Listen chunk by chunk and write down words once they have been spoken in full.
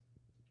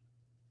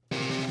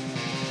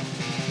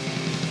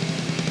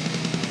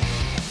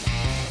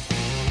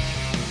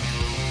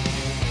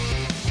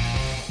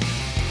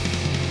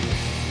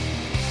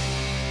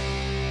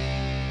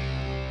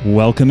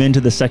Welcome into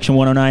the Section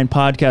 109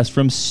 podcast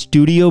from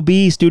Studio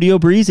B, Studio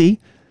Breezy.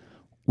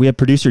 We have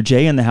producer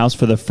Jay in the house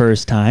for the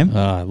first time.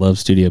 I love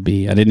Studio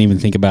B. I didn't even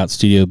think about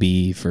Studio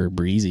B for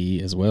Breezy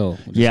as well.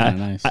 Which is kinda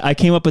nice. I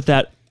came up with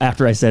that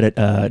after I said it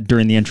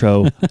during the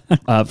intro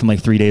from like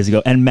 3 days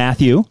ago. And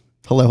Matthew.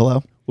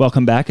 Hello.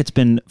 Welcome back. It's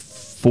been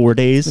 4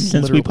 days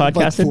since we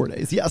podcasted. Like 4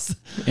 days, yes.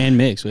 And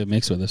Mix. We have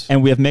Mix with us.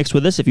 And we have Mix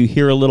with us. If you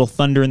hear a little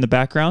thunder in the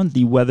background,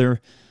 the weather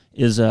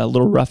is a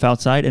little rough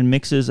outside, and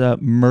Mix is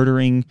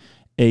murdering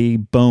a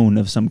bone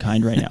of some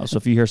kind right now. So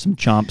if you hear some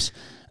chomps,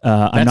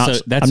 I'm not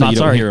you sorry.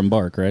 Don't hear him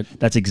bark, right?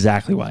 That's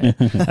exactly why.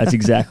 That's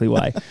exactly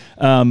why.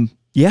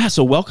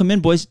 So welcome in,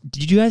 boys.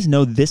 Did you guys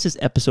know this is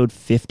episode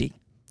 50?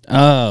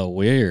 Oh,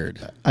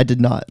 weird. I did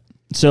not.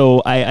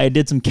 So I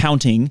did some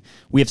counting.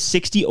 We have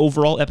 60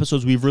 overall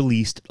episodes we've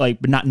released,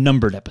 but not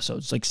numbered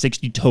episodes, like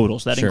 60 total.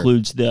 So that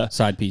includes the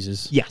side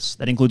pieces. Yes,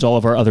 that includes all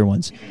of our other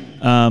ones.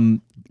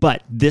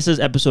 But this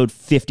is episode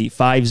 50.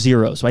 So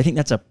I think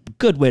that's a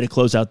good way to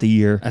close out the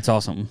year. That's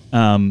awesome.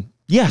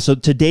 So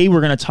today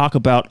we're going to talk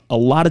about a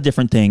lot of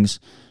different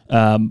things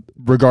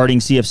regarding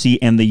CFC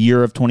and the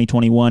year of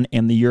 2021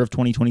 and the year of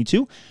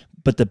 2022.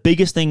 But the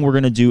biggest thing we're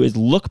going to do is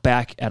look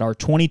back at our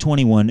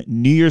 2021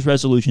 New Year's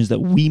resolutions that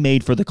we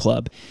made for the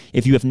club.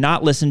 If you have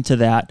not listened to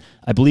that,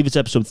 I believe it's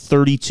episode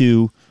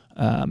 32.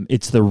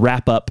 It's the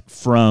wrap up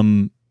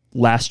from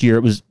last year.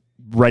 It was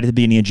right at the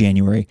beginning of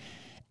January.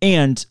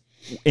 And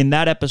in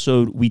that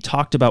episode, we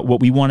talked about what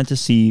we wanted to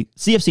see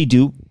CFC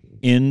do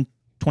in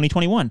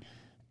 2021.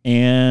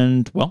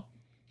 And, well,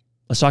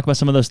 let's talk about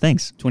some of those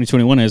things.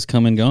 2021 has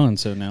come and gone,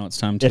 so now it's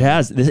time to... It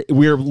has.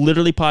 We're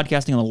literally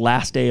podcasting on the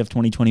last day of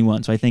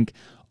 2021, so I think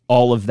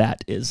all of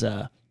that is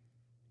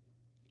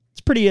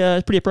it's pretty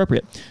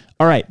appropriate.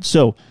 All right,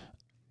 so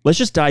let's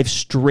just dive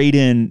straight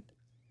in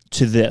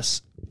to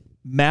this.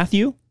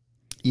 Matthew?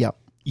 Yep.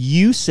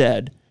 You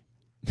said,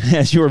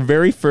 as your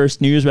very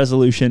first New Year's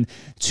resolution,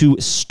 to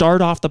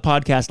start off the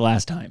podcast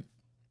last time,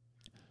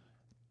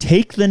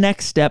 take the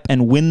next step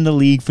and win the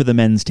league for the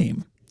men's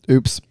team.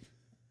 Oops.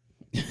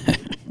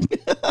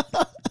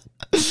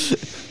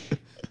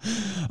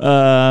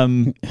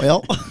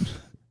 Well,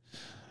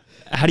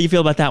 how do you feel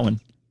about that one?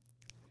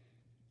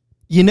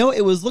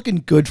 It was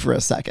looking good for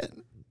a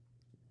second.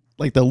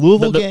 Like the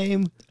Louisville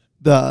game,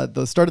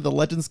 the start of the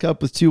Legends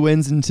Cup with 2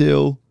 wins and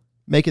 2,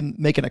 making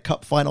a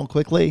cup final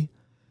quickly.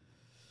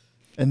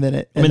 And then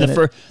it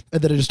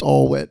just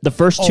all went. The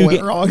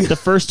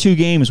first two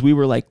games we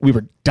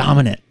were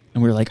dominant.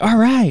 And we were like, all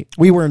right.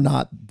 We were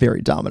not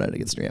very dominant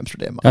against New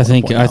Amsterdam. I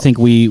think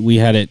we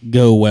had it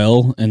go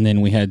well, and then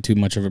we had too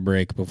much of a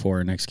break before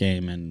our next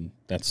game, and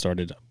that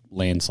started a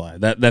landslide.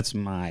 That's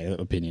my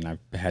opinion. I've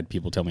had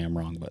people tell me I'm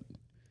wrong, but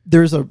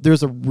there's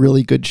a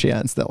really good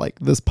chance that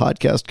this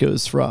podcast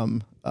goes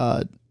from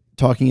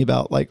talking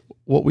about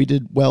what we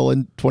did well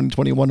in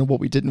 2021 and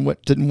what we didn't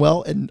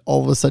well, and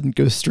all of a sudden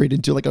goes straight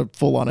into a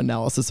full-on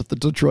analysis of the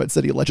Detroit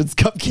City Legends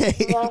Cup game.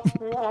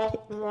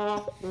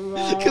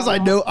 Because I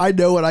know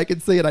what I can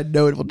say, and I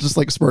know it will just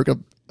spark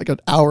an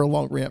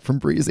hour-long rant from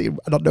Breezy.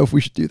 I don't know if we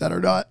should do that or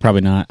not.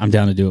 Probably not. I'm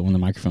down to do it when the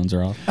microphones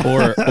are off,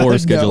 or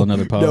schedule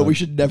another pod. No, we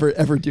should never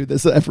ever do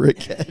this ever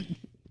again.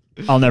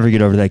 I'll never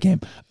get over that game.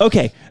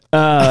 Okay.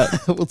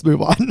 Let's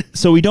move on.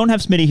 So we don't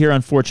have Smitty here,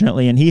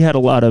 unfortunately, and he had a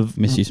lot of...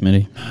 Miss you,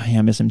 Smitty. Yeah,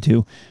 I miss him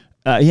too.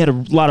 He had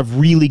a lot of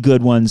really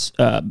good ones.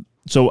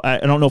 So I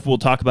don't know if we'll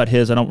talk about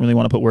his. I don't really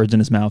want to put words in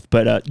his mouth.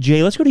 But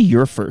Jay, let's go to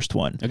your first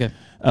one. Okay.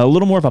 A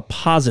little more of a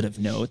positive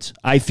note,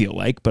 I feel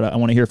like, but I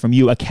want to hear from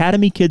you.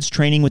 Academy kids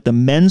training with the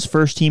men's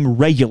first team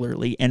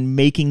regularly and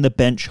making the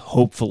bench,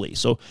 hopefully.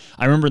 So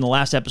I remember in the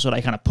last episode,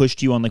 I kind of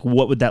pushed you on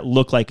what would that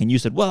look like? And you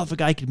said, well, if a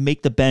guy could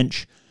make the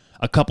bench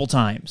a couple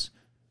times.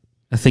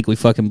 I think we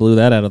fucking blew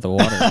that out of the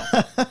water.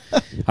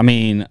 I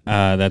mean,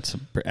 that's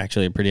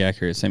actually a pretty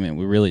accurate statement.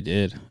 We really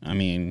did. I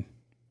mean,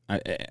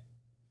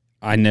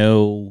 I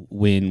know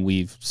when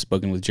we've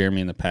spoken with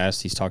Jeremy in the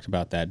past, he's talked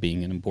about that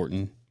being an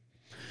important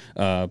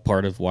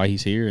part of why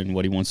he's here and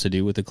what he wants to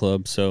do with the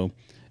club. So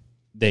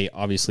they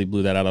obviously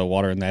blew that out of the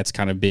water, and that's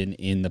kind of been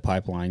in the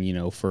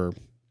pipeline, for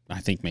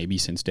I think maybe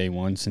since day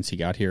one, since he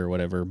got here or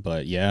whatever.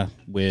 But yeah,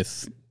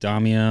 with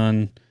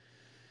Damian,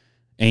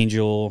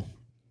 Angel,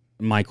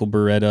 Michael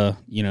Beretta,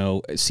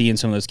 seeing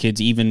some of those kids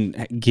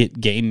even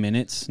get game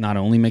minutes, not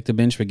only make the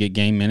bench, but get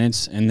game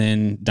minutes. And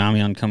then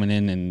Damian coming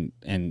in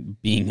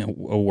and being a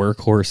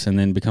workhorse and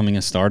then becoming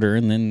a starter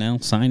and then now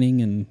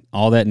signing and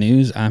all that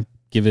news, I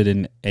give it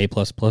an A+++.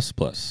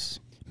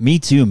 Me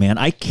too, man.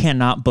 I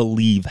cannot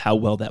believe how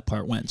well that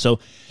part went. So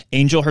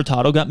Angel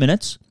Hurtado got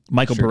minutes.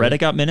 Michael Beretta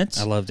got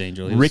minutes. I loved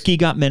Angel. Ricky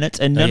got minutes.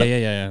 And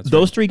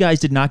those three guys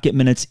did not get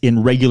minutes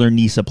in regular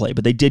NISA play,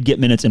 but they did get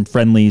minutes in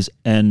friendlies,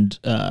 and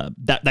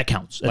that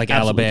counts. Like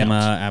Alabama,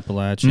 counts.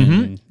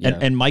 Appalachian.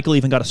 Mm-hmm. And Michael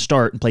even got a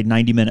start and played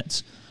 90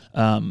 minutes.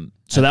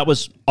 So that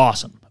was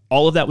awesome.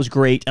 All of that was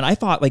great. And I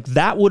thought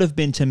that would have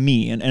been to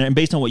me, and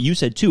based on what you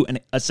said too,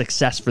 a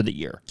success for the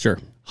year. Sure.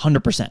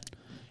 100%.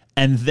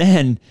 And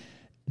then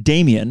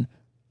Damian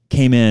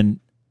came in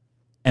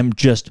and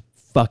just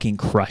fucking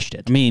crushed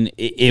it. I mean,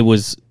 it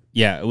was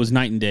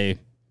night and day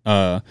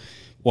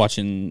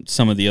watching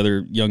some of the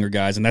other younger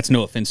guys, and that's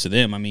no offense to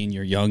them. I mean,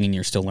 you're young and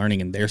you're still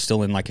learning, and they're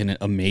still in like an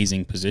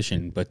amazing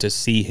position. But to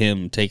see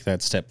him take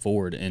that step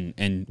forward,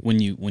 and when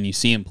you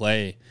see him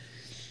play,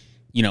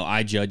 you know,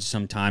 I judge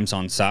sometimes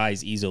on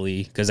size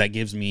easily because that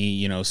gives me,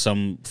 you know,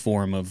 some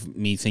form of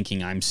me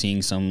thinking I'm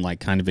seeing some like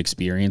kind of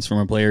experience from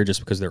a player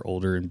just because they're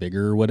older and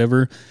bigger or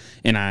whatever.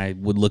 And I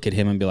would look at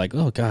him and be like,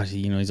 oh gosh,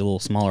 you know, he's a little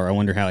smaller. I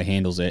wonder how he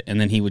handles it.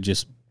 And then he would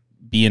just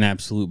be an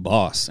absolute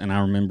boss. And I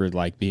remember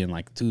like being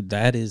like, dude,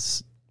 that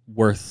is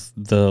worth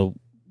the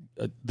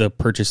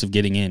purchase of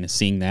getting in, is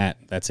seeing that.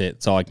 That's it.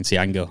 That's all I can see.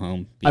 I can go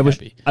home. I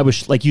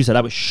was like you said,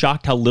 I was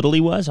shocked how little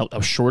he was, how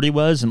short he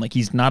was, and like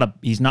he's not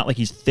like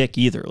he's thick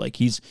either. Like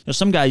he's, you know,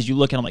 some guys you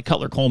look at him like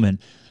Cutler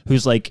Coleman,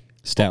 who's like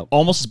stout,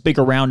 almost as big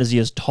around as he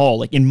is tall,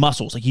 like in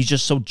muscles. Like he's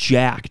just so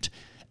jacked.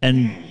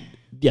 And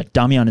yeah,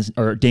 Damian is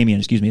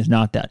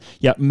not that.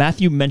 Yeah,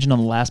 Matthew mentioned on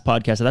the last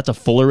podcast that that's a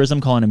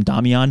Fullerism, calling him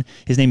Damian.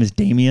 His name is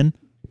Damien.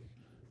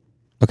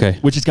 Okay.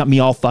 Which has got me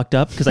all fucked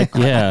up because I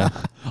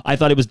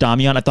thought it was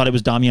Damian. I thought it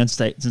was Damian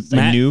since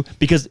I knew,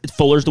 because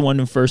Fuller's the one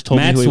who first told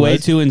me who he was. Matt's way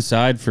too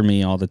inside for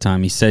me all the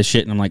time. He says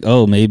shit and I'm like,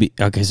 oh, maybe.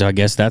 Okay, so I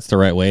guess that's the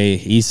right way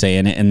he's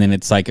saying it. And then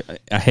it's like,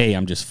 hey,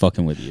 I'm just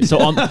fucking with you. So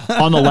on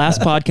the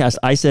last podcast,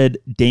 I said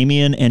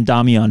Damien and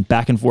Damian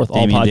back and forth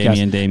all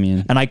podcasts.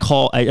 Damien. And I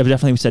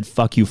definitely said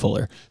fuck you,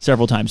 Fuller,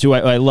 several times. Who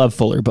I love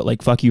Fuller, but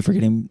like fuck you for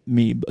getting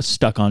me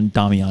stuck on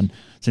Damian,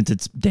 since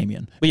it's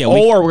Damien. But yeah,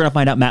 we're going to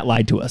find out Matt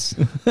lied to us.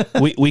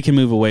 we can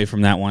move away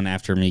from that one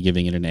after me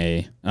giving it an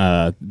A.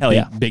 Hell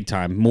yeah. Big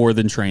time. More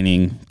than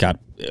training, got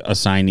a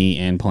signee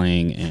and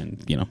playing,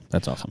 and, you know,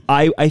 that's awesome.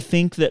 I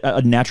think that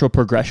a natural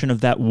progression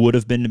of that would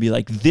have been to be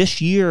like, this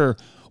year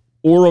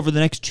or over the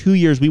next 2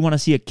 years, we want to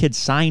see a kid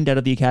signed out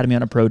of the academy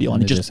on a pro deal,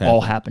 and it just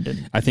all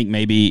happened. I think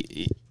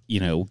maybe,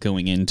 you know,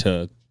 going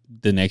into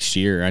the next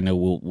year, I know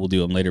we'll do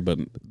them later, but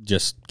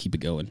just keep it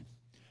going.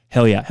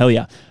 Hell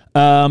yeah.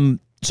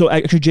 So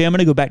actually, Jay, I'm going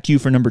to go back to you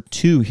for number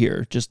 2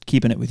 here, just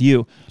keeping it with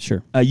you.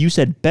 Sure. You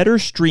said better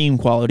stream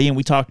quality, and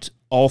we talked,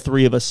 all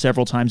three of us,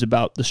 several times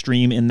about the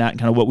stream in that,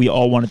 kind of what we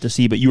all wanted to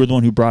see, but you were the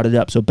one who brought it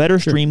up. So better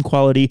stream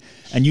quality,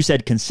 and you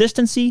said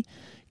consistency,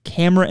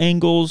 camera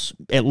angles,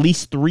 at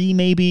least 3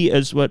 maybe,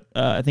 is what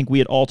I think we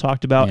had all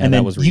talked about. Yeah, and then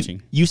that was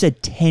reaching. You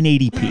said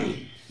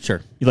 1080p. Sure.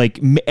 Like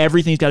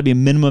everything's got to be a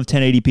minimum of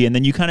 1080p, and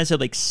then you kind of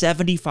said like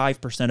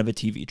 75% of a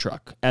TV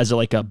truck as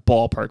like a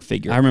ballpark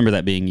figure. I remember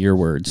that being your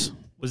words.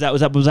 Was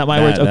that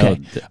my words? Okay.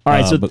 All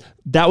right. So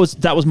that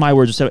was my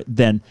words. So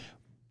then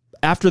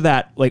after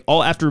that, like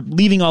after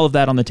leaving all of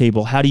that on the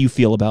table, how do you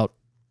feel about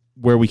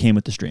where we came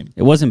with the stream?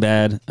 It wasn't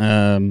bad.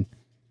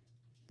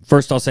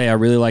 First, I'll say I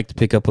really liked the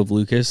pickup of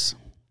Lucas.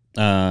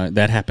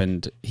 That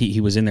happened.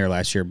 He was in there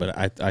last year, but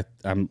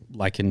I'm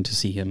liking to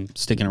see him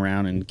sticking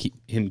around and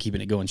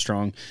keeping it going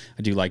strong.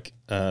 I do like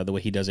the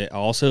way he does it. I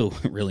also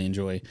really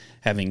enjoy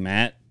having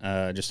Matt,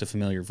 just a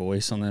familiar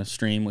voice on the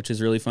stream, which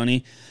is really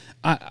funny.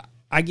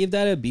 I give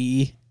that a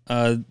B.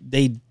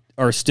 They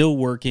are still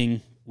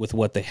working with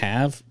what they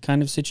have,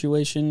 kind of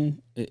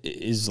situation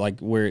is like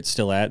where it's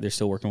still at. They're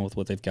still working with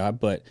what they've got,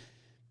 but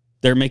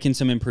they're making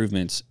some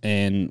improvements.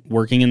 And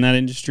working in that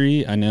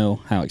industry, I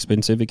know how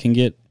expensive it can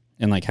get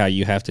and like how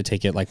you have to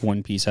take it like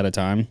one piece at a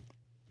time.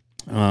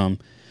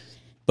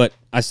 But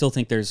I still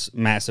think there's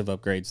massive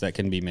upgrades that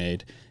can be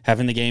made.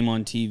 Having the game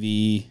on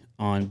TV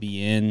on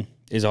BN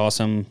is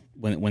awesome.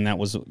 When that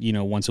was, you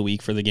know, once a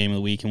week for the game of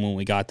the week, and when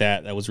we got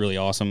that was really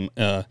awesome.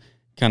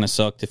 Kind of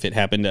sucked if it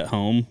happened at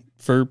home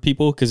for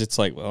people, because it's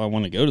like, well, I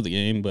want to go to the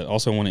game, but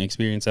also want to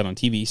experience that on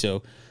TV.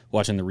 So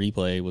watching the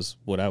replay was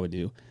what I would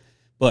do.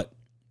 But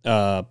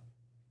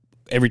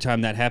every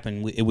time that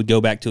happened, it would go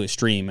back to a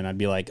stream, and I'd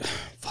be like,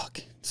 fuck,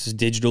 this is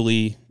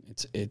digitally.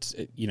 It's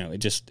you know, it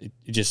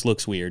just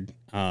looks weird.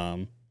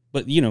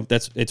 But you know,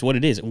 it's what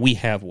it is. We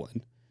have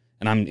one.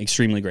 And I'm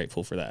extremely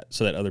grateful for that,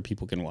 so that other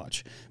people can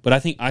watch. But I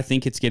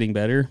think it's getting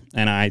better,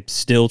 and I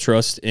still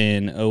trust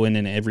in Owen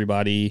and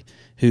everybody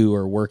who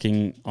are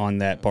working on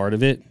that part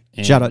of it.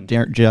 And shout out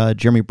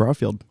Jeremy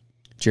Barfield.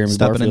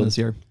 Stepping in this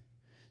year.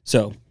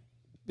 So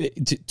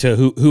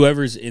to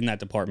whoever's in that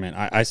department,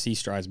 I see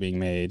strides being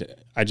made.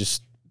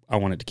 I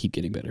want it to keep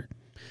getting better.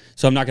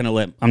 So I'm not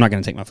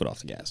gonna take my foot off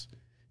the gas.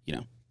 You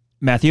know,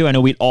 Matthew, I know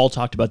we all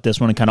talked about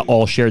this one and kind of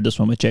all shared this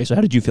one with Jay. So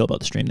how did you feel about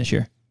the stream this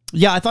year?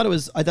 Yeah, I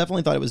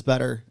definitely thought it was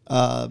better.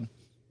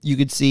 You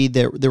could see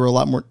there were a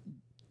lot more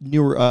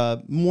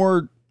newer,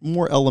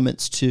 more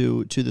elements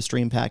to the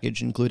stream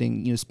package,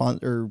 including, you know,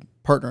 sponsor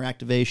partner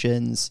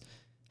activations,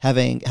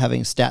 having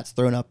stats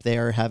thrown up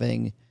there,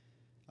 having.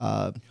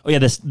 The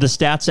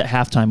stats at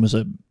halftime was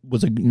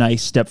a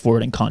nice step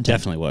forward in content.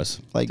 Definitely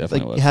was.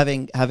 Was.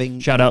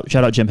 having shout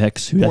out Jim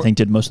Hicks, who I think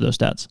did most of those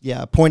stats.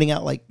 Yeah, pointing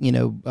out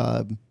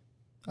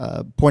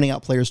pointing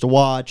out players to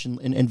watch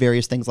and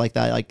various things like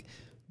that. Like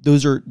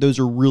those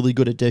are really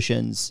good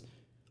additions.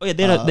 Oh yeah,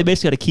 they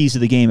basically had a keys to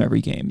the game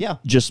every game. Yeah,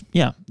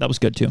 that was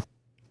good too.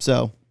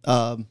 So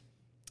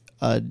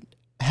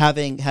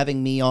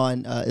having me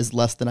on is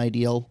less than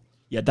ideal.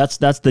 Yeah, that's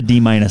the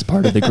D-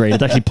 part of the grade.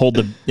 It actually pulled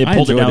it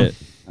down.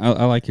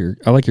 I like your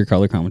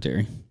color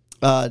commentary.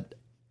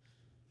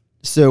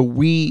 So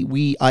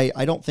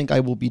I don't think I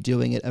will be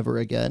doing it ever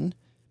again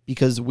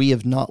because we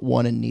have not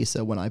won in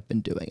NISA when I've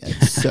been doing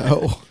it.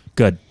 So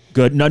Good.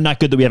 No, not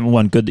good that we haven't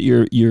won. Good that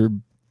you're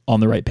on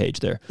the right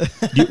page there.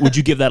 Would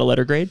you give that a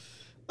letter grade?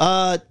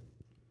 I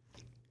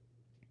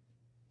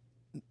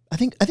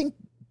think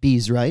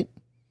B's right.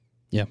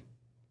 Yeah.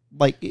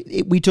 Like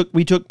we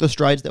took the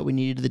strides that we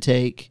needed to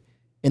take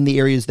in the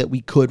areas that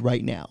we could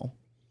right now,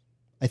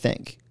 I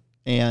think,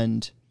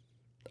 and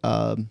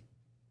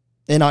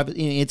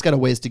it's got a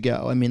ways to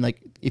go. I mean, like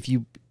if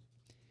you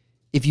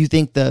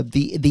think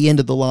the end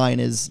of the line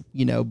is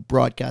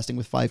broadcasting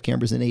with 5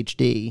 cameras in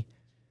HD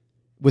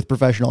with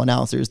professional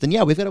announcers, then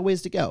yeah, we've got a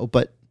ways to go.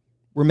 But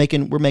we're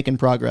making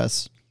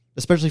progress,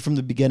 especially from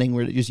the beginning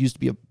where it just used to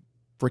be a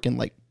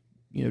freaking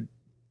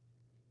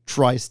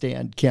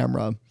tri-stand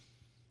camera.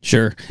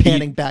 Sure.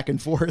 Panning back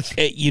and forth.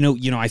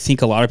 I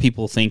think a lot of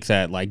people think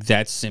that like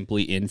that's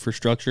simply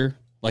infrastructure.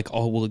 Like,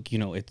 oh, well,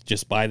 it's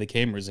just buy the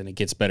cameras and it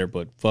gets better.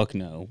 But fuck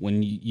no.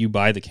 When you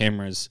buy the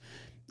cameras,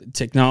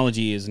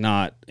 technology is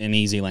not an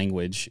easy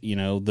language.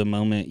 The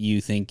moment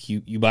you think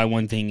you buy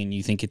one thing and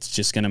you think it's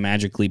just going to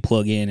magically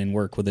plug in and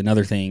work with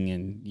another thing,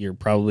 and you're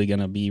probably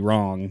going to be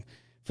wrong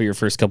for your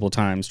first couple of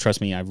times.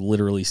 Trust me, I've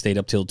literally stayed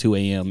up till 2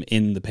 a.m.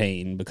 in the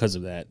pain because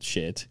of that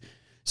shit.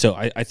 So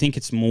I think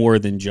it's more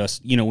than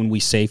just, when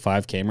we say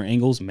 5 camera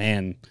angles,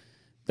 man,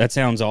 that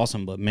sounds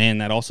awesome. But, man,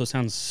 that also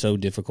sounds so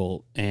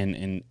difficult.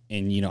 And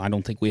I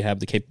don't think we have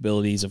the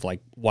capabilities of,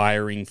 like,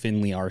 wiring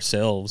Finley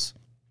ourselves,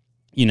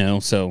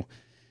 So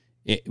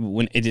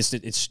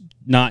it's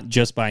not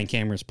just buying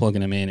cameras,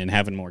 plugging them in, and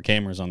having more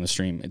cameras on the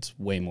stream. It's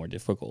way more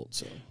difficult.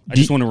 So I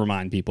just want to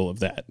remind people of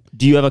that.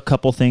 Do you have a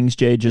couple things,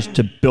 Jay, just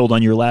to build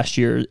on your last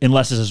year,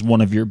 unless this is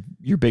one of your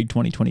big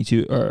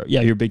 2022 or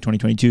your big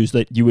 2022s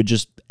that you would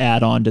just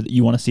add on to that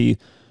you want to see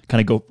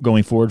kind of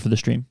going forward for the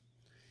stream?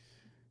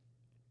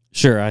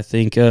 Sure. I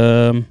think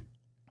this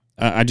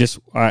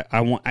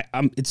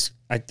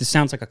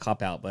sounds like a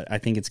cop out, but I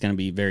think it's going to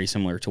be very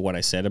similar to what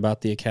I said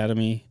about the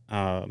academy,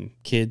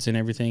 kids and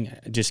everything.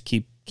 Just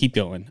keep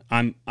going.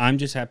 I'm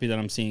just happy that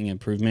I'm seeing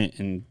improvement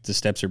and the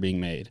steps are being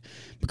made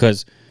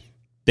because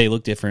they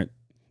look different.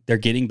 They're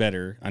getting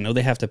better. I know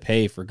they have to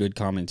pay for good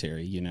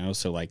commentary,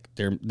 so like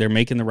they're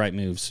making the right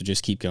moves. So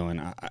just keep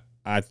going.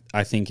 I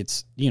think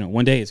it's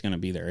one day it's going to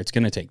be there. It's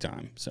going to take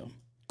time. So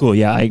cool.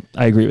 Yeah, I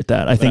agree with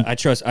that. I think I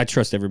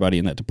trust everybody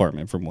in that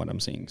department from what I'm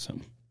seeing. So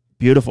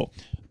beautiful.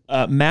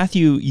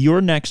 Matthew,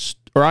 your next,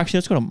 or actually,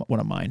 let's go to one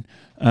of mine.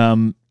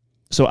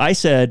 So I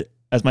said,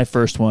 as my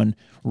first one,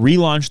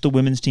 relaunch the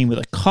women's team with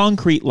a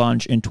concrete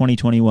launch in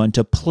 2021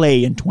 to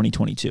play in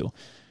 2022.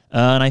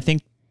 And I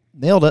think...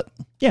 Nailed it.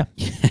 Yeah,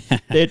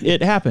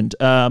 it happened.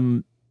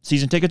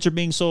 Season tickets are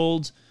being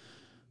sold.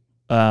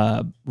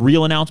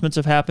 Real announcements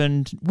have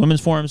happened.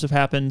 Women's forums have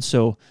happened.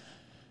 So,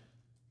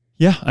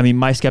 yeah, I mean,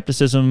 my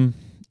skepticism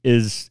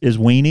is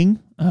waning.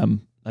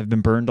 I've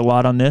been burned a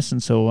lot on this,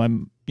 and so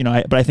I'm...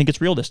 but I think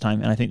it's real this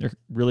time, and I think they're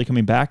really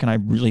coming back, and I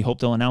really hope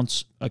they'll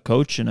announce a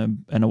coach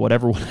and a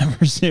whatever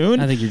soon.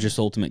 I think you're just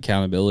ultimate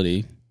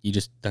accountability.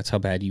 That's how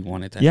bad you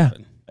want it to yeah.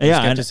 happen.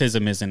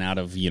 Skepticism isn't out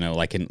of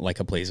like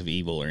a place of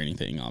evil or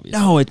anything. Obviously,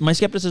 no. My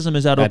skepticism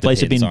is out of a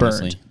place of being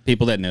honestly. burned.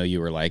 People that know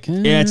you are like,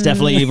 yeah, it's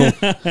definitely evil.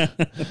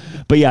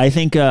 But yeah, I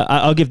think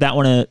I'll give that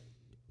one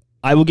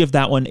I will give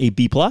that one a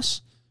B+, because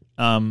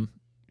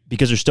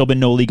there's still been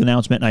no league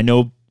announcement, and I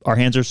know our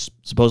hands are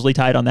supposedly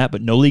tied on that,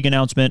 but no league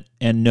announcement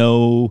and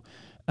no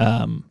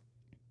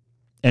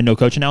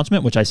coach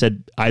announcement, which I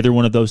said either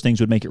one of those things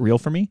would make it real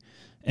for me,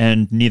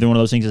 and neither one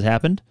of those things has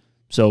happened.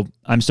 So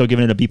I'm still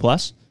giving it a B+.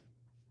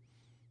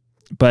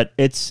 But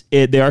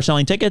they are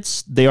selling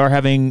tickets. They are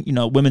having,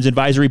 women's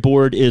advisory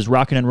board is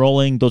rocking and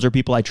rolling. Those are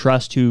people I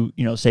trust who,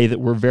 say that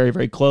we're very,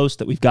 very close,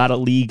 that we've got a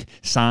league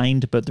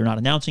signed, but they're not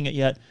announcing it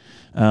yet.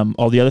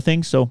 All the other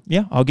things. So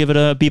yeah, I'll give it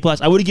a B+.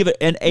 I would give it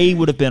an A.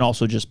 Would have been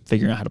also just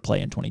figuring out how to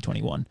play in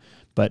 2021.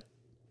 But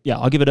yeah,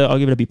 I'll give it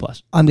a B+.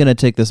 I'm going to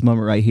take this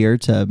moment right here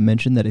to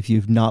mention that if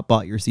you've not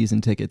bought your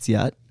season tickets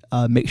yet,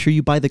 make sure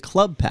you buy the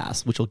club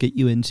pass, which will get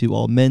you into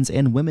all men's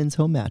and women's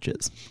home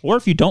matches. Or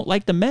if you don't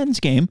like the men's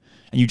game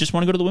and you just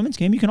want to go to the women's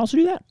game, you can also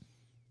do that.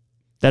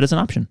 That is an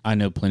option. I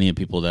know plenty of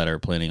people that are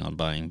planning on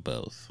buying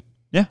both.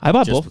 Yeah, I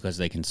bought just both because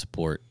they can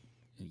support,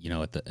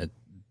 at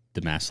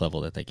the mass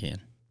level that they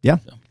can. Yeah.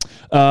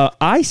 So.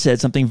 I said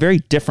something very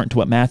different to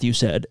what Matthew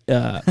said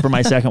for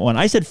my second one.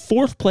 I said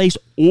 4th place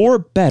or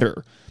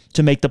better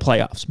to make the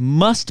playoffs.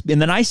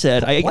 And then I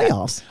said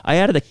playoffs. I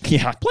added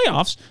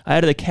playoffs. I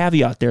added a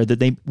caveat there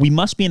that we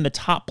must be in the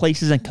top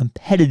places and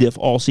competitive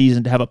all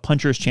season to have a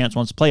puncher's chance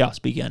once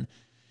playoffs begin.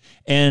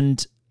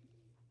 And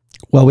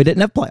well, we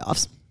didn't have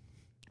playoffs.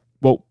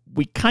 Well,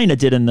 we kind of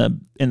did in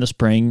the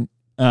spring.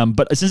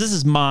 But since this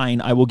is mine,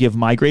 I will give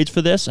my grades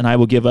for this, and I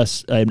will give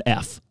us an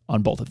F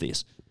on both of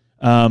these.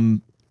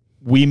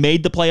 We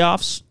made the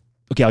playoffs.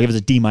 Okay, I'll give us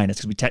a D-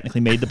 because we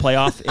technically made the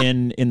playoff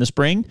in the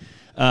spring.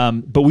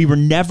 But we were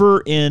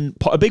never in.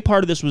 A big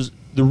part of this was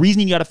the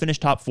reason you got to finish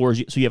top 4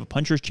 is so you have a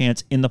puncher's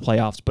chance in the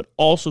playoffs, but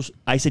also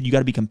I said you got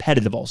to be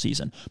competitive all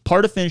season.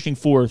 Part of finishing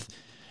 4th,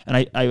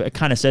 and I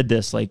kind of said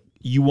this, like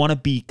you want to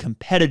be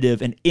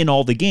competitive and in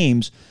all the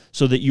games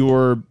so that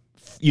your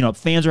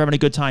fans are having a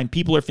good time,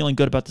 people are feeling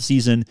good about the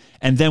season,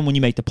 and then when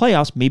you make the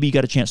playoffs, maybe you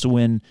got a chance to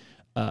win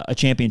a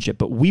championship.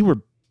 But we were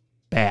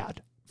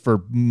bad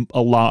for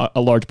a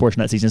large portion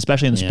of that season,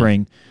 especially in the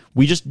spring.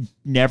 We just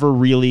never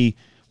really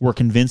were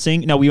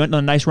convincing. Now, we went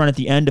on a nice run at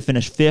the end to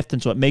finish 5th,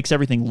 and so it makes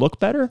everything look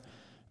better.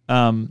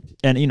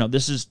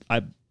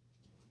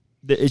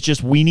 It's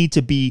just we need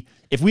to be.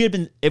 If we had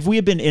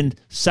been in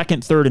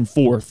 2nd, 3rd, and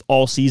 4th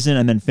all season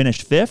and then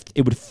finished 5th,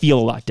 it would feel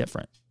a lot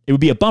different. It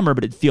would be a bummer,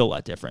 but it'd feel a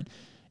lot different.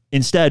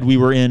 Instead, we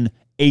were in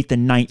 8th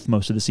and 9th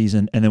most of the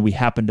season, and then we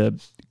happened to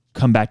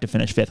come back to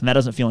finish 5th, and that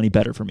doesn't feel any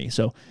better for me.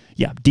 So,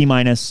 yeah, D-.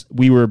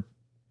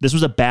 This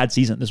was a bad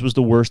season. This was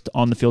the worst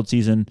on the field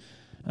season.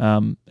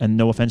 And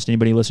no offense to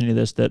anybody listening to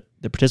this that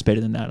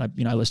participated in that.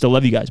 I still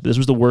love you guys, but this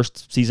was the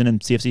worst season in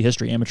CFC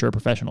history, amateur or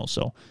professional.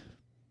 So,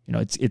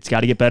 it's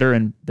got to get better,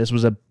 and this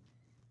was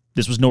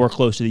nowhere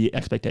close to the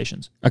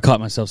expectations. I caught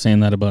myself saying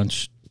that a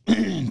bunch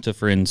to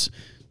friends,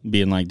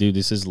 being like, dude,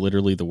 this is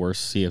literally the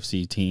worst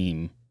CFC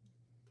team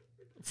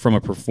from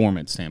a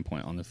performance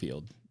standpoint on the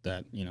field.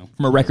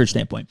 From a record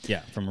standpoint.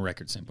 Yeah, from a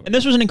record standpoint. And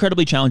this was an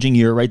incredibly challenging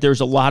year, right?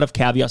 There's a lot of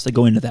caveats that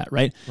go into that,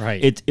 right?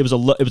 Right. It was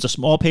a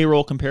small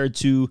payroll compared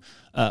to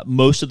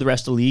most of the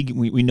rest of the league.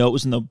 We know it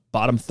was in the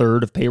bottom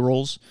third of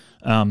payrolls.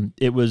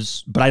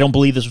 But I don't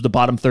believe this was the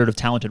bottom third of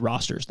talented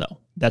rosters, though.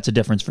 That's a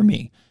difference for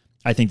me.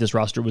 I think this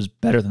roster was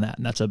better than that,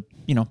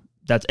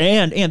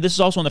 and and this is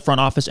also on the front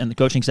office and the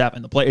coaching staff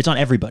and the player. It's on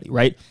everybody,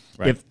 right?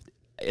 If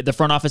the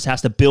front office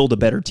has to build a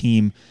better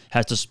team,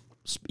 has to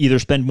either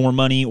spend more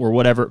money or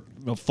whatever.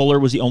 Fuller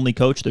was the only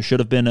coach. There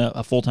should have been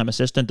a full-time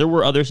assistant. There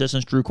were other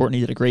assistants. Drew Courtney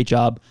did a great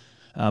job,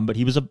 but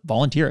he was a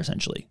volunteer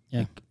essentially.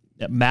 Yeah.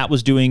 Matt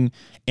was doing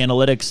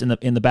analytics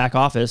in the back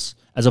office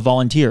as a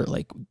volunteer.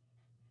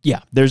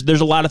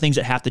 There's a lot of things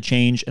that have to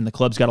change, and the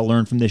club's got to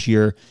learn from this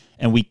year,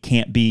 and we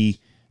can't be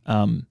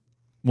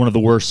one of the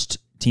worst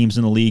teams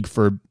in the league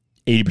for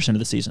 80% of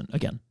the season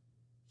again.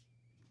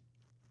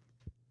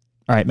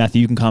 All right,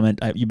 Matthew, you can comment.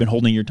 You've been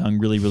holding your tongue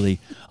really, really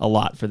a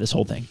lot for this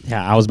whole thing.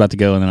 Yeah, I was about to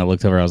go, and then I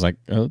looked over. I was like,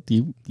 "Oh,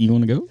 do you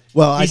want to go?"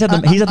 Well, he's had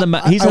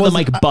the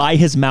mic by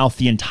his mouth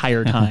the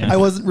entire time. I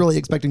wasn't really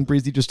expecting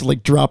Breezy just to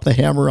drop the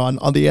hammer on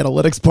the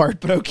analytics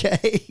part, but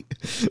okay,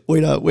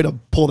 way to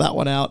pull that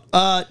one out.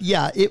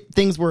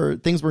 Things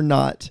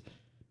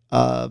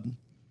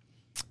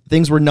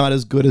were not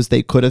as good as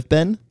they could have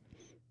been,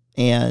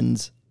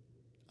 and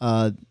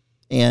I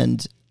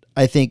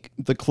think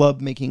the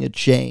club making a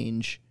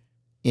change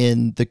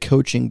in the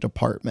coaching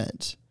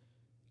department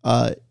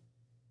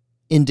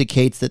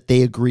indicates that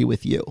they agree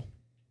with you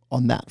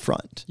on that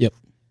front. Yep.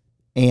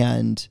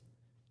 And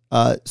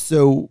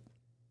so,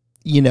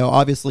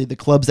 obviously the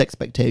club's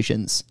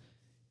expectations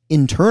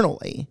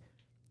internally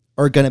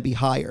are going to be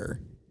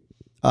higher,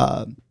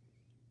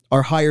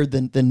 are higher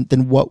than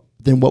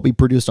what we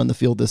produced on the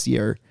field this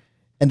year.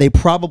 And they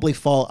probably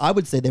fall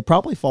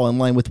in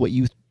line with what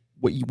you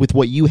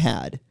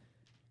had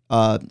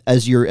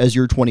as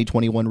your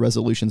 2021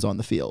 resolutions on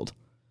the field,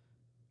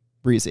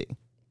 Breezy.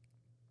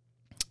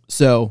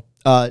 So,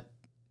 I'm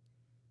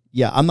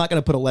not going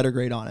to put a letter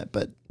grade on it,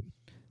 but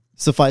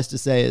suffice to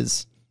say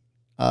is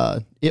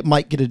it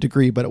might get a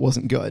degree, but it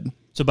wasn't good.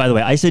 So, by the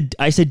way, I said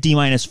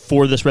D-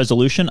 for this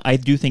resolution. I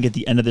do think at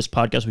the end of this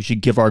podcast we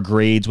should give our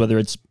grades, whether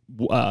it's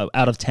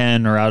out of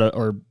 10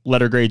 or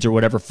letter grades or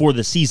whatever for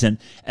the season.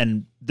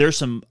 And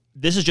this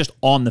is just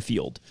on the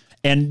field,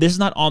 and this is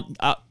not on.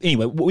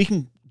 Anyway, we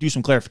can do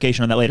some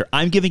clarification on that later.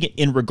 I'm giving it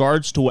in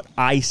regards to what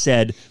I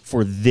said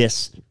for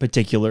this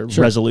particular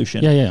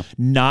resolution. Yeah.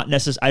 Not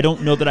necessarily. I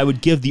don't know that I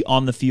would give the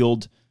on the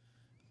field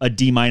a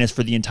D-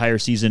 for the entire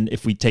season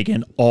if we take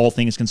in all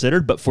things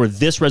considered. But for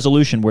this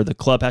resolution, where the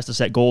club has to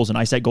set goals and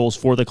I set goals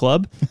for the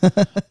club,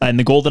 and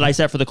the goal that I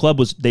set for the club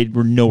was they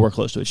were nowhere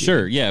close to achieving.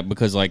 Sure, yeah,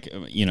 because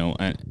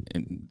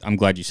I'm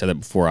glad you said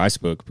that before I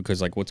spoke,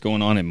 because what's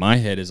going on in my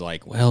head is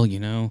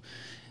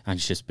I've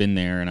just been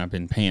there and I've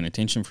been paying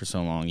attention for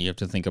so long. You have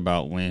to think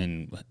about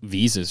when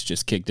Visas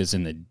just kicked us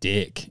in the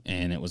dick,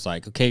 and it was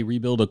like, okay,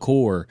 rebuild a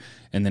core.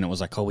 And then it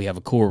was like, oh, we have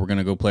a core. We're going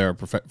to go play our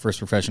first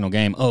professional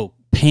game. Oh,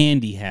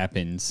 Pandy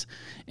happens.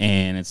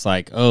 And it's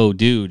like, oh,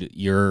 dude,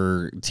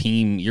 your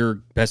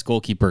best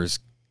goalkeeper's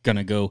going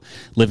to go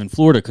live in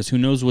Florida because who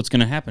knows what's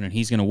going to happen. And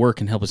he's going to work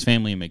and help his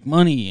family and make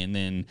money. And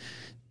then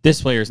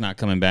this player's not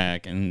coming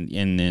back, and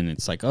then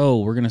it's like, oh,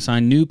 we're going to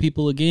sign new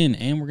people again,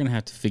 and we're going to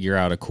have to figure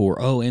out a core.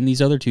 Oh, and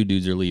these other two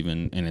dudes are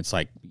leaving, and it's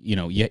like,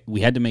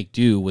 we had to make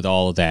do with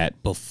all of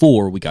that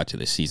before we got to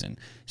this season.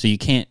 So you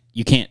can't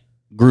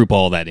group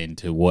all that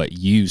into what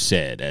you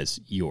said as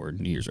your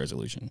New Year's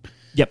resolution.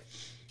 Yep.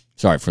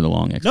 Sorry for the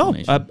long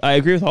explanation. No, I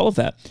agree with all of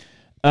that.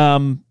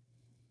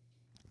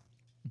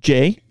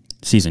 Jay?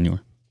 Season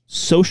your.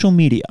 Social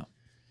media.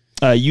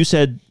 You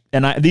said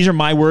these are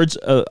my words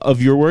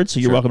of your words, so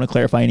you're welcome to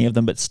clarify any of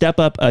them. But step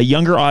up, a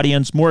younger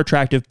audience, more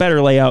attractive,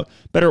 better layout,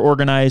 better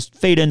organized,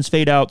 fade ins,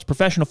 fade outs,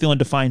 professional feel and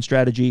defined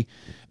strategy,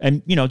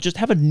 and just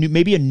have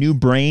maybe a new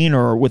brain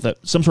or with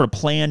some sort of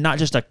plan, not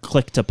just a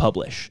click to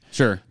publish.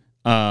 Sure.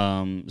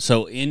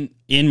 So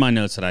in my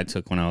notes that I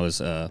took when I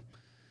was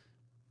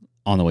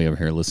on the way over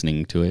here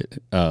listening to it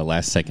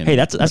last second. Hey,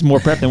 that's more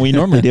prep than we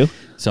normally do.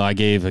 So I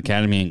gave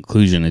Academy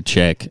Inclusion a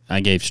check.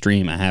 I gave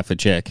Stream a half a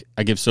check.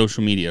 I give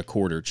social media a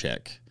quarter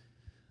check.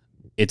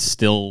 It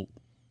still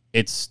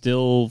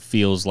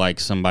feels like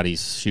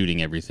somebody's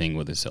shooting everything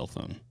with a cell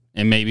phone.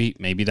 And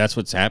maybe that's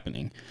what's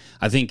happening.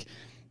 I think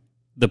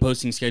the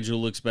posting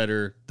schedule looks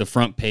better. The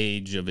front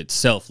page of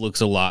itself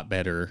looks a lot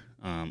better.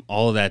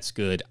 All of that's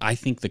good. I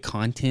think the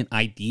content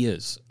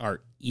ideas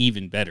are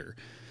even better.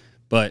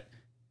 But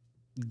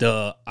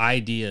the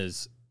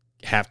ideas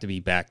have to be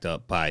backed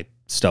up by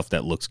stuff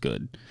that looks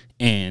good.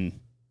 And,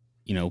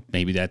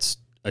 maybe that's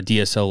a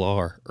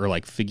DSLR or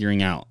like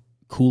figuring out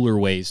cooler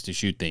ways to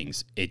shoot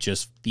things. It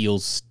just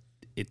feels,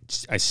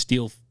 I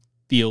still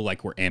feel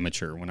like we're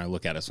amateur when I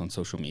look at us on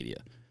social media.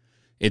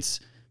 It's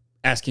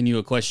asking you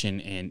a question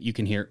and you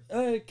can hear,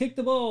 kick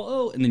the ball,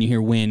 oh, and then you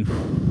hear wind.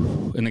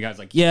 And the guy's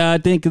like, yeah, I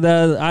think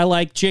I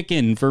like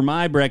chicken for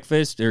my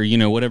breakfast, or,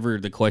 whatever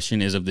the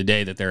question is of the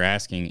day that they're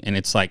asking. And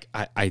it's like,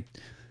 I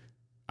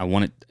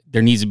want it.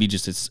 There needs to be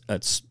just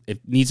it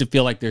needs to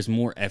feel like there's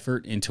more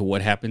effort into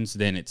what happens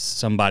than it's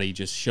somebody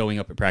just showing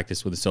up at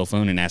practice with a cell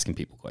phone and asking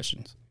people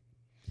questions.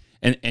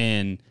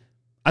 And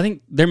I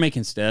think they're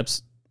making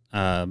steps.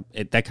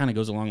 That kind of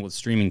goes along with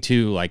streaming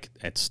too. Like,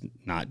 it's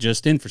not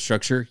just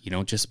infrastructure. You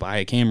don't just buy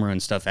a camera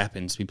and stuff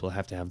happens. People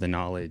have to have the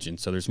knowledge, and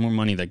so there's more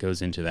money that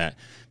goes into that.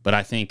 But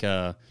I think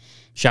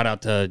shout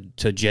out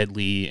to Jed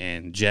Lee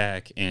and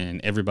Jack and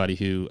everybody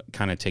who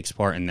kind of takes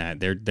part in that.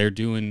 They're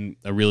doing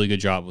a really good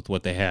job with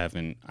what they have,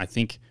 and I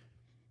think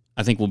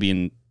we'll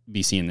be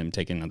seeing them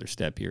take another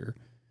step here,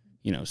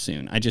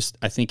 soon. I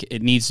think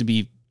it needs to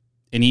be.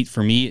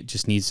 For me, it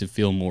just needs to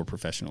feel more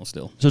professional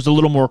still. So it's a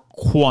little more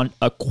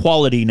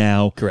quality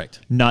now.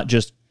 Correct. Not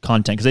just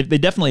content. Because they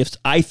definitely have,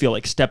 I feel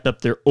like, stepped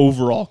up their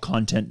overall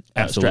content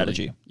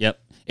strategy. Yep.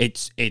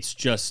 It's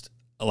just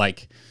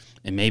like,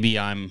 and maybe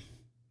I'm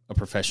a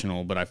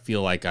professional, but I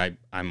feel like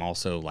I'm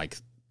also like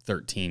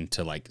 13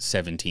 to like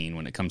 17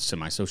 when it comes to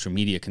my social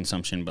media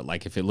consumption. But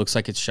like, if it looks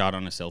like it's shot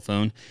on a cell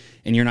phone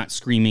and you're not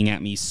screaming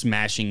at me,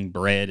 smashing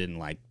bread and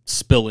like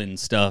spilling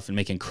stuff and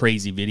making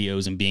crazy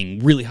videos and being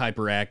really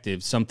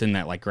hyperactive, something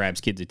that like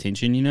grabs kids'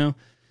 attention,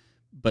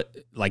 but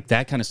like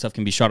that kind of stuff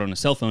can be shot on a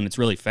cell phone. It's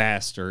really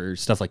fast or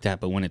stuff like that.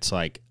 But when it's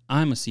like,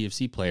 I'm a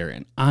CFC player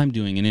and I'm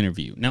doing an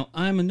interview. Now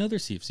I'm another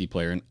CFC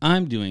player and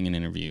I'm doing an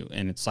interview.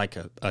 And it's like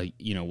a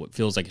what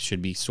feels like it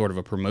should be sort of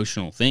a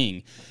promotional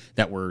thing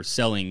that we're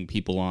selling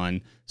people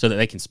on so that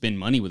they can spend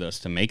money with us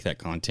to make that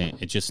content.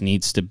 It just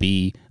needs to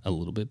be a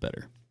little bit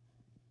better.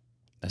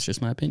 That's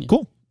just my opinion.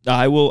 Cool.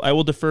 I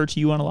will defer to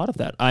you on a lot of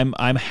that.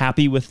 I'm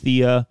happy with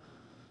the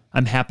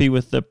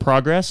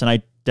progress, and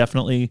I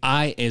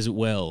as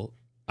well.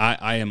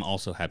 I am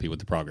also happy with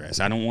the progress.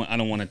 I don't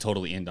want to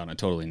totally end on a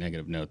totally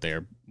negative note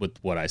there with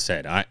what I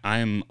said. I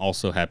am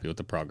also happy with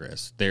the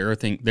progress. There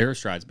are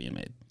strides being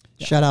made.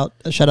 Yeah.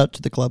 Shout out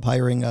to the club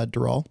hiring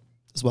Dural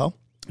as well.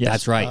 Yes.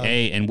 That's right.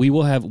 Hey, and we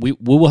will have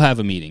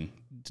a meeting.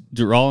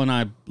 Dural and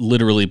I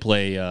literally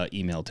play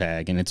email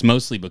tag, and it's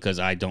mostly because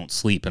I don't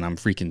sleep and I'm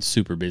freaking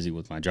super busy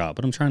with my job.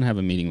 But I'm trying to have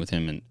a meeting with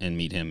him and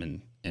meet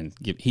him and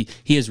give. He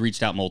has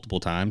reached out multiple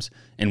times,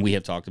 and we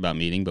have talked about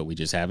meeting, but we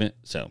just haven't.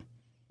 So,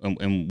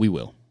 and we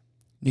will.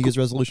 New Year's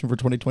resolution for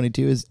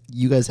 2022 is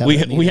you guys have we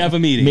have a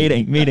meeting.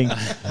 Meeting.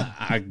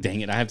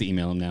 Dang it! I have to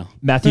email him now.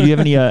 Matthew, do you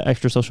have any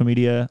extra social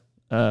media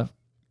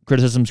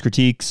criticisms,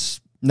 critiques?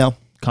 No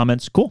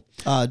comments. Cool.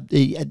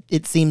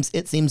 It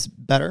seems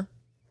better,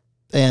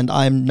 and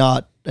I'm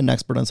not an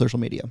expert on social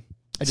media.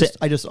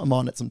 I'm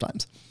on it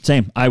sometimes.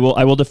 Same. I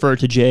will defer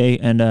to Jay,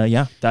 and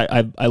I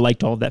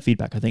liked all of that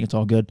feedback. I think it's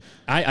all good.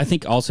 I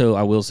think also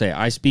I will say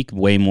I speak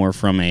way more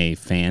from a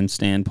fan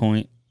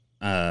standpoint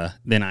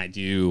than I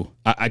do.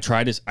 I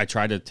try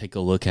to take a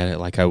look at it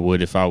like I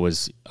would if I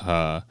was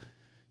a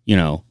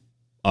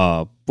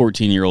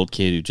 14-year-old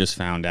kid who just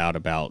found out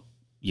about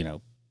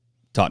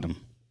Tottenham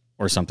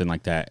or something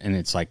like that. And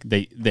it's like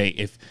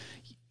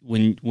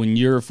when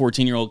you're a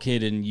 14-year-old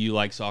kid and you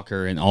like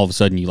soccer and all of a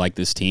sudden you like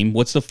this team,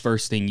 what's the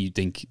first thing you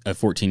think a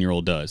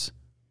 14-year-old does?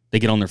 They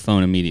get on their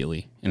phone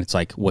immediately, and it's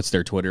like, what's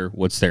their Twitter?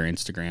 What's their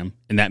Instagram?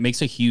 And that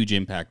makes a huge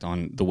impact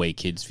on the way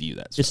kids view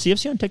that stuff. Is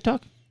CFC on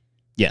TikTok?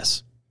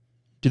 Yes.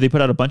 Do they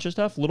put out a bunch of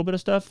stuff, a little bit of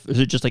stuff? Is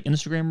it just like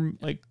Instagram?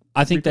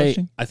 I think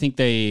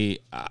they.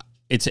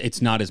 It's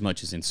not as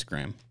much as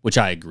Instagram, which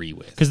I agree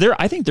with. Because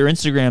I think their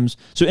Instagrams.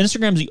 So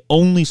Instagram's the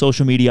only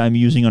social media I'm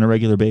using on a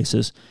regular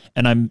basis,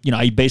 and I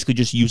basically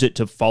just use it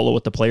to follow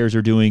what the players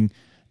are doing,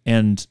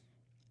 and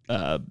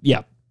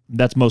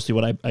that's mostly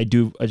what I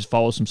do. I just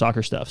follow some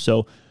soccer stuff.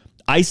 So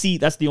I see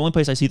that's the only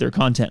place I see their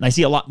content, and I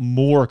see a lot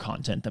more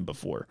content than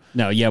before.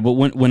 No, yeah, but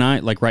when I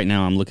like right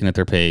now, I'm looking at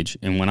their page,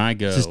 and when I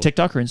go, Is this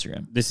TikTok or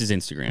Instagram? This is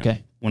Instagram.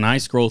 Okay. When I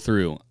scroll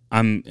through,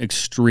 I'm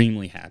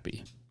extremely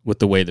happy with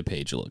the way the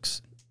page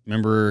looks.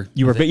 Remember,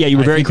 You were I very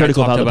think I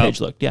critical of how talked the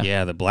page looked. Yeah.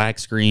 yeah, the black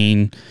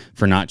screen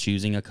for not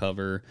choosing a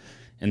cover,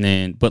 and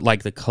then but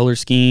like the color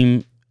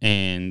scheme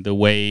and the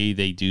way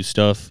they do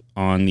stuff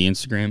on the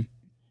Instagram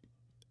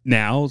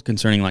now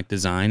concerning like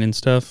design and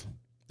stuff,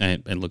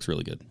 it looks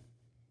really good.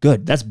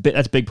 Good. That's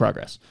big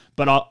progress.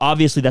 But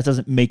obviously that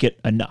doesn't make it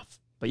enough.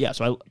 But yeah,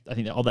 so I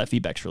think that all that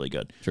feedback's really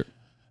good. Sure.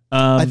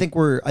 I think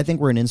we're an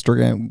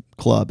Instagram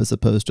club as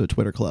opposed to a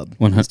Twitter club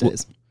these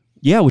days.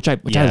 Yeah, which I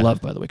Yeah. love,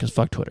 by the way, because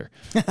fuck Twitter.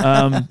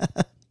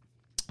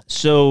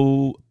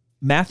 So,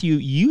 Matthew,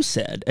 you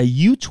said a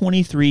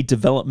U23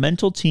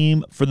 developmental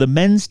team for the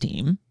men's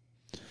team.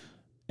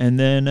 And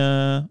then,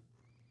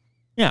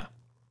 yeah.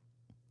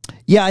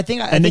 Yeah, I think.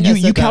 And then think I you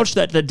said that couched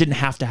that didn't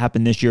have to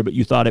happen this year, but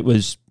you thought it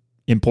was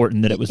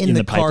important that it was in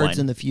the cards pipeline.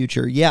 in the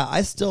future. Yeah,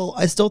 I still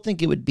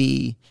think it would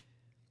be.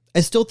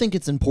 I still think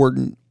it's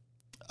important,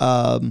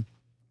 but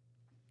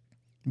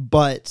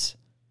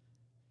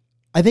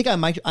I think I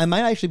might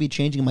actually be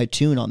changing my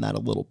tune on that a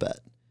little bit.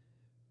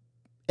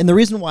 And the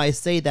reason why I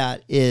say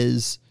that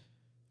is,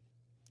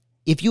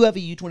 if you have a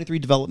U23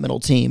 developmental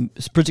team,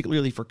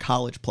 particularly for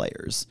college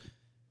players,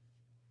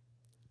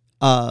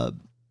 like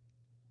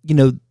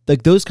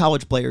those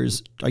college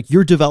players, like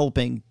you're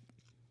developing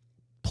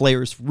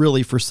players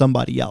really for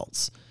somebody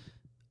else,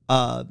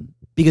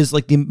 because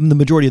like the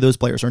majority of those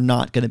players are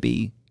not going to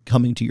be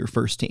coming to your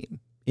first team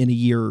in a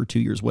year or 2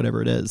 years,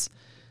 whatever it is.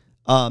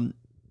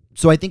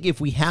 So I think if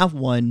we have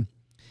one,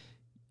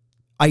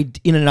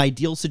 in an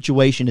ideal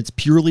situation, it's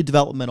purely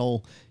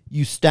developmental.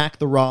 You stack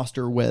the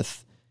roster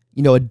with,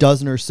 a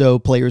dozen or so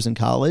players in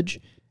college,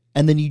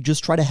 and then you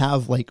just try to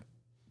have like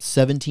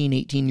 17,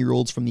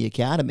 18-year-olds from the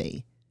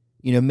academy,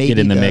 maybe Get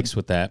in the mix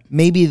with that.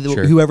 maybe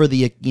Sure. whoever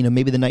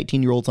maybe the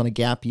 19-year-olds on a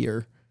gap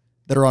year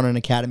that are on an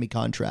academy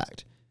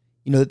contract,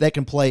 that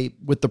can play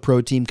with the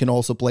pro team, can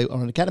also play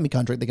on an academy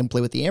contract. They can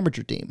play with the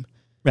amateur team.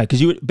 Right,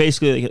 because you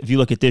basically, if you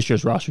look at this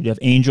year's roster, you have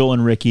Angel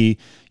and Ricky.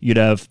 You'd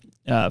have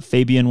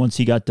Fabian once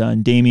he got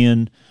done.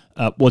 Damian,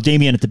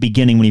 Damian at the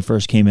beginning when he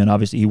first came in,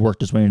 obviously he worked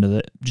his way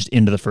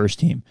into the first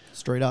team.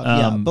 Straight up,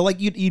 yeah. But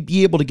like you'd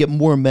be able to get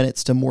more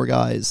minutes to more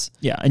guys.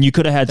 Yeah, and you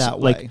could have had that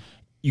like way.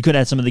 you could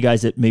have had some of the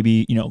guys that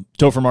maybe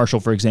Topher Marshall,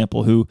 for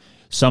example, who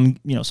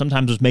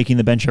sometimes was making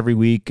the bench every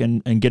week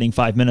and getting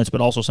 5 minutes, but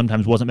also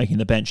sometimes wasn't making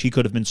the bench. He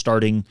could have been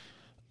starting.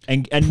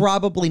 And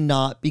Probably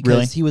not, because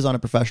Really? he was on a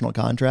professional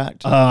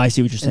contract, I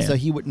see what you're saying. and so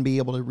he wouldn't be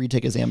able to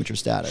retake his amateur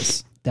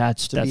status.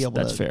 that's be able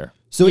to- fair.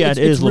 So yeah, it's,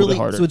 it is it's a little really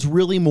bit harder. so it's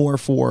really more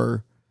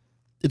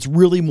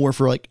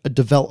for like a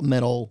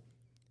developmental.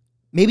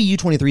 Maybe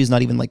U23 is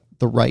not even like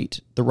the right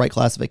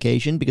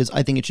classification, because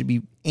I think it should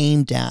be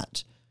aimed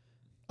at.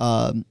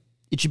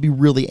 It should be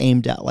really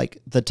aimed at like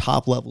the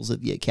top levels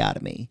of the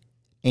academy,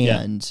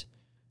 and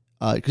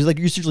because like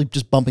you're usually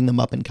just bumping them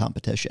up in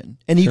competition,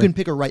 and you can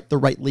pick the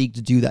right league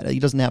to do that.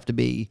 It doesn't have to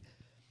be,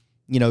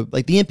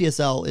 like the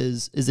NPSL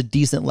is a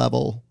decent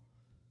level,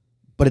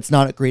 but it's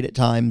not great at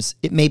times.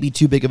 It may be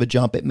too big of a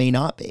jump. It may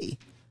not be.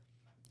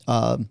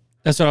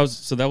 That's what I was.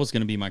 So that was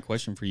going to be my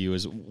question for you: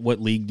 is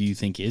what league do you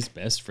think is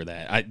best for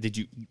that?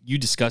 You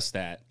discussed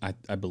that?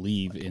 I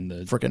believe in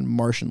the Freaking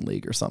Martian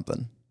League or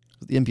something.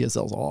 The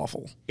NPSL is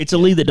awful. It's a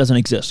league that doesn't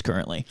exist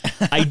currently.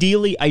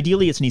 Ideally,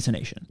 it's Nisa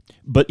Nation.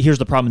 But here's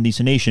the problem with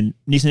Nisa Nation.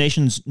 Nisa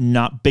Nation's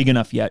not big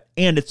enough yet,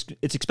 and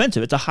it's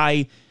expensive.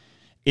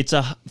 It's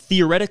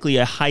theoretically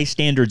a high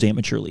standards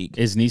amateur league.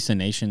 Is Nisa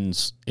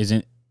Nations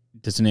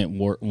doesn't it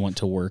want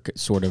to work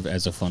sort of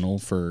as a funnel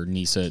for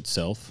Nisa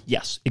itself?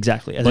 Yes,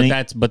 exactly.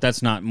 But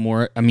that's not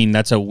more. I mean,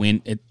 that's a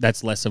win.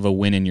 That's less of a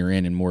win and you're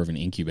in, and more of an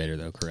incubator,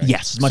 though. Correct.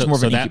 Yes, much more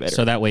of an incubator.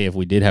 So that way, if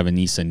we did have a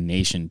Nisa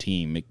Nation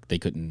team, they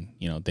couldn't.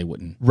 They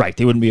wouldn't. Right,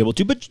 they wouldn't be able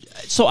to. But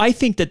so I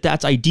think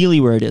that's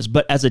ideally where it is.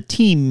 But as a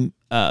team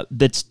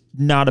that's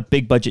not a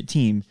big budget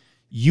team,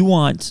 you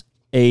want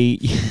a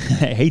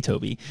hey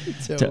Toby.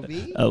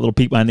 Toby? A little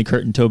peek behind the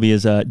curtain. Toby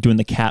is doing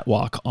the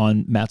catwalk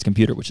on Matt's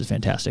computer, which is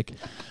fantastic.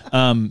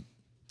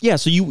 Yeah,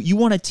 so you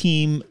want a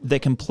team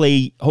that can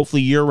play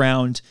hopefully year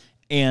round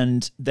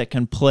and that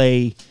can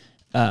play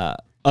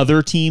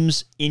other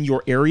teams in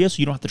your area, so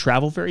you don't have to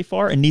travel very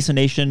far. And Nisa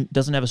Nation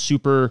doesn't have a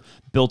super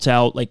built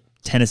out like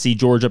Tennessee,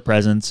 Georgia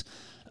presence,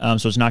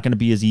 so it's not going to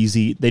be as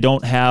easy.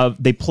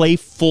 They play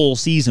full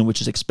season,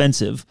 which is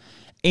expensive,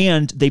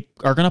 and they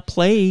are going to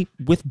play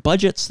with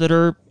budgets that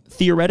are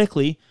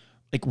theoretically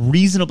like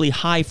reasonably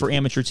high for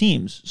amateur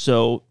teams.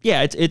 So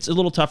yeah, it's a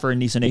little tougher in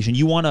Nisa Nation.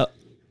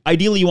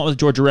 Ideally, you want what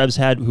Georgia Revs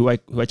had, who I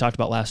talked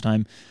about last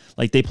time.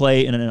 Like they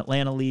play in an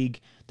Atlanta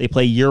league, they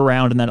play year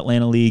round in that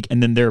Atlanta league,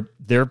 and then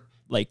their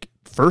like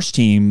first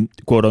team,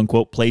 quote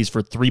unquote, plays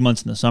for 3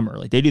 months in the summer.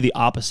 Like they do the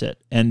opposite,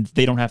 and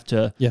they don't have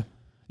to.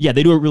 Yeah,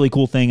 they do a really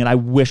cool thing, and I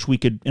wish we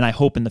could, and I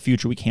hope in the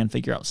future we can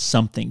figure out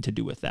something to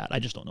do with that. I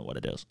just don't know what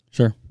it is.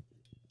 Sure.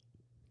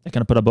 I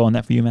kind of put a bow on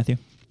that for you, Matthew.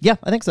 Yeah,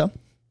 I think so.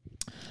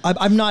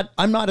 I'm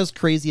not as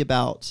crazy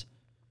about.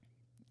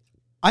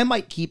 I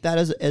might keep that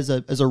as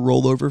a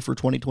rollover for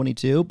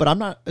 2022, but I'm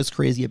not as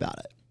crazy about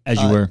it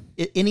as you were.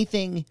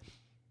 Anything,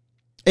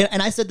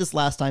 and I said this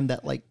last time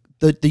that like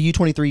the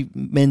U23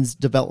 men's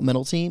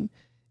developmental team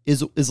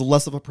is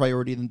less of a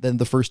priority than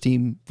the first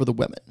team for the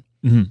women.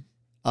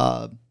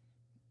 Mm-hmm.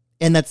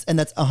 And that's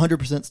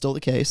 100% still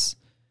the case.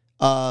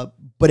 But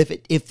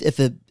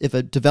if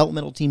a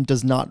developmental team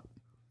does not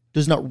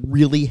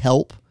really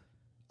help,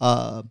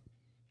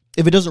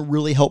 if it doesn't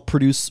really help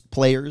produce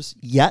players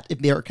yet, if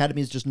their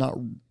academy is just not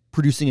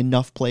producing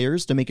enough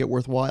players to make it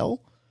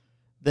worthwhile,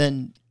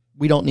 then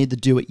we don't need to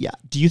do it yet.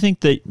 Do you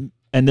think that,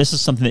 and this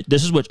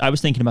is what I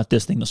was thinking about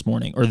this thing this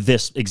morning, or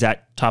this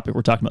exact topic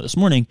we're talking about this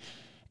morning,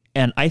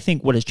 and I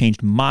think what has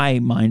changed my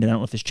mind, and I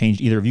don't know if it's changed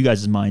either of you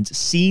guys' minds,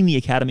 seeing the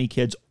academy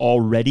kids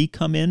already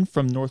come in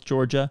from North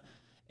Georgia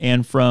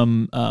and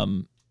from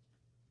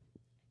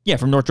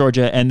North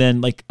Georgia, and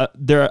then like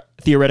there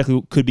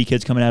theoretically could be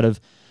kids coming out of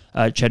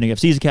Chattanooga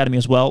FC's academy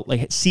as well.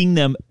 Like seeing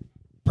them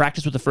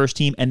practice with the first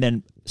team and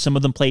then some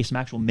of them play some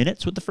actual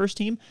minutes with the first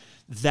team,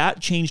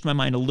 that changed my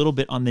mind a little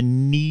bit on the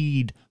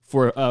need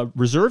for a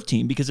reserve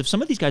team, because if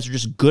some of these guys are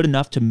just good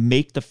enough to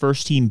make the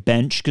first team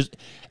bench, because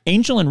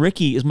Angel and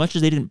Ricky, as much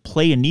as they didn't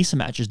play in NISA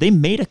matches, they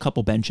made a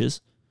couple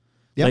benches.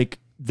 Yep. Like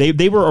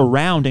they were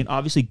around and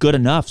obviously good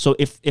enough. So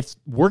if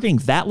we're getting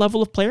that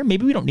level of player,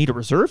 maybe we don't need a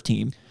reserve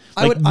team.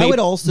 Like I would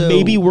also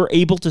maybe we're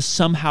able to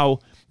somehow,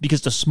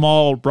 because it's a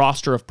smaller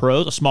roster of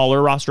pros,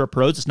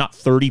 it's not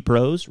 30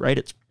 pros, right?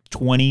 It's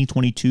 20,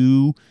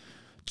 22,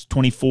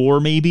 24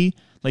 maybe.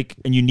 Like,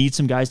 and you need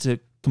some guys to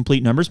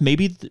complete numbers.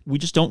 Maybe we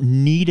just don't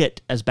need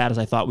it as bad as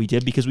I thought we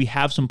did, because we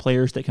have some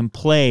players that can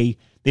play.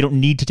 They don't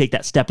need to take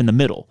that step in the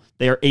middle.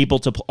 They are able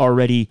to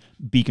already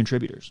be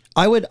contributors.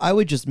 I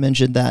would just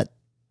mention that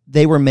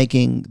they were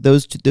making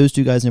those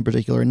two guys in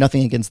particular,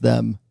 nothing against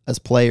them as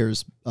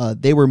players.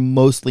 They were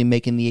mostly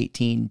making the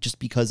 18 just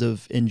because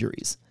of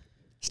injuries.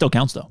 Still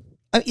counts though.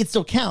 It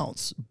still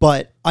counts,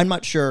 but I'm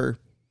not sure.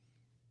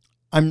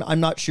 I'm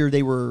not sure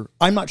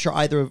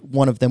either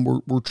one of them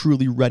were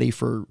truly ready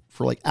for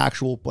like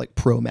actual like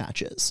pro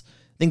matches.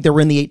 I think they were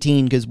in the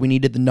 18 because we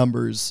needed the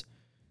numbers,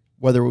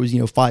 whether it was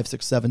 5,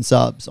 6, 7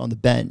 subs on the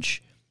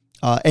bench,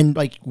 and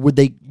like would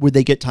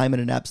they get time in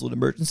an absolute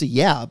emergency?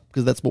 Yeah,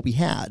 because that's what we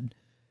had.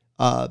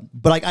 But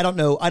like I don't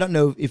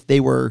know if they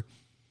were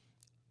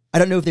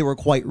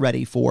quite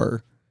ready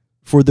for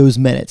those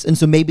minutes, and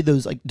so maybe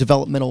those like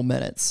developmental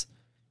minutes,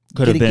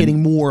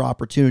 getting more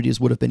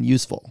opportunities would have been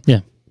useful. Yeah,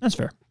 that's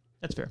fair.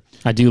 That's fair.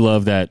 I do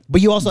love that,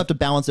 but you also have to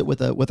balance it with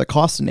a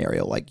cost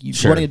scenario. Like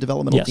running a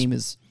developmental team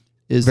is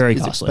very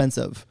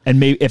expensive, and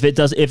maybe if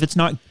it's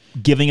not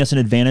giving us an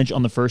advantage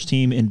on the first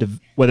team in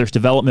whether it's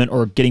development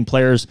or getting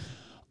players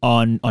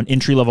on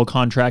entry level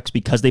contracts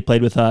because they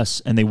played with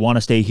us and they want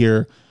to stay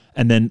here,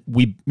 and then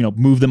we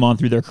move them on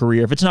through their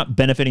career. If it's not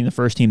benefiting the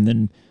first team,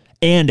 then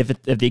and if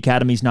the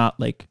academy's not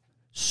like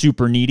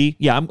super needy,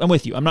 yeah, I'm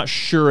with you. I'm not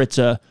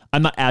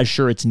as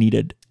sure it's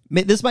needed.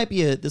 This might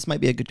be a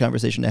good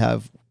conversation to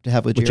have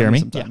with Jeremy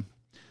sometime.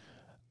 Yeah.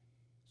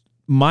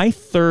 My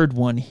third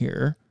one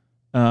here.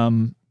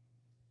 Actually,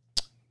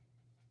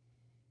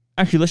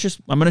 I'm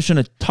just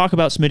going to talk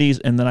about Smitty's,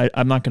 and then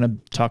I'm not going to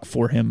talk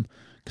for him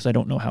because I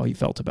don't know how he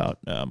felt about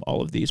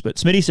all of these. But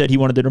Smitty said he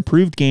wanted an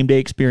improved game day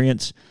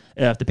experience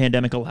if the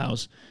pandemic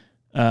allows.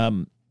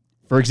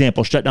 For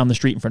example, shut down the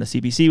street in front of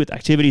CBC with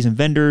activities and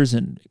vendors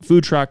and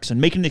food trucks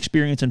and making an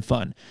experience and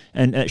fun.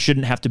 And it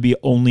shouldn't have to be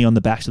only on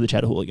the backs of the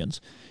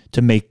Chatahooligans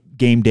to make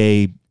game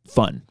day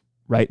fun,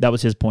 right? That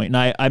was his point.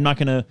 And I'm not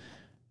going to...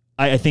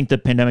 I think the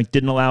pandemic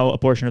didn't allow a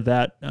portion of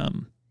that.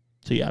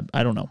 So yeah,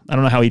 I don't know. I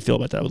don't know how he'd feel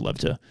about that. I would love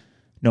to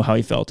know how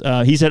he felt.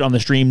 He said on the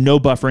stream, no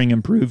buffering,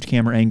 improved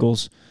camera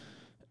angles.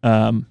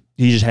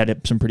 He just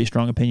had some pretty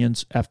strong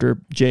opinions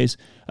after Jay's.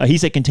 He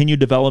said continued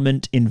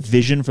development in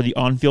vision for the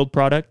on-field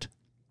product.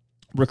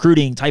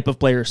 Recruiting, type of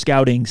player,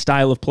 scouting,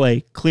 style of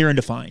play, clear and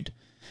defined.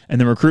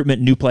 And then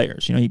recruitment, new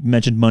players. He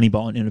mentioned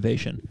Moneyball and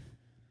innovation.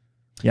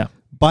 Yeah.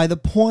 By the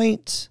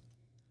point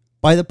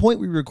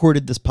we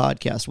recorded this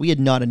podcast, we had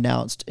not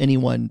announced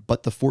anyone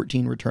but the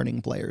 14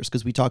 returning players,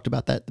 because we talked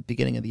about that at the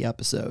beginning of the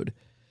episode.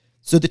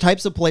 So the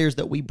types of players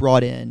that we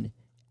brought in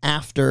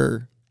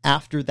after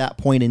that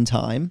point in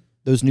time,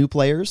 those new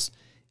players,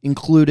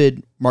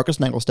 included Marcus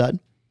Nagelstad,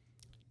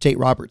 Tate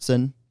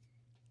Robertson,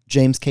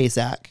 James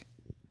Kasak,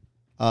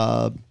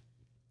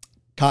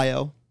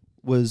 Kaio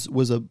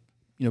was a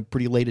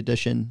pretty late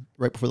addition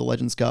right before the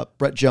Legends Cup.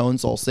 Brett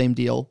Jones, all same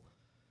deal.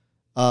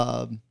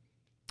 Who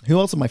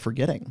else am I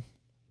forgetting?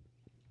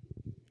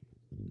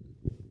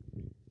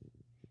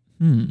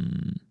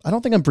 I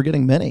don't think I'm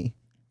forgetting many,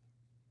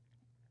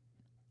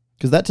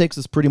 because that takes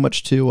us pretty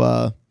much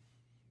to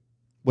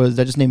what did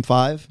I just name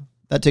 5?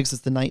 That takes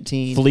us to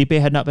 19. Felipe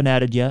had not been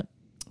added yet.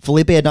 Phil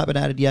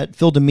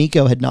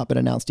D'Amico had not been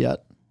announced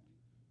yet.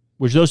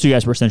 Which those two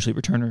guys were essentially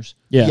returners.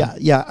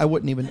 Yeah. I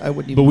wouldn't even.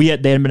 But they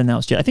hadn't been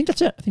announced yet. I think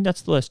that's it. I think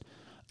that's the list.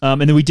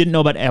 And then we didn't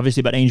know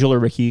obviously about Angel or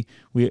Ricky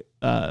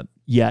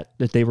yet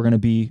that they were going to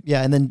be.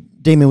 Yeah, and then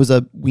Damien was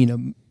a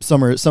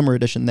summer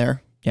edition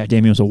there. Yeah,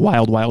 Damien was a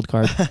wild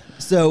card.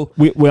 So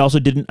we also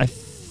didn't.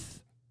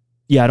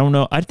 I don't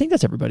know. I think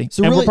that's everybody.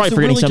 So and really- we're probably so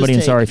forgetting really somebody.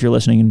 just And sorry if you're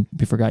listening and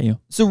we forgot you.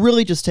 So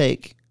really, just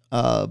take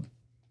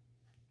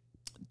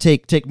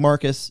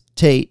Marcus,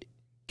 Tate,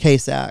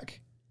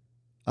 K-Sack,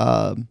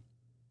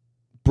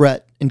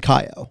 Brett, and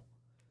Kaio.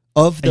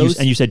 Of those,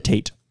 And you said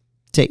Tate.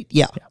 Tate,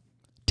 yeah.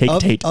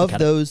 Tate. Of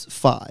those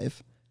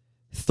 5,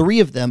 3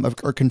 of them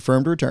are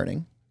confirmed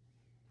returning.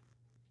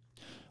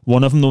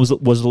 One of them was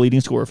the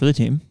leading scorer for the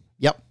team.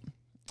 Yep.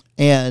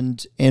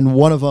 And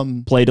one of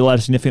them Played a lot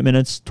of significant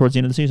minutes towards the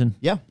end of the season.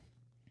 Yeah.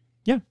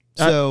 Yeah.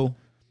 So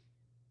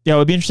I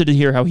would be interested to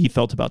hear how he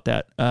felt about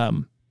that.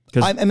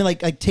 Because I mean,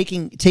 like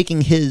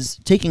taking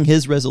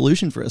his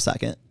resolution for a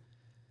second.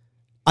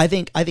 I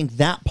think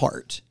that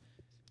part,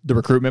 the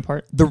recruitment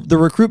part. the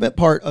recruitment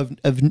part of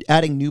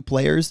adding new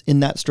players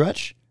in that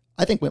stretch,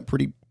 I think went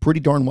pretty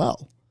darn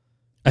well.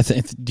 I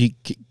think. Do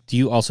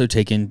you also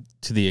take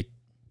into the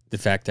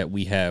fact that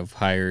we have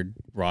hired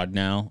Rod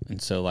now,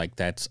 and so like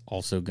that's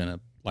also gonna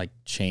like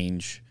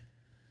change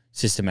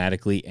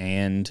systematically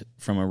and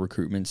from a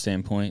recruitment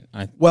standpoint?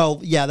 Well,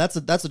 yeah, that's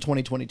a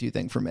 2022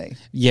 thing for me.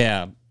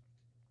 Yeah,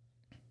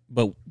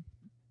 but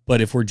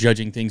if we're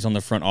judging things on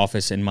the front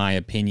office, in my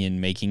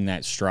opinion, making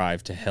that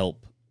strive to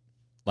help,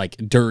 like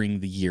during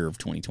the year of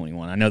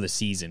 2021. I know the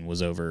season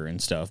was over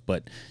and stuff,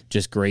 but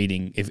just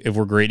grading, if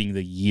we're grading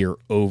the year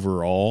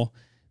overall,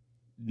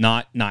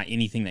 not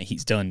anything that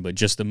he's done, but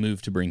just the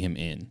move to bring him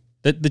in,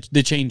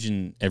 the change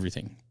in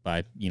everything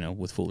by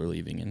with Fuller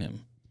leaving and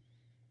him.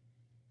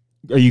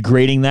 Are you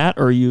grading that,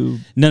 or are you?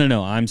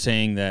 No. I'm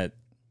saying that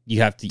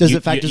you have to. Does you,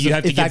 it factors? you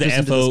have to it give the factors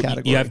into this FO.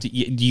 category?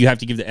 You have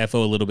to give the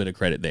FO a little bit of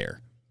credit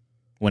there.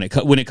 When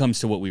it comes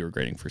to what we were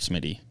grading for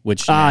Smitty,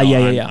 which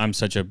I'm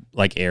such a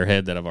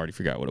airhead that I've already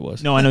forgot what it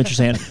was. No, I know what you're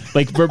saying.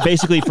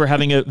 For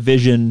having a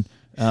vision,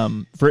 a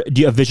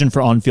vision for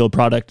on-field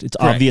product. It's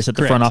Correct. obvious that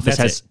the front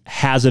office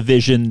has a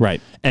vision,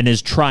 Right, and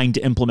is trying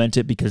to implement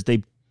it because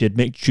they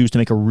did choose to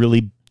make a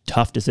really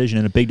tough decision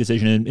and a big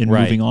decision in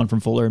Right. moving on from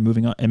Fuller and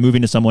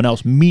moving to someone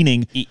else.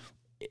 Meaning,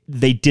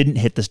 they didn't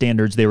hit the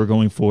standards they were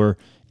going for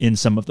in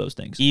some of those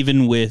things.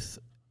 even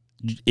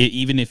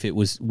if it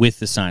was with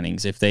the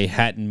signings, if they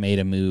hadn't made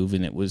a move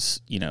and it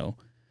was,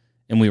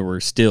 and we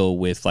were still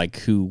with like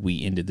who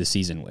we ended the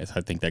season with,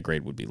 I think that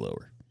grade would be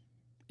lower.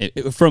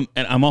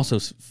 And I'm also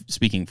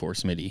speaking for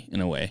Smitty in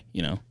a way,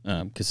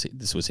 because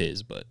this was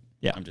his, but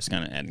yeah, I'm just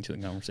kind of adding to the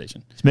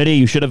conversation. Smitty,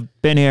 you should have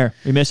been here.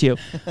 We miss you.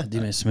 I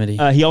do miss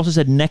Smitty. He also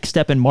said next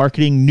step in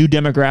marketing, new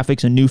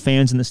demographics and new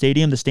fans in the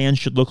stadium. The stands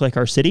should look like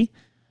our city.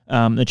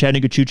 The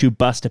Chattanooga Choo Choo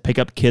bus to pick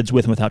up kids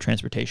with and without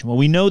transportation. Well,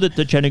 we know that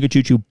the Chattanooga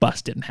Choo Choo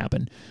bus didn't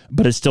happen,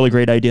 but it's still a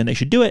great idea and they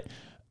should do it.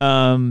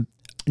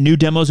 New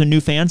demos and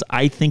new fans.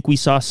 I think we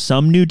saw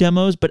some new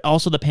demos, but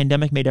also the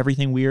pandemic made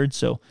everything weird.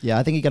 So Yeah,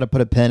 I think you got to put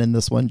a pin in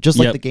this one, just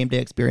like Yep. the game day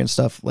experience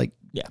stuff. Like,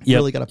 Yeah.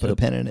 really got to put a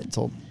pin in it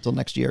until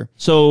next year.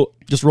 So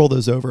Just roll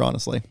those over,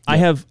 honestly. I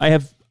have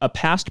a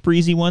past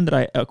Breezy one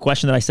a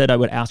question that I said I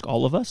would ask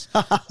all of us,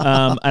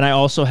 and I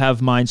also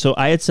have mine. So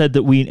I had said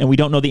that we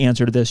don't know the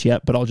answer to this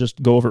yet, but I'll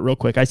just go over it real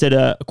quick. I said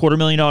a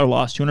 $250,000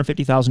 loss,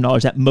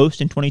 $250,000 at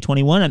most in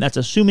 2021, and that's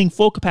assuming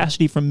full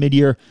capacity from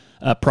mid-year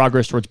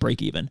progress towards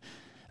break even.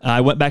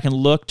 I went back and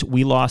looked.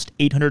 We lost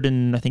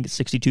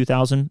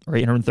 $862,000 or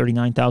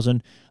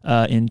 $839,000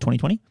 in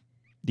 2020.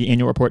 The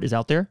annual report is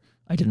out there.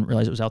 I didn't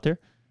realize it was out there.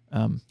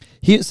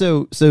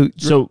 So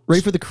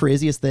ready for the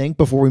craziest thing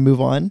before we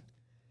move on?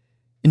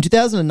 In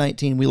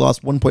 2019, we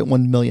lost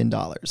 $1.1 million.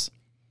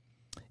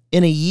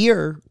 In a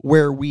year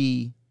where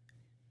we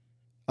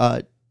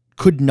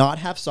could not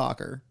have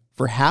soccer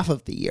for half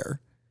of the year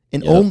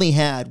and only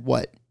had,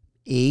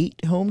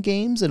 8 home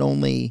games and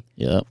only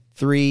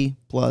 3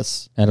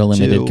 plus At a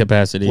limited 2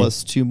 capacity.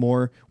 plus 2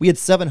 more. We had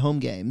 7 home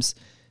games.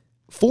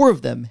 4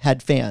 of them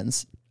had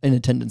fans in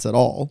attendance at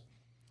all.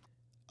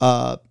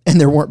 And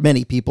there weren't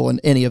many people in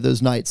any of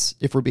those nights,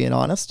 if we're being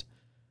honest.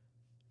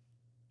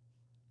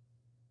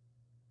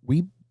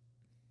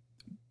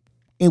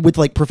 With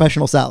like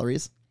professional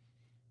salaries,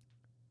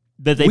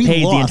 That they We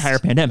paid the lost. entire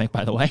pandemic,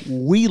 by the way.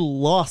 we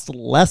lost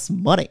less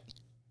money.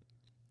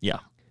 Yeah.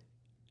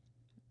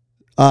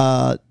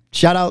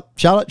 Shout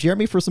out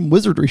Jeremy for some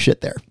wizardry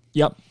shit there.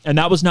 Yep. And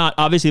that was not,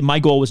 obviously, my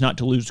goal was not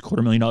to lose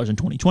 $250,000 in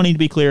 2020, to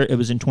be clear. It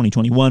was in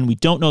 2021. We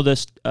don't know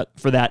this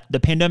for that. The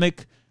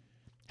pandemic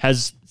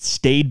has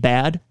stayed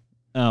bad.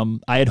 I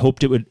had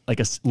hoped it would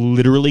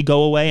literally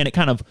go away, and it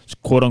kind of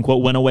quote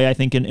unquote went away, I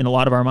think, in a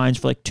lot of our minds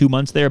for 2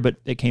 months there, but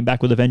it came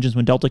back with a vengeance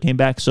when Delta came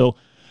back. So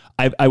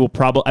I would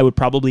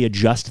probably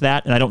adjust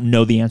that, and I don't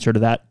know the answer to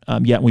that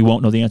yet. And we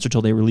won't know the answer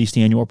till they release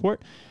the annual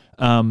report.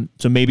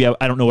 So maybe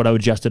I don't know what I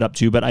would adjust it up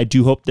to, but I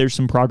do hope there's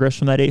some progress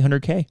from that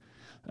 $800K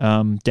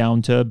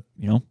down to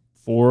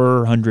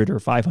 400 or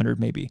 500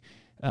 maybe,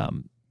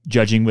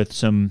 judging with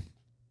some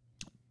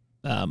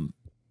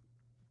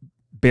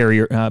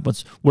barrier.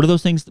 What are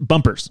those things?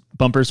 Bumpers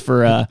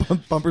for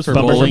Bumpers bumpers for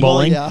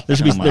bowling. Yeah.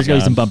 There's Oh my gotta be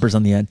God. some bumpers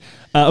on the end.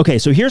 Okay,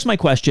 so here's my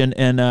question,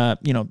 and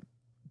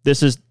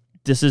this was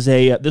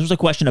a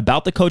question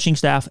about the coaching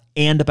staff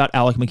and about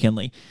Alec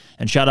McKinley.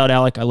 And shout out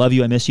Alec, I love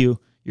you, I miss you.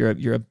 You're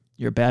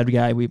a bad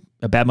guy.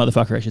 A bad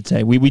motherfucker, I should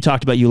say. We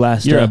talked about you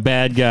last. You're a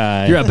bad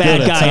guy. You're a bad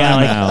Get guy,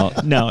 Alec.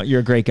 timeout. No, you're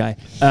a great guy.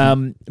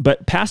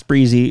 But Past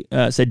Breezy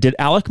said, did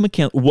Alec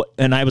McKinley,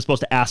 and I was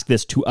supposed to ask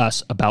this to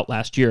us about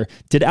last year,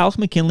 did Alec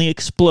McKinley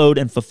explode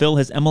and fulfill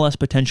his MLS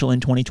potential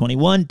in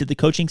 2021? Did the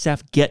coaching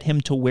staff get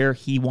him to where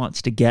he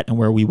wants to get and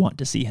where we want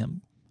to see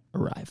him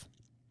arrive?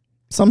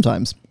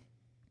 Sometimes.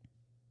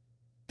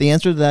 The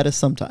answer to that is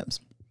sometimes.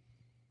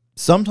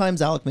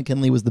 Sometimes Alec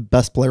McKinley was the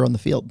best player on the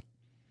field.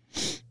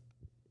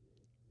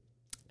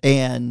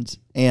 And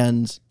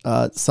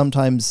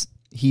sometimes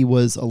he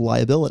was a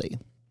liability.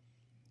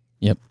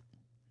 Yep.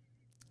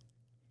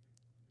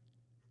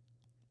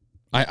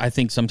 I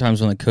think sometimes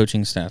when the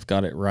coaching staff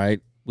got it right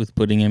with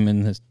putting him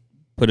in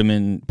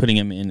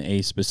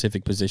a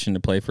specific position to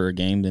play for a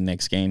game, the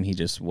next game he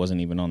just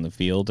wasn't even on the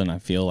field, and I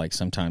feel like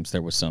sometimes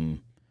there was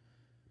some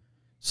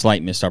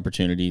slight missed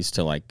opportunities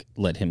to like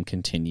let him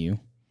continue.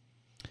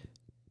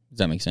 Does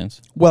that make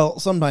sense? Well,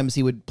 sometimes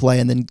he would play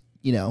and then,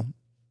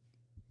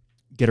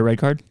 Get a red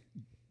card?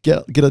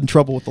 get in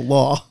trouble with the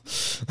law,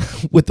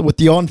 with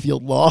the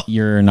on-field law.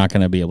 You're not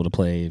going to be able to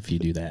play if you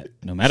do that,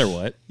 no matter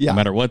what. Yeah. No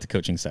matter what the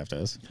coaching staff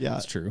does. Yeah.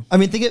 That's true. I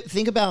mean,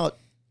 think about.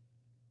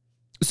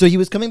 So he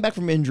was coming back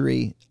from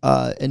injury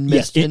and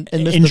missed, Yes,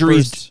 and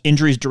missed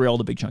injuries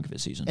derailed a big chunk of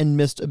his season. and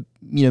missed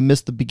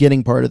the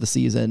beginning part of the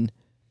season.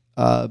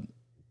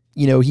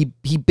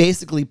 He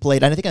basically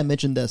played, and I think I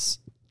mentioned this.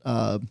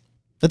 I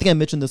think I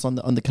mentioned this on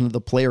the kind of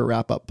the player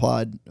wrap up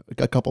pod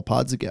a couple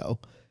pods ago.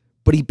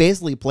 But he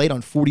basically played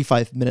on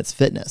 45 minutes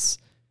fitness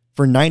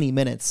for 90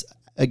 minutes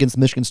against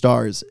Michigan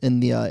Stars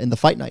in the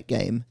fight night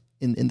game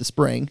in the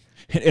spring.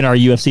 In our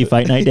UFC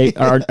fight night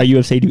our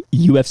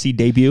UFC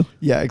debut.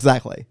 Yeah,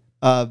 exactly.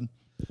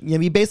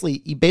 He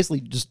basically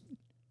just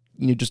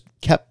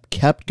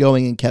kept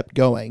going and kept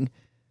going.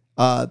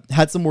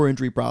 Had some more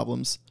injury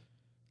problems,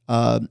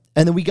 and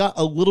then we got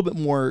a little bit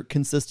more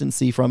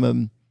consistency from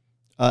him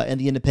in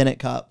the Independent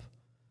Cup.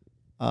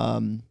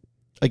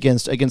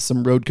 Against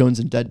some road cones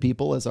and dead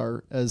people, as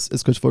Coach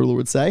Fodler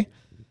would say,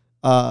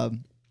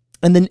 and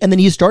then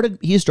he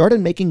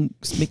started making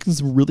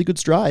some really good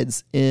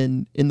strides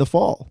in the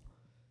fall,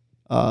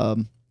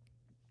 and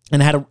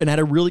had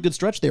a really good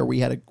stretch there where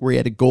he had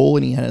a goal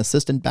and he had an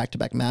assist in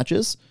back-to-back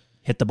matches,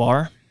 Hit the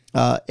bar.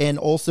 and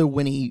also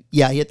when he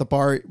hit the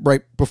bar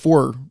right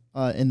before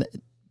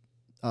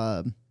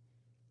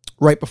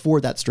right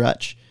before that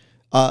stretch,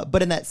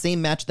 but in that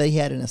same match they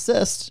had an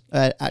assist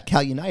at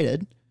Cal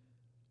United.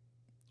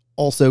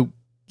 Also,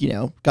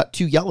 got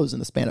 2 yellows in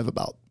the span of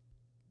about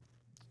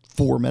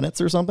 4 minutes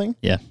or something.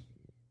 Yeah.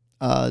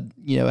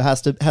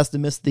 Has to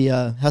miss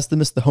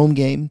the home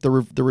game,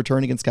 the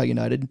return against Cal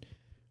United,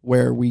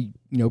 where we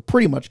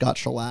pretty much got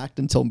shellacked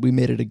until we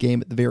made it a game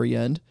at the very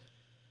end.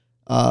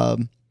 Yeah,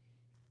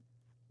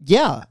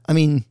 I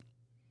mean,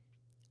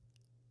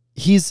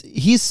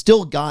 he's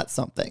still got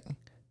something,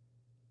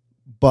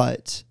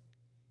 but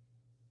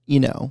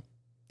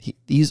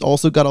he's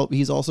also got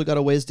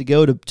a ways to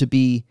go to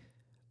be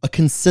a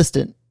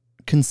consistent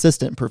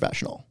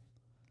professional.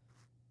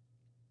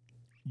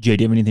 Jay,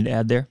 do you have anything to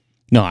add there?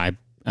 No, I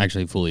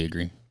actually fully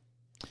agree.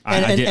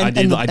 I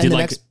did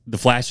like the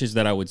flashes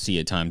that I would see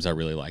at times. I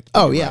really liked.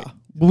 Oh yeah, Right.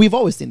 Well, we've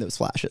always seen those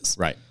flashes.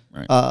 Right.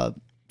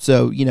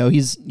 So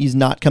he's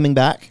not coming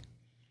back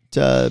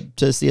to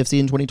CFC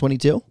in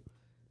 2022.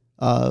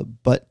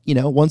 But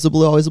once a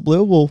blue, always a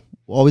blue. We'll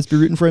always be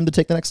rooting for him to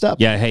take the next step.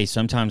 Yeah. Hey,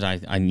 sometimes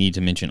I need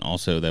to mention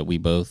also that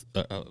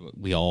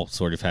we all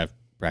sort of have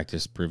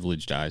practice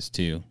privileged eyes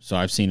too. So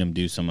I've seen him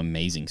do some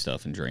amazing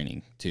stuff in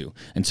training too,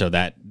 and so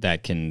that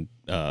can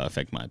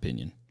affect my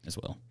opinion as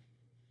well.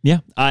 Yeah,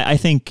 I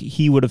think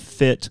he would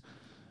fit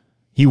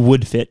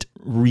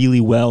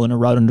really well in a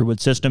Rod Underwood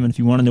system. And if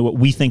you want to know what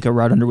we think a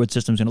Rod Underwood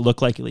system is going to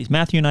look like, at least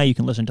Matthew and I, you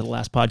can listen to the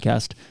last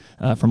podcast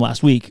from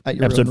last week, At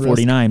your episode own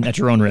 49, at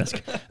your own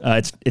risk.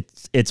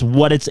 It's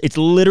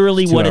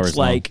literally what it's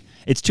like.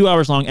 It's 2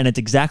 hours long, and it's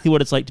exactly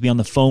what it's like to be on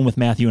the phone with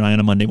Matthew and I on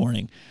a Monday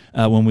morning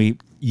when we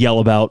yell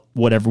about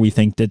whatever we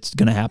think that's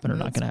going to happen or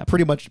not going to happen.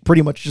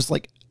 Pretty much just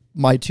like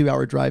my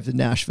 2-hour drive to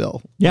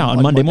Nashville. Yeah,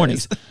 on Monday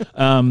Mondays.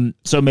 mornings.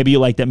 So maybe you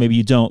like that, maybe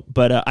you don't.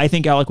 But I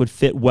think Alec would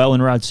fit well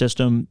in Rod's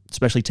system,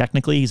 especially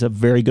technically. He's a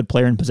very good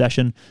player in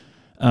possession.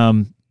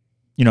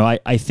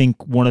 I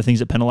think one of the things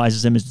that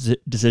penalizes him is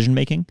decision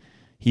making.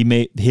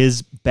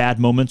 His bad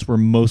moments were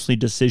mostly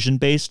decision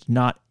based,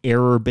 not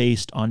error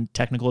based on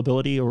technical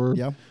ability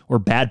or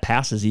bad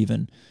passes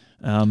even.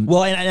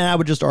 Well, and I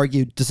would just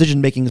argue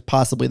decision making is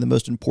possibly the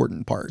most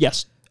important part.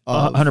 Yes,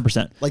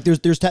 100%. Like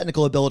there's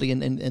technical ability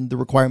and the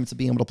requirements of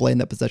being able to play in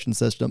that possession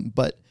system,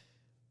 but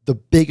the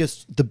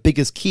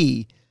biggest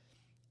key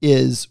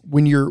is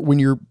when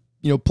you're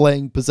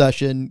playing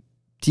possession,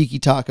 tiki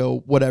taka,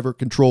 whatever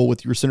control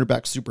with your center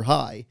back super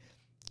high,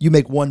 you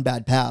make one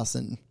bad pass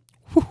and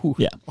whew,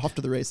 Yeah. off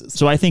to the races.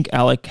 So I think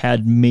Alec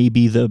had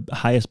maybe the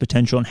highest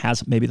potential and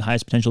has maybe the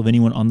highest potential of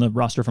anyone on the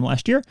roster from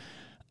last year.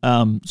 So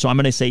I'm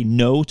going to say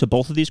no to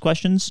both of these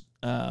questions.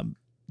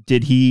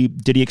 Did he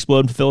explode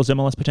and fulfill his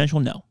MLS potential?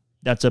 No.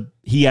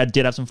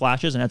 Did have some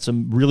flashes and had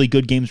some really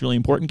good games, really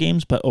important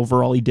games, but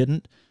overall he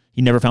didn't.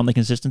 He never found the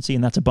consistency,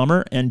 and that's a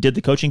bummer. And did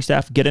the coaching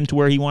staff get him to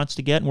where he wants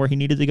to get and where he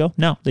needed to go?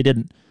 No, they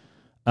didn't.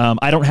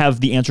 I don't have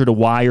the answer to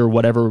why or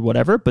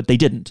whatever, but they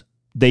didn't.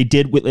 They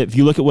did. If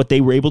you look at what they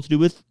were able to do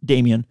with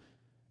Damian,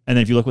 and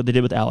then if you look what they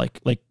did with Alec,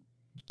 like,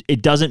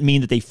 it doesn't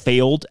mean that they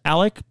failed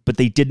Alec, but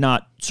they did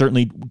not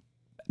certainly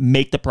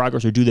make the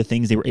progress or do the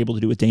things they were able to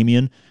do with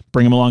Damian,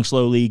 bring him along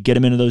slowly, get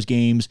him into those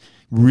games,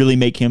 really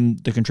make him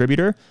the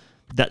contributor.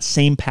 That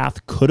same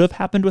path could have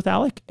happened with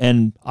Alec,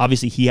 and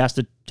obviously he has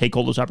to take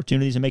all those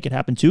opportunities and make it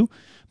happen too.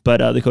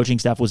 But the coaching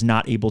staff was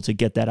not able to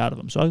get that out of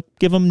him. So I'll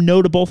give him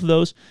no to both of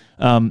those.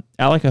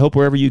 Alec, I hope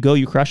wherever you go,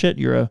 you crush it.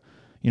 You're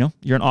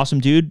an awesome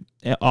dude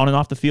on and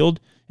off the field,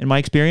 in my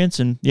experience.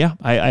 And yeah,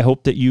 I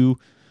hope that you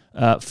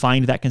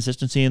find that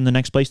consistency in the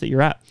next place that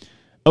you're at.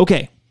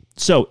 Okay,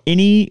 so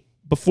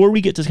before we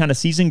get to kind of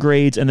season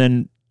grades and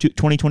then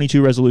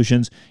 2022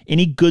 resolutions,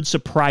 any good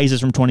surprises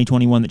from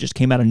 2021 that just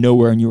came out of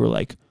nowhere and you were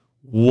like,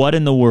 what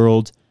in the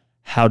world?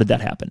 How did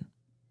that happen?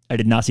 I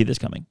did not see this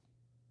coming.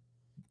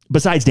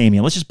 Besides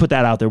Damian, let's just put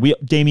that out there.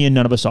 Damian,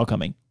 none of us saw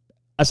coming.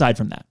 Aside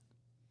from that.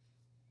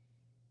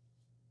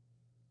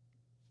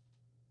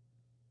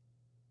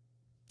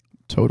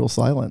 Total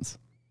silence.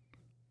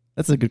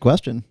 That's a good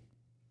question.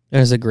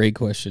 That's a great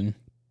question.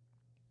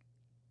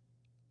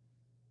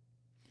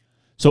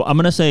 So I'm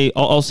going to say,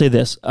 I'll say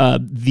this. I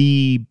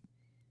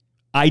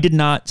did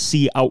not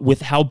see,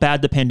 with how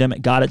bad the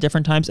pandemic got at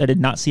different times, I did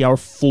not see our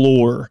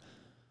floor,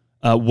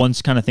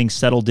 once kind of things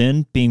settled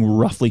in, being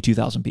roughly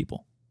 2,000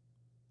 people.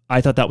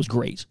 I thought that was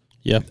great.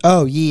 Yeah.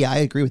 Oh, yeah, I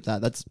agree with that.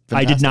 That's fantastic.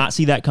 I did not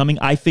see that coming.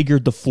 I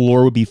figured the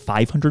floor would be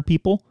 500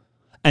 people.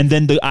 And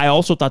then I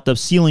also thought the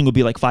ceiling would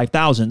be like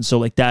 5,000. So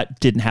like that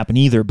didn't happen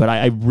either. But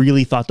I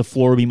really thought the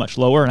floor would be much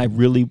lower. And I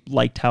really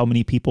liked how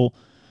many people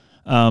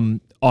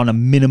on a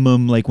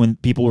minimum, like when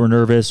people were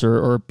nervous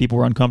or people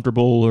were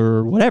uncomfortable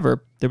or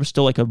whatever, there was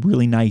still like a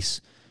really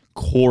nice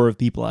core of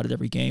people out of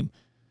every game.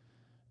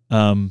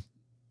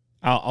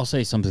 I'll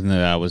say something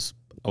that I was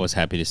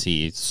happy to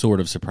see. It's sort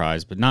of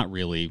surprised, but not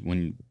really.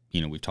 When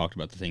we've talked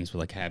about the things with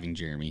like having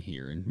Jeremy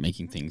here and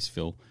making things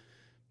feel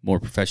more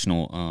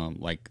professional,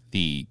 like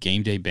the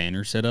game day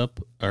banner setup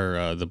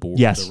or the board,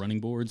 yes, the running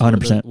boards.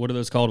 100%. What are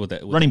those called? With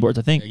running boards,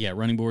 I think. Yeah,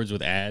 running boards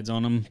with ads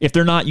on them. If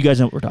they're not, you guys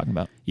know what we're talking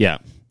about. Yeah.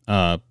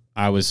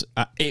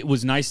 It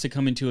was nice to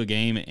come into a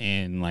game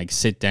and like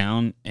sit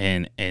down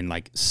and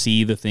like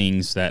see the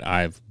things that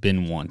I've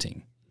been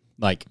wanting,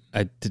 like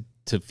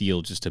to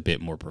feel just a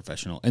bit more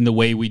professional. And the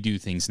way we do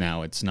things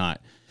now, it's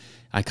not.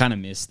 I kind of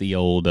miss the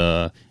old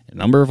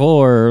number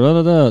 4,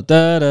 da, da,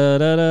 da,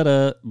 da,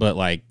 da, but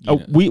like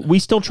we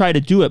still try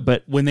to do it,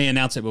 but when they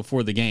announce it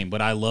before the game.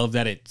 But I love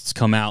that it's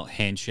come out,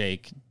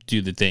 handshake,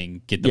 do the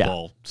thing, get the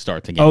ball,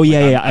 start the game. Oh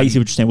yeah, I see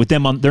what you're saying. With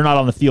them they're not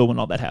on the field when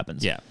all that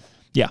happens. Yeah.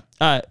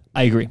 I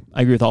agree.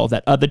 I agree with all of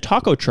that. The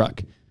taco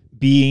truck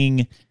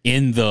being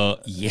in the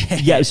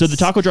So the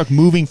taco truck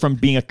moving from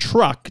being a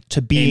truck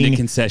to being in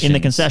the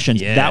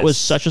concessions. Yes. That was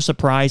such a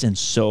surprise and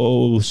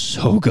so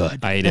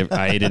good. I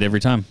ate it every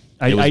time.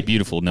 It was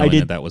beautiful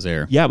knowing that was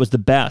there. Yeah, it was the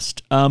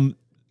best.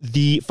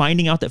 The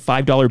finding out that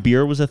 $5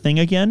 beer was a thing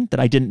again that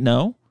I didn't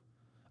know.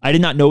 I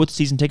did not know with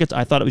season tickets.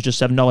 I thought it was just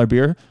 $7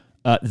 beer.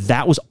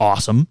 That was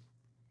awesome.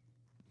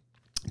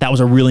 That was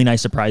a really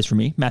nice surprise for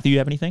me. Matthew, you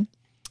have anything?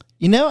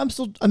 I'm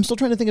still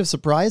trying to think of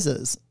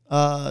surprises.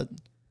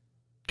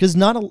 Because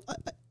I don't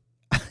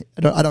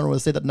want to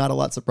say that not a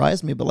lot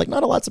surprised me, but like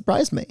not a lot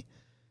surprised me.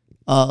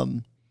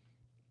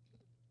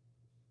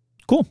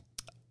 Cool.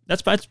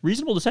 That's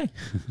reasonable to say.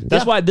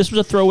 That's why this was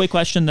a throwaway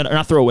question or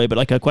not throwaway, but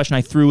like a question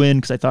I threw in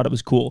because I thought it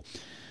was cool.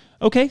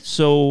 Okay,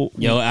 so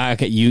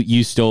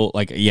you still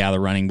like the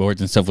running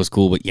boards and stuff was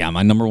cool, but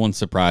my number one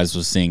surprise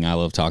was seeing I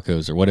Love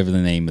Tacos or whatever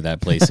the name of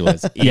that place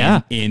was.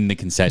 in the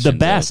concessions. The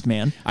best,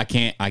 man. I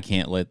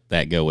can't let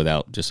that go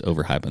without just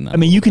overhyping that. I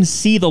mean, you can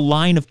see the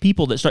line of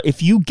people that start.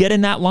 If you get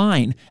in that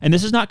line, and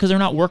this is not because they're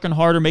not working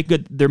hard or make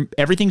good.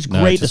 Everything's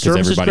great. The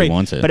service is great,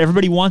 but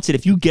everybody wants it.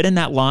 If you get in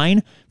that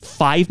line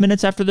 5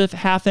 minutes after the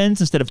half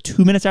ends instead of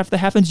 2 minutes after the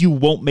half ends, you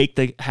won't make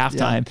the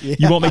halftime. Yeah.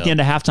 You won't make the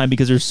end of halftime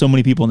because there's so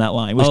many people in that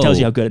line, which tells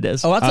you how good it is.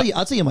 Oh,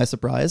 I'll tell you my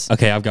surprise.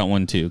 Okay, I've got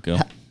one too. Go.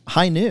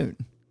 High noon.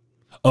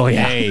 Oh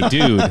yeah, hey,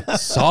 dude,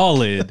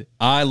 solid.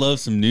 I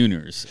love some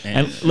nooners.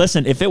 And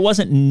listen, if it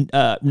wasn't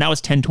now it's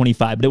 10:25,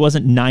 but it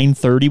wasn't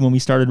 9:30 when we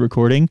started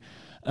recording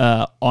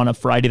on a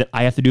Friday that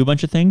I have to do a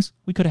bunch of things,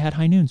 we could have had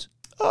high noons.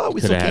 Oh,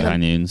 we could have had high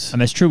noons.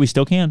 And that's true. We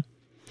still can.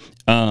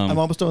 I'm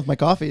almost done with my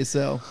coffee,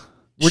 so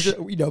we're just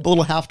a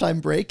little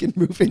halftime break and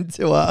move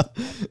into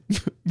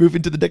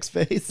the next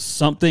phase.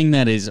 Something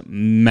that is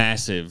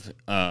massive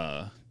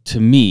to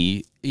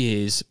me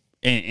is,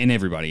 and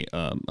everybody,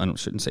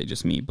 shouldn't say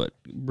just me, but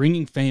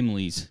bringing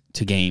families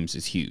to games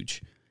is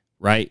huge,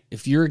 right?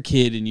 If you're a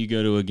kid and you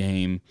go to a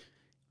game,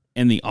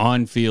 and the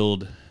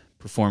on-field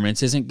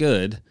performance isn't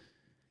good,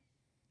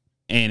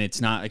 and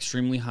it's not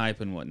extremely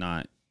hype and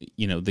whatnot,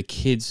 the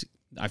kids,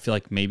 I feel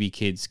like maybe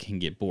kids can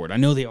get bored. I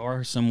know they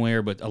are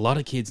somewhere, but a lot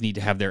of kids need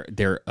to have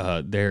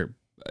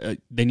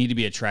they need to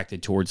be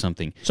attracted towards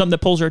something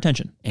that pulls their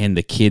attention. And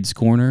the kids'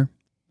 corner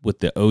with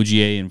the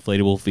OGA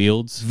inflatable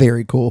fields,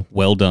 Very cool.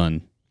 well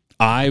done.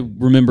 I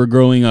remember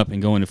growing up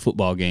and going to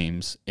football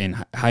games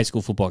and high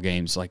school football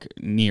games like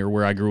near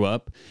where I grew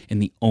up,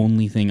 and the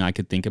only thing I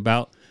could think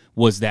about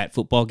was that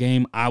football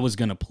game I was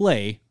going to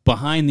play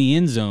behind the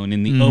end zone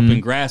in the open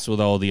grass with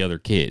all the other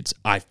kids.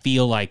 I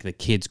feel like the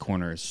kids'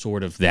 corner is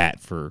sort of that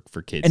for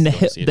kids. And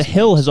the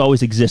hill has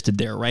always existed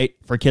there, right?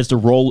 For kids to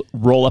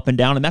roll up and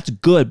down, and that's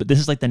good, but this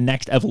is like the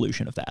next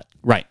evolution of that.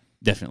 Right.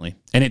 Definitely.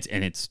 And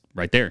it's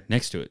right there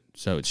next to it.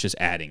 So it's just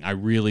adding. I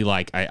really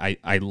like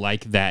I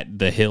like that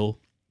the hill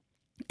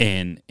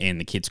and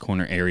the kids'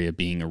 corner area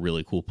being a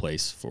really cool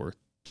place for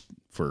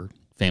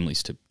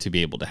families to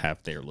be able to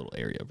have their little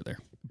area over there.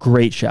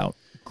 Great shout.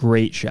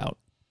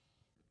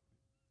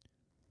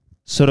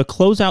 So to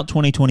close out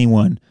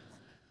 2021,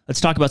 let's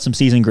talk about some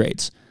season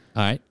grades.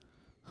 All right.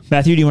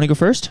 Matthew, do you want to go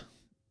first?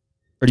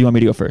 Or do you want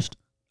me to go first?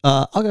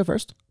 I'll go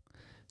first.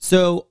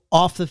 So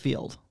off the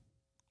field,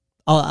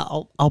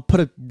 I'll put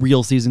a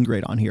real season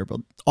grade on here, but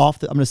I'm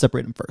going to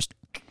separate them first.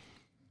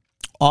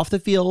 Off the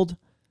field,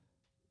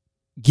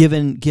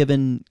 given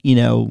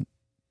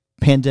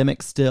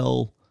pandemic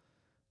still,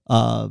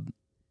 I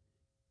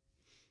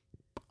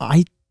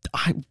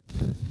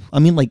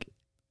mean, like,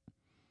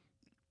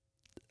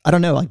 I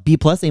don't know, like B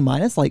plus, A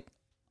minus. Like,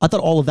 I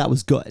thought all of that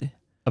was good.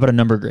 How about a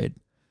number grade?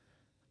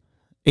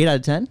 8 out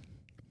of 10.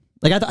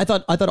 Like, I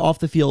thought off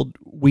the field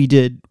we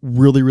did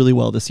really, really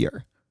well this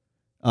year.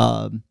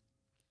 I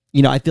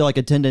feel like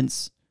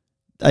attendance.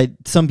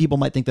 Some people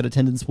might think that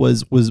attendance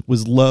was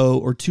low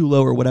or too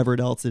low or whatever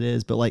else it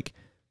is, but like,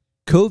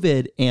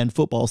 COVID and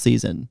football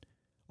season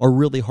are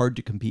really hard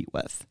to compete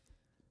with.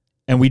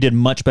 And we did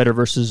much better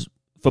versus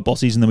football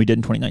season than we did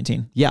in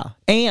 2019. Yeah,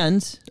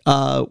 and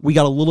we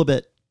got a little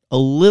bit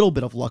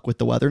of luck with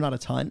the weather, not a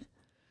ton,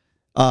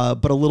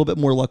 but a little bit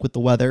more luck with the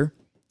weather,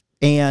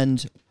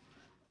 and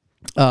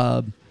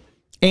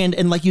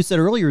like you said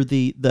earlier,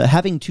 the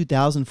having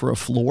 2,000 for a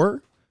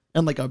floor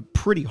and like a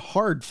pretty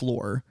hard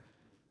floor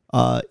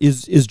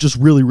is just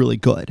really, really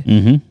good.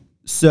 Mm-hmm.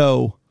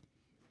 So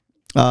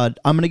I'm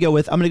gonna go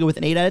with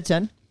an 8 out of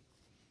 10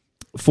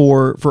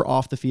 for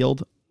off the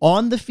field.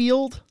 On the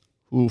field,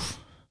 oof.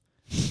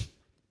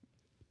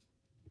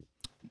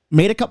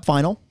 Made a cup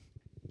final.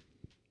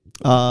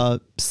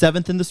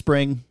 7th in the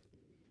spring,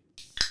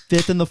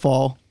 5th in the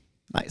fall.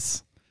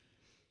 Nice.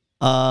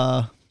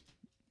 Obviously,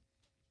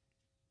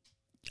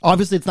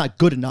 it's not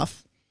good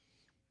enough.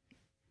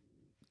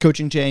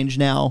 Coaching change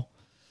now.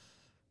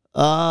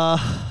 I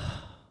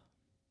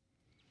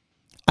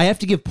have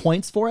to give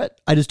points for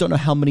it. I just don't know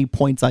how many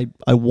points I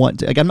want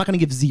to. Like, I'm not going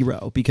to give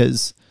 0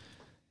 because,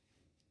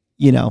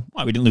 Well,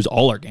 we didn't lose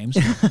all our games.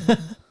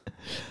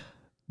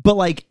 But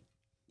like,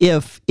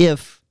 if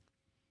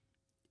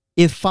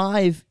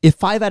 5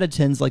 out of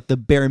 10 is like the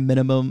bare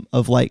minimum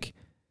of like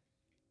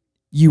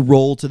you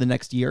roll to the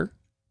next year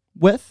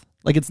with,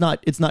 like, it's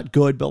not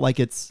good, but like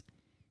it's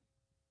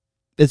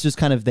just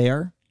kind of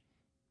there.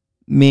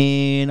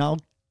 I'll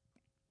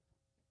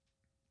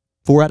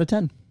 4 out of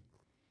 10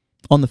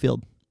 on the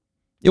field.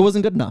 It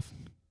wasn't good enough.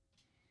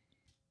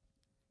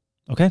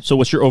 Okay, so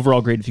what's your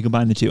overall grade if you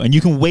combine the two? And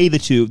you can weigh the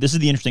two. This is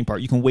the interesting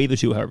part. You can weigh the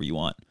two however you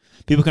want.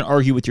 People can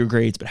argue with your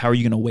grades, but how are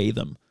you going to weigh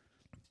them?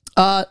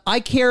 I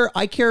care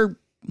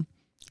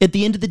at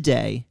the end of the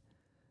day,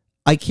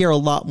 I care a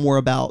lot more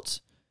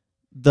about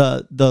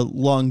the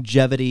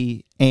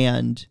longevity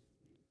and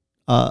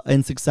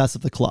success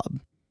of the club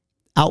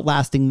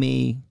outlasting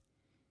me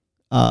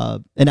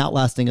and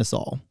outlasting us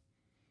all.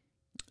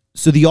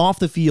 So the off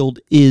the field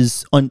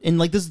is and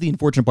like, this is the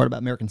unfortunate part about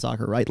American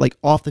soccer, right? Like,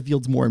 off the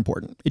field's more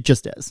important. It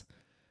just is.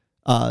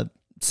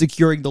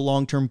 Securing the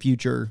long-term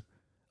future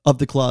of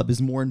the club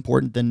is more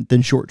important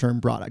than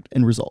short-term product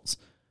and results.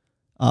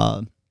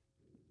 You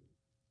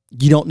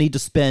don't need to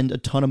spend a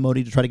ton of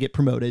money to try to get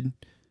promoted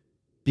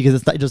because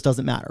it just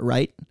doesn't matter,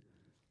 right?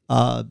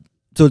 So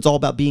it's all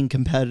about being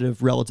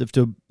competitive relative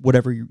to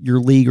whatever your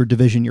league or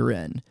division you're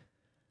in.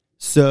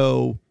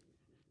 So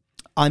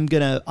I'm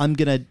gonna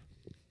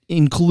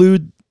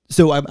include.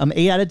 So I'm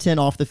 8 out of 10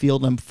 off the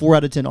field, and I'm 4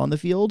 out of 10 on the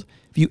field.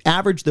 If you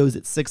average those,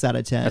 it's 6 out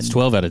of 10. That's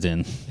 12 out of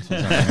 10.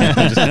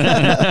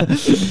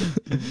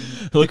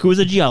 Look, who was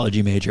a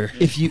geology major?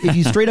 If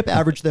you straight up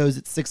average those,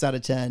 it's 6 out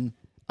of 10.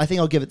 I think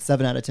I'll give it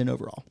 7 out of 10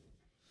 overall.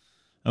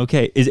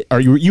 Okay,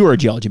 you were a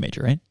geology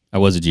major, right? I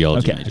was a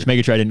geology major. Just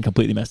making sure I didn't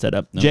completely mess that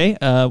up. No. Jay,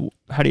 how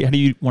do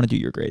you want to do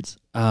your grades?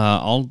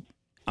 I'm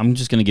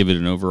just gonna give it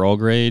an overall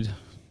grade.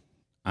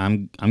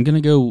 I'm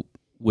gonna go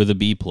with a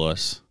B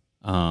plus.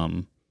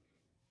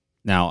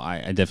 Now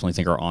I definitely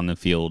think our on the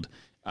field.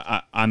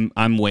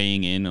 I'm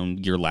weighing in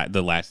on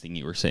the last thing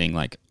you were saying.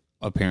 Like,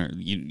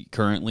 apparently,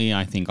 currently,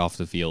 I think off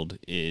the field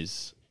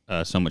is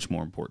so much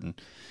more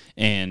important.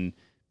 And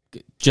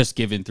just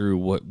given through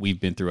what we've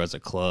been through as a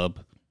club,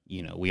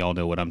 we all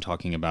know what I'm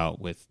talking about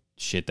with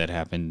shit that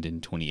happened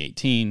in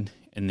 2018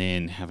 and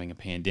then having a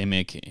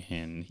pandemic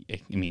and,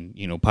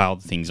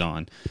 piled things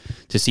on.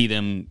 To see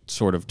them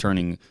sort of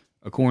turning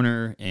a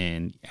corner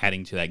and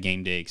adding to that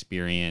game day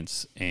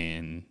experience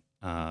and,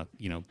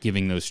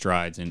 giving those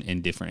strides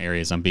in different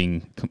areas. I'm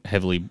being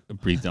heavily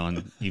breathed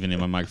on, even in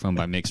my microphone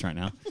by Mix right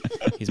now.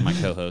 He's my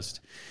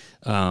co-host.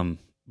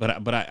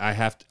 But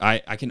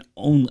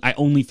I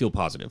only feel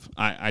positive.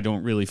 I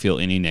don't really feel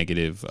any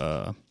negative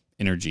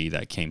energy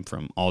that came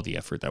from all the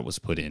effort that was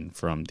put in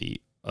from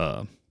the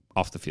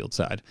off the field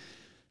side.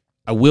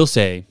 I will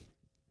say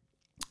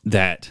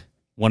that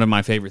one of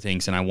my favorite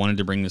things, and I wanted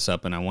to bring this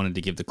up, and I wanted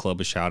to give the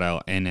club a shout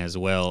out, and as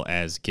well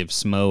as give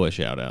Smo a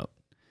shout out,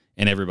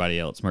 and everybody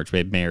else, Merch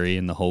Babe Mary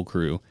and the whole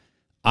crew.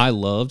 I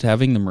loved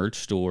having the merch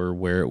store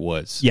where it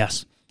was.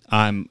 Yes.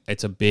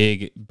 It's a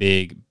big,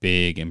 big,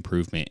 big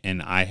improvement,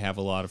 and I have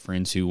a lot of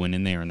friends who went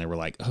in there and they were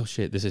like, "Oh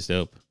shit, this is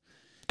dope."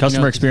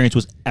 Customer experience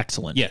was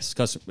excellent. Yes,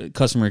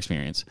 customer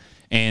experience,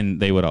 and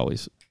they would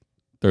always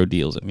throw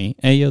deals at me.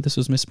 Hey, yo, this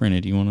was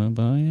misprinted. You want to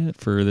buy it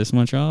for this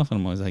much off? And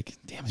I'm always like,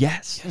 "Damn it,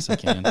 yes, I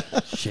can."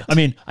 Shit. I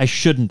mean, I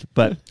shouldn't,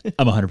 but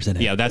I'm 100%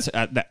 in. Yeah, that's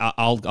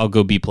I'll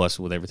go B+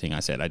 with everything I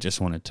said. I just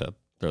wanted to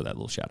throw that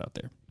little shout out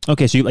there.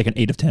 Okay, so you like an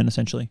 8 of 10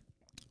 essentially.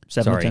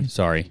 7 of 10.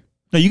 Sorry.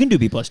 No, you can do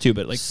B+ too,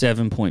 but like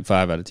 7.5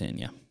 out of 10.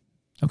 Yeah.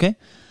 Okay.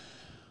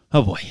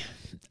 Oh boy.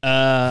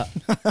 This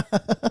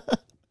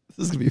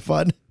is gonna be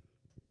fun.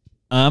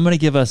 I'm gonna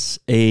give us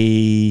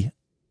a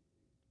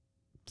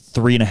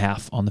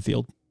 3.5 on the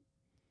field.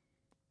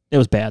 It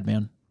was bad,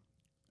 man.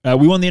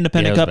 We won the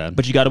Independent Cup, bad.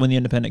 but you got to win the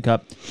Independent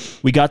Cup.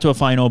 We got to a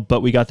final,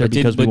 but we got there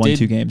because we won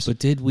 2 games. But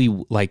did we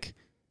like?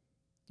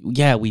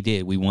 Yeah, we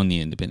did. We won the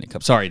Independent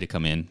Cup. Sorry to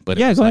come in, but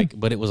it Yeah, was go like, ahead.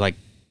 but it was like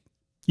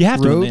You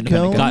have to win the Road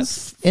Independent Cup.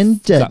 cones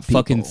and dead got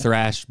fucking people.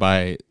 thrashed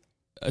by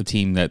a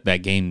team that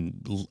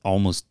game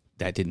almost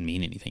that didn't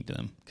mean anything to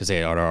them because they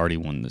had already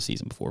won the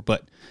season before.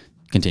 But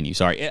continue.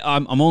 Sorry,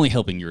 I'm only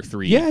helping your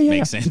 3. Yeah,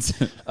 make sense.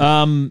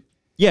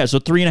 Yeah, so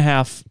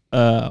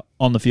 3.5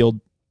 on the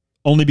field,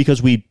 only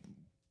because we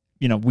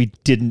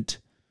didn't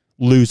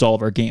lose all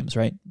of our games,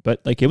 right? But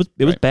like it was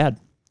Right. bad.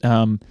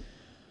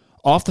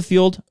 Off the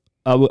field,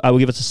 I will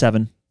give us a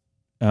 7.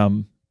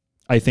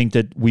 I think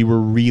that we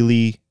were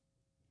really,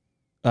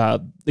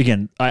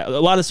 again, a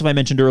lot of stuff I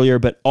mentioned earlier,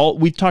 but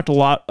we talked a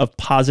lot of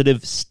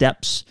positive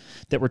steps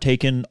that were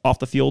taken off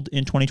the field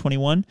in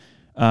 2021.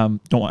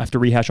 Don't have to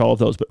rehash all of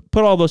those, but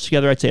put all those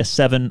together, I'd say a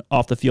 7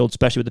 off the field,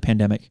 especially with the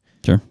pandemic.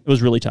 Sure. It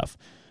was really tough.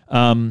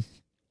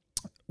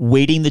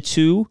 Weighting the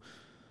 2,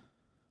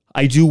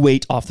 I do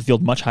weight off the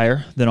field much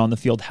higher than on the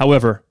field.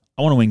 However,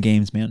 I want to win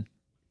games, man.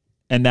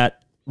 And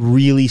that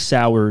really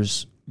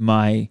sours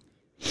my...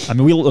 I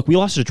mean, we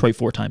lost to Detroit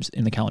 4 times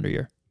in the calendar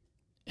year.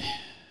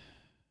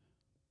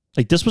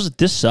 Like,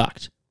 this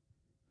sucked.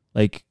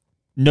 Like,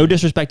 no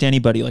disrespect to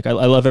anybody. Like, I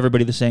love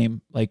everybody the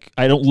same. Like,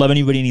 I don't love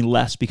anybody any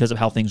less because of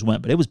how things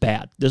went, but it was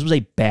bad. This was a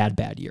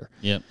bad year.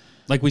 Yep.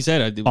 Like we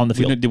said, On the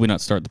field. Did we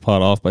not start the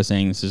pod off by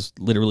saying this is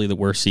literally the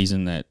worst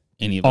season that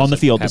any of us On the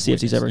field, the have CFC's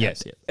witnessed? ever had.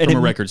 Yes, yeah. And From a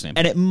it- record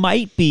standpoint. And it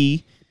might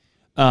be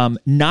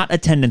not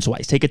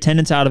attendance-wise. Take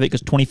attendance out of it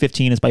because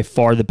 2015 is by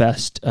far the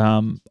best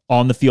on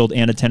the field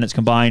and attendance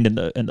combined, and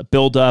the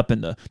build-up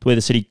and the way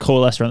the city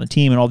coalesced around the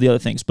team and all the other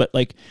things. But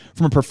like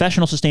from a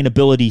professional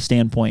sustainability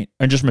standpoint,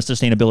 and just from a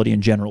sustainability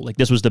in general, like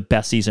this was the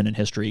best season in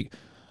history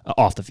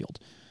off the field.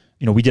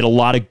 We did a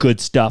lot of good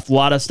stuff, a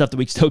lot of stuff that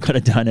we still could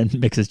have done, and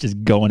Mix is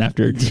just going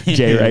after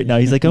Jay right now.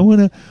 He's like, I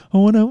wanna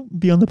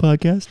be on the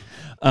podcast.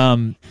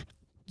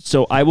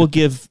 So I will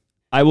give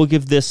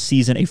this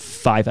season a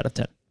 5 out of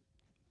 10.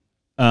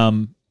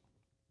 I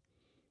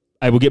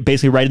will get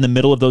basically right in the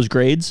middle of those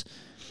grades.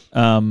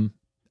 I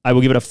will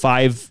give it a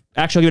 5.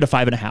 Actually, I'll give it a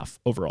 5.5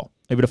 overall.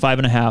 I give it a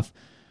 5.5.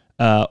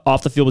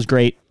 Off the field was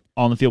great.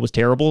 On the field was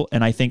terrible,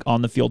 and I think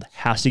on the field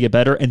has to get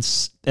better, and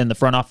the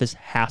front office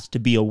has to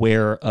be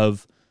aware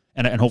of,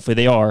 and hopefully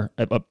they are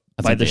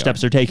by the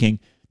steps they're taking,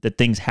 that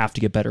things have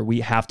to get better. We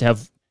have to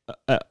have.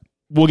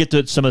 We'll get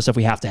to some of the stuff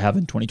we have to have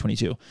in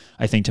 2022,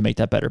 I think, to make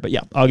that better. But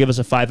yeah, I'll give us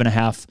a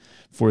 5.5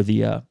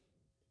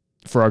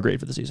 for our grade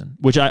for the season,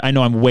 which I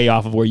know I'm way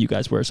off of where you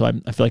guys were, so I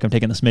feel like I'm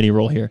taking the Smitty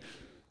role here,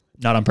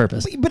 not on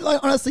purpose. But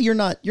like, honestly, you're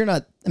not.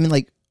 I mean,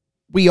 like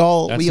we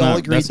all agreed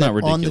that's that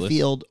not on the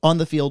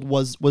ridiculous. field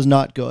was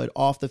not good.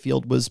 Off the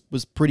field was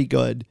pretty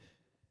good,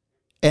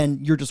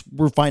 and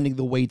we're finding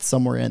the weight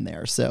somewhere in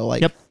there. So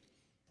like, Yep.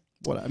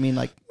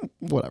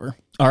 Whatever.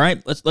 All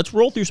right, let's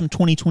roll through some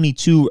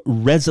 2022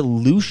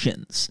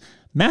 resolutions.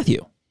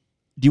 Matthew,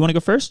 do you want to go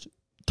first?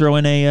 Throw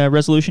in a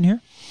resolution here.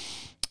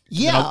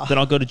 Yeah. Then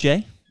I'll go to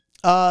Jay.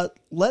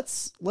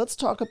 Let's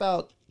talk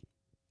about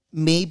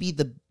maybe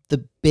the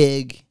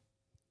big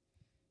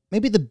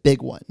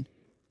one.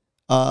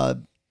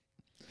 So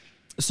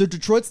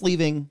Detroit's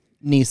leaving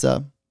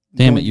NISA.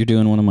 Damn it, you're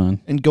doing one of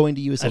mine. And going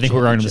to USL. I think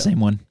we're arguing the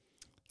same one.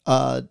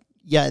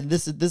 Yeah,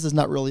 this is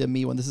not really a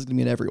me one. This is gonna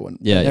be an everyone.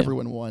 Yeah, an yeah.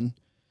 everyone one.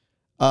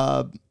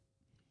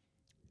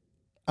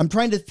 I'm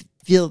trying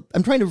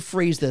to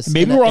phrase this.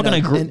 Maybe we're all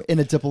going to agree in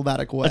a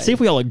diplomatic way. Let's see if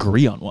we all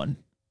agree on one.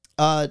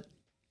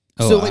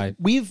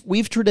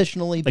 We've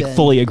traditionally been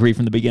fully agree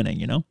from the beginning,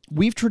 you know?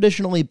 We've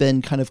traditionally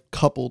been kind of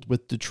coupled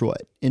with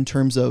Detroit in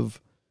terms of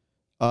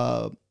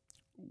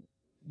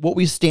what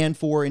we stand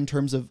for in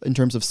terms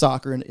of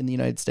soccer in the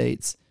United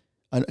States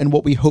and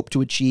what we hope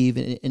to achieve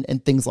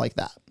and things like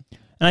that.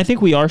 And I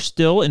think we are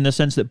still, in the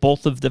sense that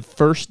both of the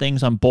first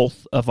things on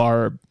both of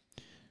our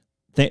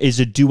is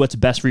to do what's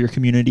best for your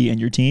community and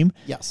your team.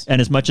 Yes. And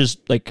as much as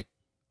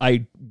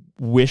I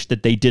wish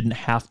that they didn't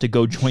have to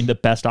go join the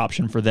best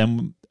option for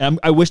them.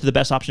 I wish that the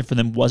best option for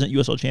them wasn't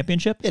USL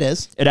Championship. It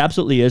is. It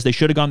absolutely is. They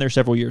should have gone there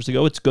several years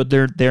ago. It's good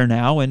they're there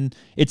now, and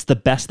it's the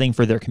best thing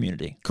for their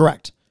community.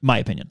 Correct. My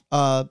opinion.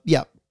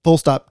 Yeah. Full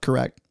stop.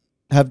 Correct.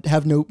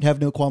 Have no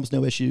qualms,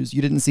 no issues.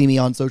 You didn't see me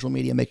on social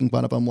media making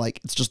fun of them.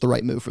 It's just the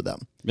right move for them.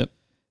 Yep.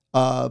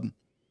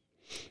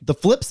 The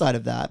flip side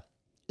of that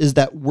is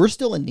that we're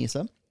still in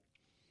NISA,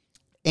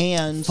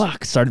 and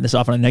starting this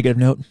off on a negative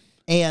note.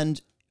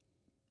 And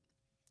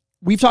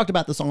we've talked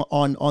about this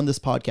on this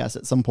podcast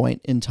at some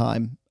point in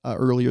time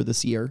earlier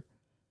this year.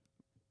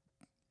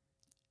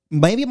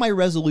 Maybe my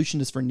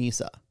resolution is for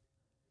NISA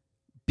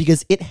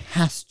because it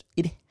has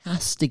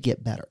to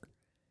get better.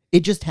 It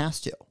just has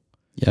to.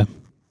 Yeah.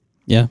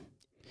 Yeah.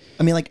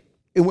 I mean,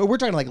 we're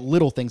talking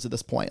little things at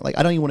this point.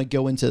 I don't even want to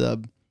go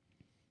into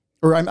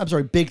I'm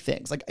sorry, big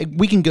things.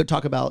 We can go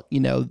talk about,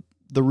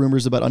 the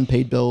rumors about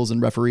unpaid bills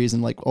and referees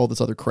and all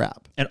this other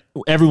crap. And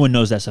everyone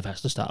knows that stuff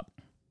has to stop.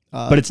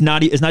 But it's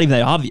not even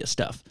that obvious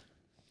stuff.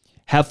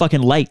 Have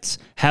fucking lights,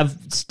 have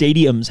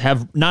stadiums,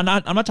 I'm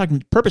not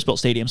talking purpose-built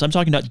stadiums. I'm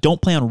talking about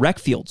don't play on rec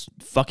fields,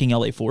 fucking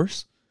LA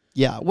Force.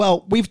 Yeah,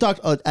 well, we've talked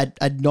ad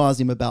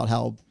nauseum about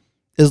how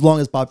as long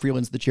as Bob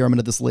Freeland's the chairman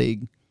of this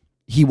league,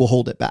 he will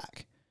hold it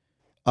back.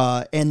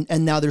 And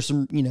now there's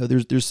some,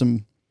 there's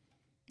some,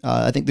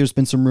 I think there's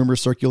been some rumors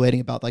circulating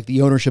about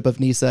the ownership of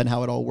NISA and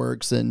how it all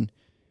works and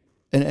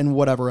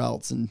whatever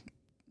else. And,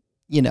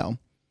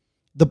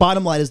 the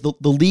bottom line is the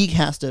league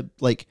has to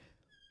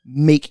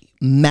make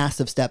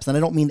massive steps. And I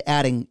don't mean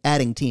adding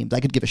teams. I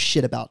could give a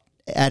shit about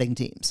adding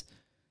teams.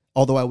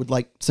 Although I would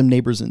like some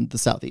neighbors in the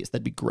Southeast.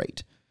 That'd be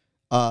great.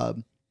 But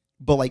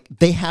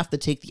they have to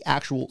take the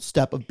actual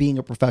step of being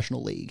a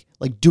professional league,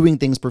 doing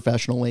things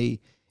professionally,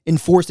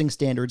 enforcing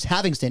standards,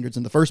 having standards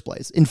in the first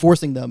place,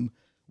 enforcing them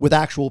with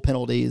actual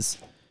penalties,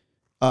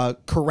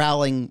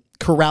 corralling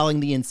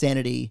the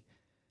insanity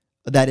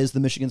that is the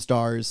Michigan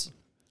Stars,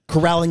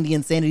 corralling the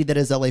insanity that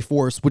is LA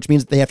Force, which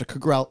means that they have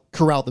to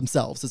corral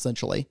themselves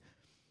essentially.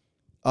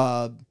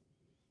 And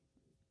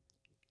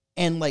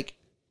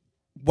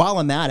while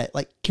I'm at it,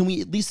 can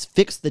we at least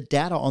fix the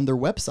data on their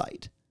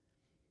website?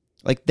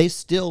 They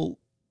still,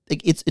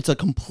 it's a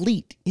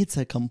complete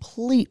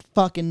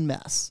fucking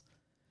mess.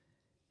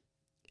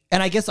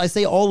 And I guess I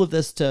say all of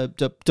this to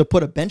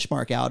put a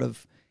benchmark out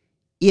of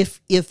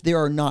if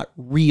there are not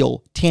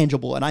real,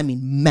 tangible, and I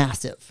mean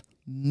massive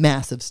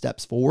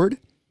steps forward,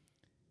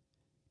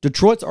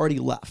 Detroit's already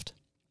left.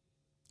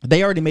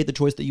 They already made the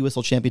choice that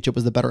USL Championship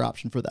was the better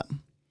option for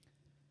them.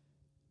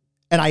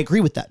 And I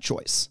agree with that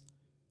choice.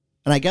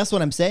 And I guess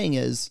what I'm saying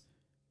is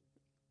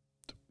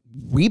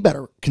we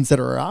better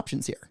consider our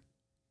options here.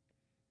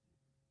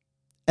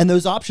 And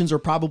those options are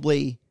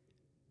probably,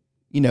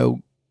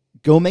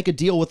 go make a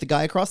deal with the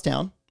guy across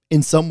town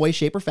in some way,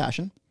 shape, or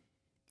fashion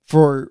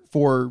for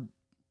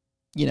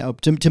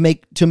to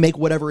make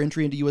whatever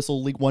entry into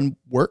USL League One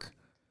work.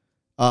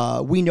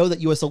 We know that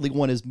USL League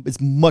One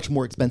is much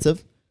more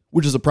expensive,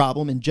 which is a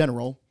problem in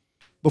general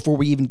before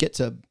we even get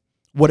to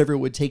whatever it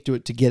would take to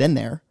get in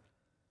there.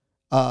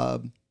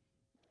 Or,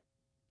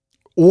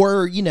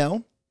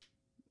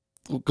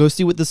 go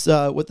see what this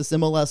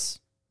MLS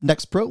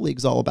Next Pro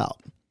League's all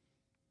about.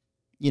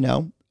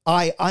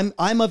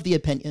 I'm of the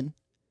opinion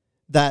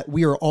that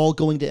we are all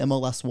going to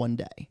MLS one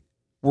day.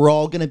 We're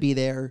all going to be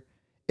there.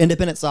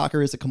 Independent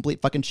soccer is a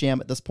complete fucking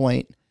sham at this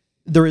point.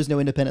 There is no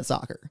independent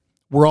soccer.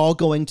 We're all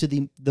going to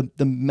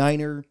the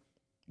minor.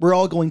 We're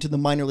all going to the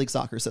minor league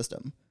soccer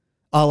system,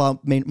 a la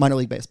minor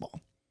league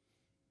baseball.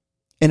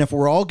 And if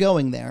we're all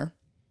going there,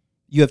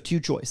 you have two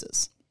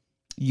choices.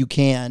 You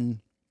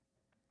can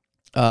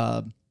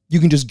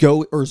just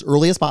go as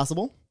early as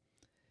possible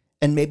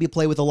and maybe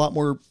play with a lot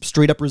more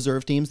straight up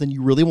reserve teams than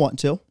you really want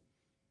to.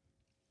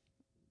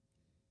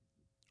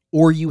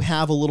 Or you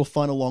have a little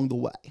fun along the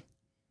way.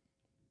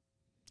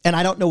 And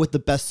I don't know what the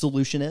best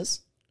solution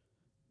is.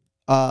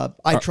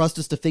 I trust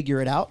us to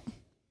figure it out.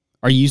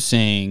 Are you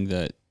saying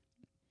that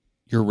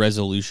your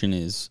resolution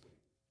is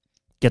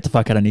get the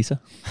fuck out of NISA?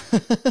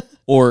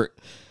 Or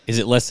is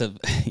it less of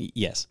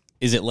yes?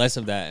 Is it less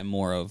of that and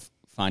more of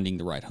finding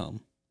the right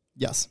home?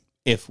 Yes.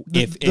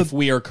 If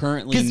we are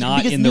currently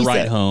not in NISA, the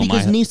right home,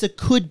 because NISA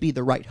could be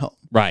the right home,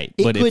 right?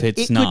 But if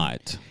it's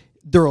not,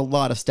 there are a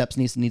lot of steps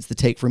NISA needs to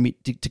take for me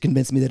to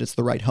convince me that it's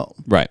the right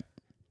home, right?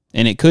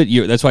 And it could.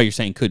 That's why you're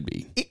saying could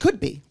be. It could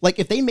be.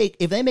 If they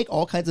make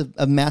all kinds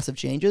of massive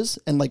changes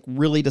and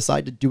really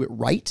decide to do it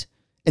right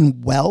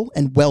and well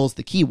is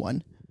the key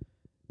one,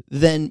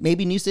 then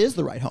maybe Nisa is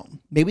the right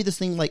home. Maybe this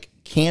thing like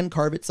can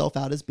carve itself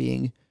out as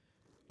being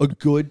a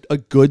good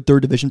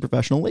third division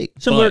professional league.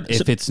 But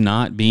if it's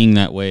not being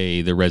that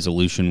way, the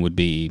resolution would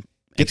be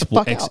Get the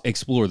fuck out.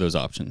 explore those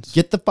options.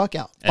 Get the fuck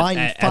out. Find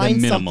a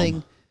minimum.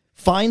 something.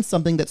 Find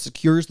something that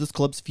secures this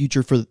club's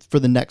future for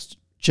the next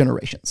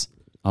generations.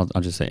 I'll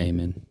just say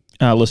amen.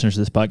 Listeners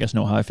to this podcast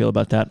know how I feel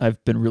about that.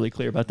 I've been really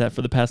clear about that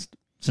for the past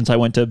since I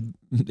went to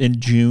in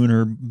June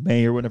or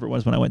May or whatever it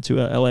was when I went to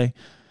LA.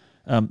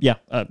 I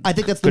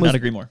think that's the could most not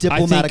agree more.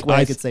 diplomatic way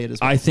I could say it as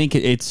well. I think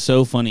it's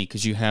so funny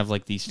because you have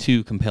like these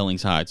two compelling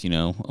sides.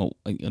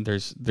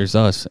 There's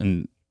us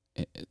and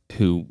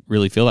who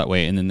really feel that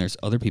way, and then there's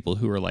other people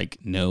who are like,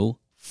 no,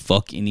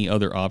 fuck any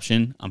other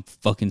option. I'm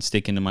fucking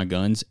sticking to my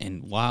guns.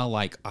 And while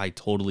like I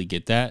totally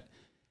get that,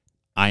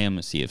 I am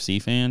a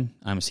CFC fan.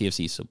 I'm a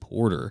CFC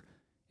supporter,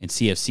 and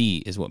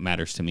CFC is what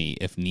matters to me.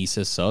 If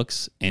Nisa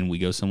sucks and we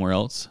go somewhere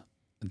else,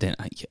 then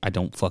I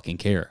don't fucking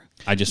care.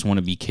 I just want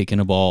to be kicking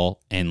a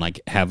ball and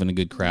like having a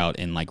good crowd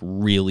and like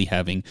really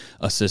having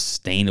a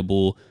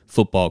sustainable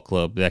football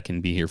club that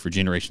can be here for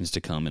generations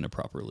to come in a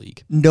proper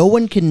league. No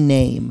one can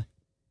name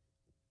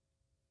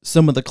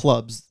some of the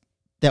clubs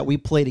that we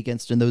played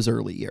against in those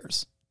early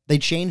years. They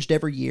changed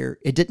every year.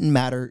 It didn't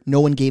matter. No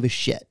one gave a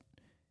shit.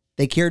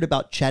 They cared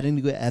about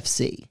Chattanooga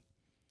FC.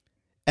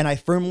 And I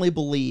firmly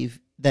believe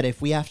that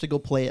if we have to go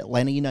play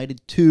Atlanta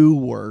United 2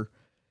 or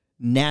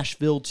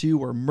Nashville 2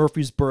 or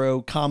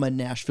Murfreesboro,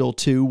 Nashville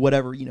 2,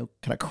 whatever, kind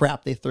of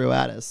crap they throw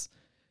at us,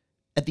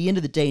 at the end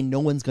of the day, no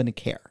one's going to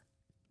care.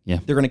 Yeah.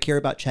 They're going to care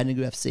about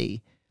Chattanooga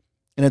FC.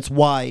 And it's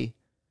why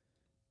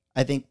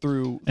I think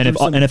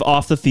if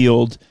off the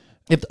field,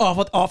 if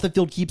off the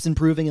field keeps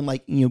improving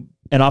and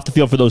and off the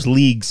field for those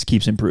leagues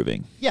keeps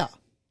improving. Yeah.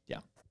 Yeah.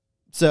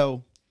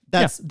 So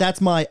that's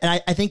my,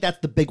 and I think that's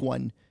the big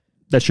one.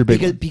 That's your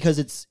big one. Because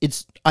it's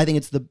I think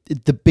it's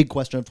the big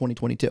question of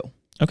 2022.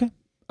 Okay.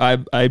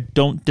 I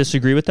don't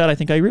disagree with that. I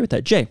think I agree with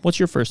that. Jay, what's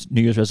your first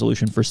New Year's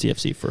resolution for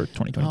CFC for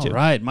 2022? All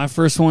right. My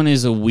first one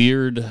is a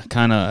weird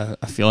kind of,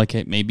 I feel like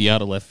it may be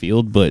out of left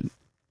field, but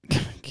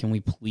can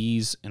we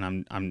please,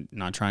 and I'm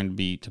not trying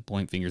to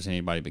point fingers at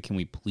anybody, but can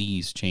we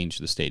please change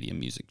the stadium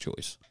music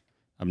choice?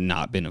 I've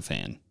not been a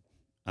fan.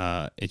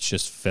 It's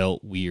just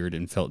felt weird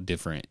and felt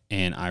different.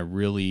 And I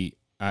really,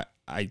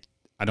 I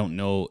don't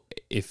know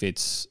if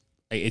it's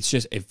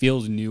just, it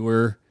feels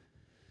newer,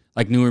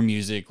 like newer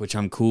music, which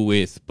I'm cool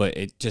with, but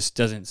it just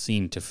doesn't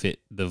seem to fit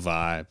the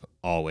vibe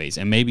always.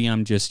 And maybe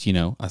I'm just, a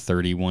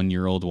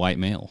 31-year-old white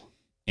male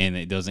and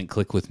it doesn't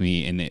click with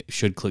me and it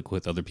should click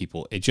with other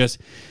people. It just,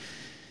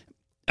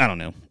 I don't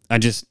know. I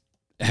just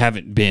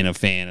haven't been a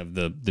fan of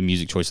the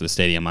music choice of the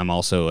stadium. I'm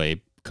also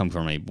come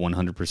from a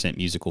 100%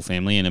 musical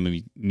family and I'm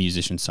a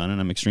musician's son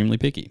and I'm extremely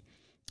picky.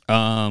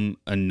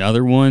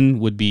 Another one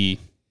would be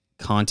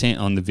content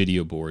on the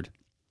video board.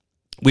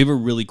 We have a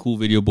really cool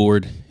video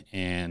board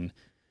and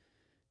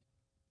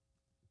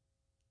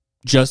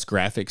just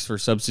graphics for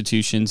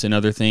substitutions and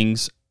other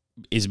things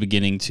is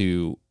beginning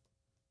to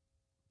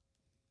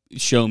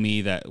show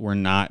me that we're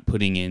not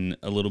putting in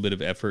a little bit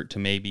of effort to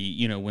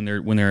maybe, when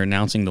they're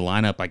announcing the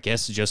lineup, I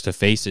guess just a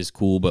face is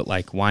cool, but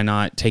like, why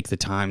not take the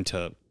time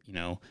to,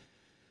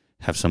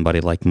 have somebody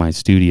like my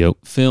studio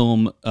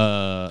film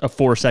a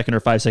 4-second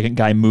or 5-second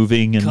guy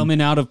moving and coming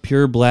out of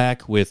pure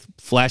black with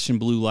flashing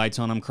blue lights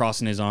on him,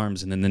 crossing his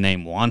arms, and then the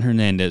name Juan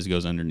Hernandez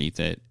goes underneath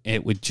it.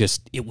 It would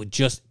just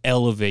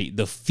elevate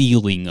the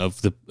feeling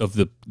of the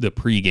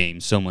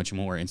pregame so much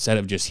more instead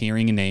of just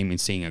hearing a name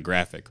and seeing a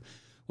graphic,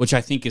 which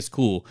I think is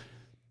cool.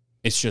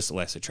 It's just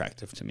less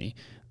attractive to me.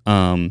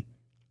 Going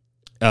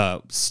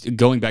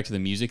back to the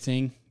music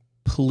thing,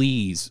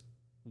 please,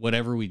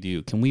 whatever we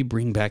do, can we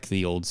bring back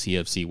the old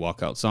CFC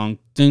walkout song?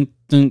 Dun,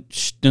 dun,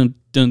 sh, dun,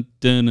 dun,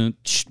 dun, dun,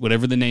 sh,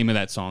 whatever the name of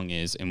that song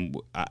is. And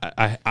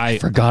I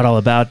forgot all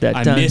about that.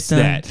 I missed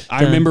that.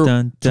 I remember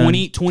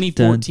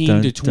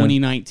 2014 to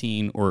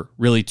 2019, or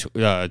really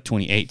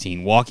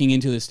 2018, walking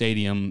into the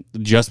stadium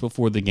just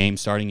before the game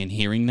starting and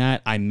hearing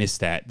that. I missed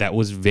that. That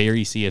was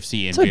very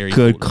CFC and that's very a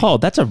good cool call.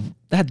 That's a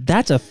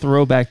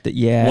throwback.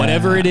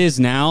 Whatever it is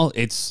now,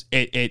 it's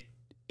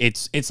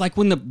like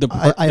when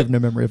I have no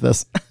memory of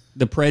this.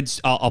 The Preds,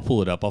 I'll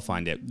pull it up. I'll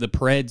find it. The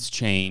Preds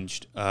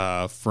changed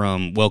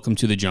from Welcome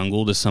to the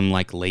Jungle to some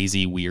like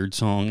lazy, weird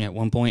song at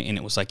one point, and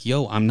it was like,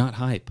 yo, I'm not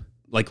hype.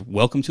 Like,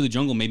 Welcome to the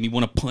Jungle made me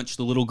want to punch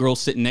the little girl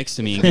sitting next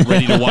to me and get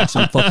ready to watch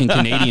some fucking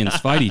Canadians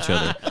fight each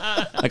other.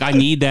 Like, I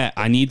need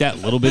that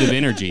little bit of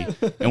energy.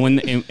 And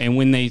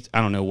when they,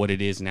 I don't know what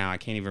it is now. I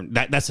can't even,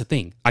 that's the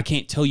thing. I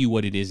can't tell you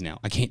what it is now.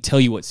 I can't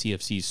tell you what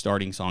CFC's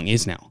starting song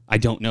is now. I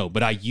don't know,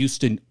 but I used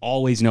to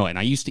always know it. And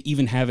I used to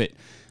even have it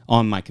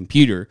on my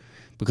computer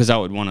because I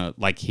would want to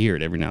like hear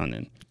it every now and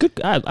then.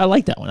 Good. I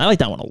like that one. I like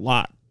that one a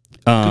lot.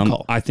 Good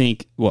call. I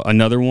think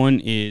another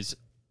one is,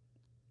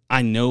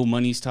 I know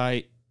money's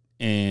tight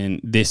and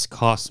this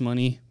costs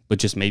money, but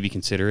just maybe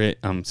consider it.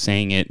 I'm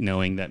saying it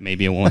knowing that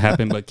maybe it won't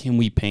happen, but can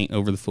we paint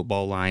over the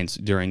football lines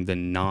during the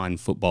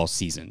non-football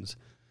seasons?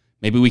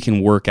 Maybe we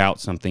can work out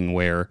something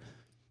where,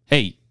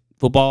 hey,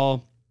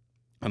 football,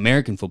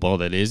 American football,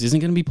 that isn't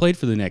going to be played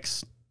for the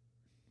next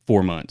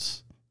 4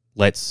 months.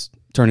 Let's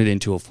turn it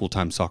into a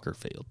full-time soccer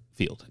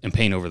field and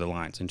paint over the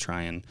lines and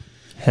try and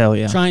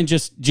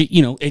just,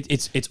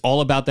 it's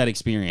all about that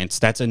experience.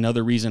 That's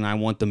another reason I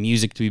want the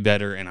music to be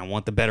better, and I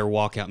want the better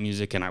walkout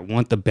music, and I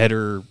want the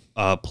better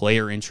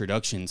player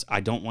introductions.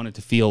 I don't want it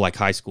to feel like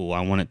high school.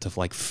 I want it to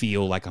like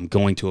feel like I'm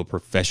going to a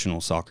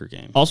professional soccer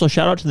game. Also,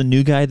 shout out to the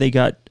new guy they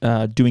got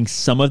doing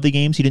some of the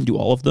games. He didn't do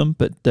all of them,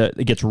 but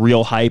it gets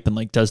real hype and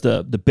like does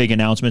the big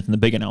announcements and the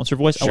big announcer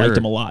voice. Sure. I liked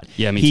him a lot.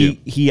 Yeah, me too.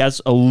 He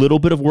has a little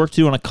bit of work to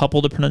do on a couple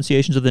of the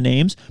pronunciations of the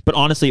names, but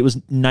honestly, it was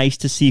nice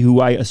to see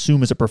who I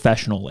assume is a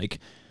professional. Like,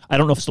 I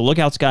don't know if it's the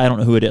Lookouts guy. I don't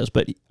know who it is,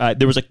 but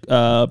there was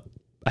a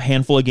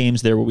handful of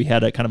games there where we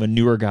had a kind of a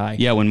newer guy.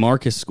 Yeah, when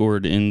Marcus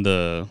scored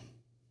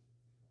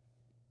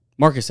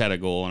Marcus had a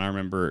goal, and I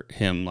remember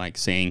him like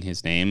saying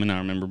his name, and I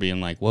remember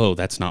being like, "Whoa,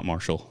 that's not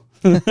Marshall."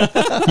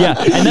 Yeah,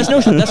 and that's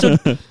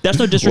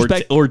no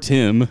disrespect or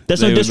Tim.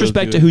 That's no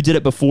disrespect to who did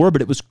it before,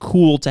 but it was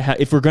cool to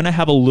have. If we're gonna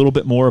have a little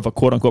bit more of a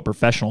quote unquote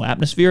professional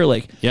atmosphere,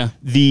 like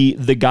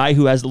the guy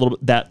who has a little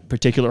bit that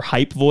particular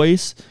hype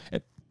voice.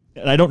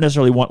 And I don't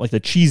necessarily want like the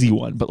cheesy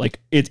one, but like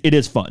it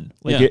is fun.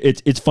 Like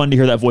it's fun to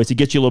hear that voice. It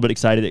gets you a little bit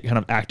excited. It kind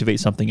of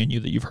activates something in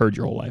you that you've heard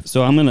your whole life.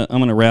 So I'm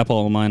gonna wrap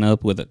all of mine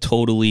up with a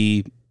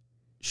totally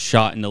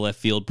shot into left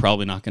field,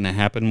 probably not going to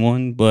happen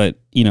one, but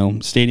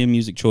stadium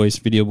music choice,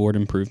 video board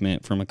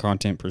improvement from a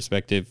content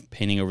perspective,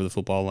 painting over the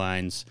football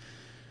lines.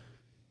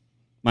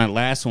 My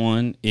last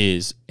one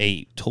is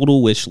a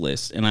total wish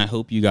list, and I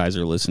hope you guys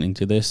are listening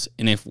to this.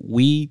 And if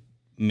we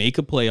make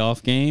a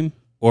playoff game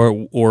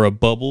or a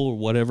bubble or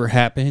whatever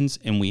happens,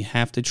 and we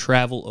have to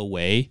travel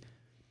away,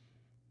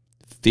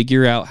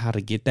 figure out how to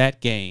get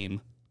that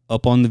game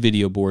up on the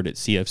video board at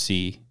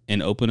CFC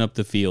and open up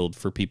the field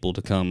for people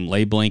to come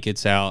lay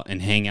blankets out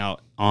and hang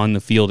out on the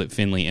field at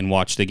Finley and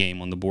watch the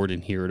game on the board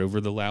and hear it over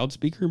the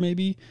loudspeaker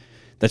maybe.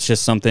 That's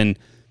just something.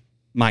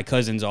 My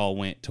cousins all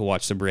went to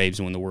watch the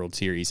Braves win the World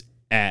Series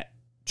at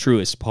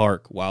Truist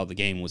Park while the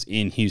game was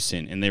in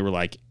Houston, and they were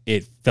like,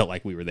 it felt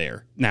like we were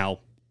there. Now,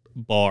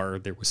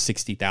 there was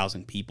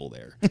 60,000 people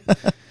there.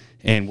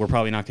 And we're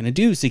probably not going to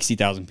do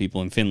 60,000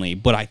 people in Finley,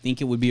 but I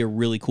think it would be a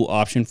really cool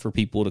option for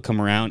people to come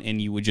around,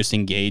 and you would just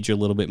engage a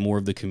little bit more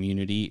of the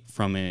community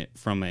from a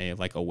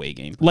like away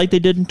game, like they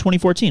did in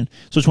 2014.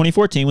 So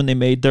 2014, when they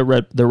made the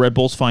Red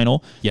Bulls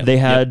final, they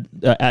had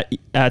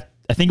at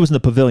I think it was in the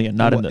pavilion,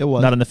 not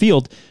in the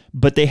field,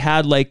 but they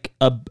had like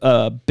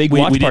a big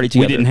watch party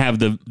together. We didn't have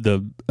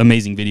the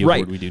amazing video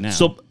board we do now.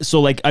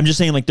 So like I'm just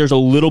saying, like there's a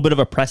little bit of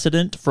a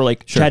precedent for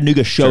like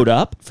Chattanooga showed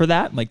up for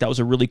that. Like that was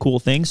a really cool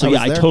thing. So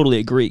I totally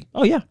agree.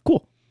 Oh yeah,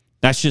 cool.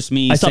 That's just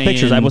me. I saw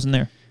pictures. I wasn't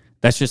there.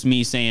 That's just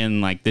me saying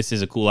like this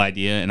is a cool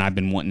idea, and I've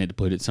been wanting to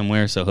put it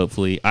somewhere. So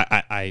hopefully,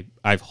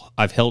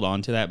 I've held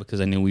on to that because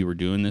I knew we were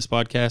doing this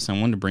podcast. I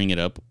wanted to bring it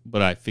up,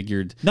 but I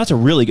figured that's a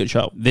really good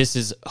show. This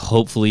is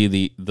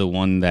hopefully the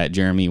one that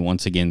Jeremy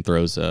once again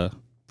throws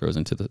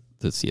into the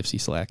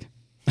CFC Slack.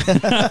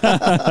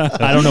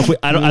 I don't know if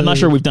I'm not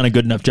sure we've done a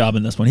good enough job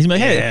in this one. He's like,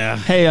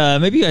 hey,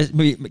 maybe you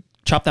guys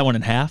chop that one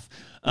in half.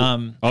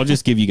 I'll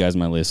just give you guys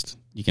my list.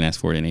 You can ask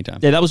for it anytime.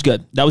 Yeah, that was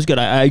good.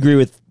 I agree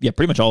with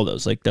pretty much all of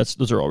those. Like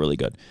those are all really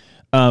good.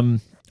 All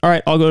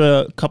right, I'll go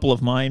to a couple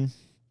of mine.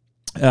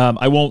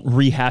 I won't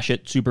rehash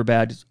it super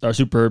bad or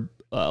super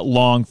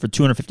long. For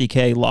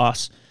 $250K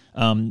loss.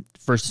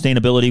 For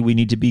sustainability, we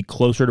need to be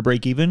closer to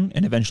break even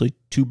and eventually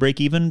to break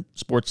even.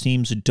 Sports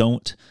teams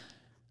don't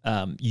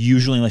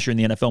usually, unless you're in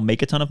the NFL,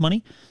 make a ton of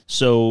money.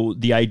 So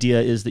the idea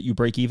is that you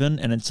break even,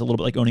 and it's a little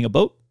bit like owning a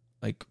boat.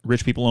 Like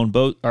rich people own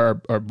boat, or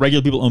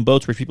regular people own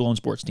boats. Rich people own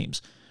sports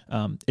teams.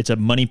 It's a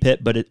money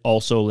pit, but it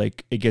also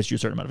like it gives you a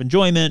certain amount of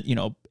enjoyment.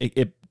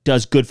 It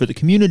does good for the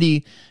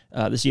community.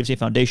 The CFCA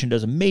Foundation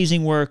does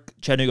amazing work.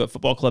 Chattanooga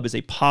Football Club is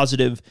a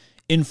positive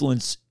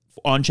influence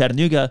on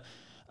Chattanooga,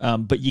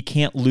 but you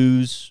can't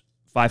lose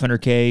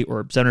 $500K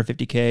or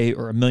 $750K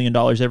or $1 million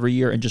every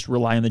year and just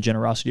rely on the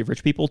generosity of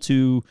rich people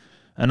to.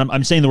 And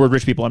I'm saying the word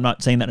rich people. I'm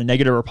not saying that in a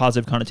negative or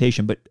positive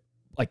connotation, but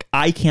like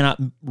I cannot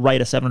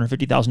write a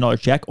 $750,000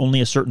 check. Only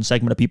a certain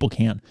segment of people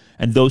can,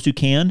 and those who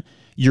can,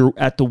 you're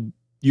at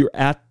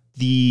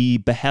the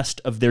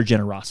behest of their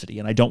generosity,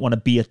 and I don't want to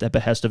be at the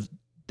behest of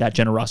that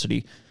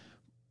generosity.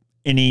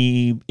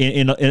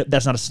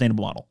 That's not a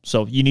sustainable model.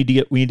 So we need to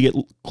get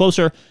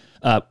closer.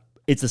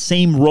 It's the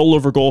same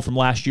rollover goal from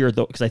last year,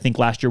 though, because I think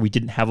last year we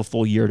didn't have a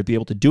full year to be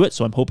able to do it.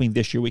 So I'm hoping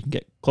this year we can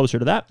get closer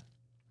to that.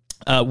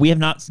 No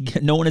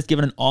one has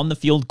given an on the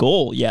field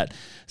goal yet.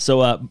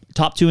 So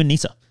top two in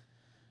NISA.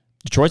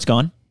 Detroit's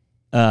gone.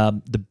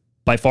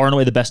 By far and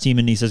away the best team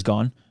in NISA is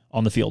gone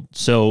on the field.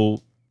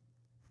 So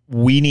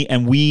we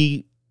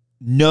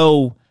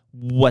know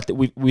what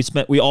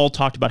we all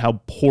talked about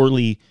how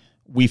poorly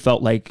we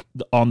felt like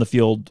on the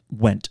field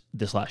went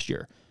this last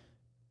year.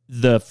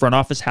 The front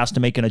office has to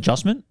make an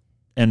adjustment,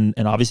 and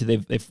obviously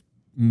they've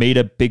made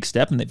a big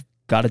step, and they've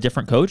got a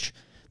different coach.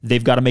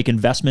 They've got to make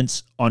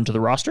investments onto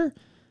the roster.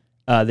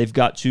 They've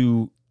got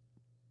to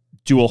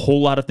do a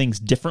whole lot of things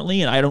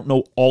differently, and I don't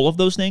know all of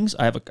those things.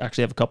 I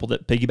actually have a couple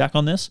that piggyback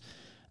on this.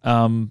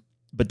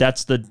 But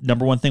that's the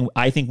number one thing.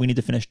 I think we need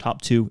to finish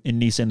top 2 in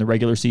NISA in the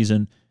regular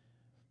season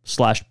 /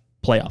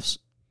 playoffs.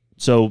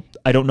 So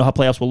I don't know how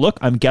playoffs will look.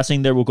 I'm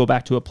guessing there will go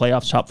back to a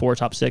playoffs top 4,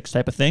 top 6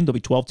 type of thing. There'll be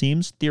 12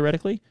 teams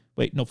theoretically.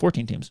 Wait, no,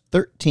 14 teams.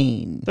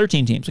 13.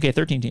 13 teams. Okay,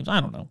 13 teams. I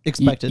don't know.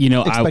 Expected.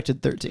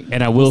 Expected 13.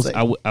 And I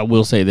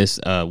will say this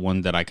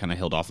one that I kind of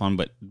held off on,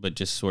 but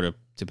just sort of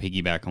to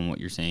piggyback on what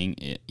you're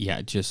saying.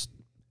 Just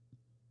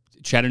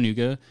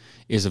Chattanooga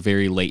is a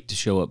very late to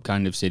show up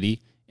kind of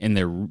city, and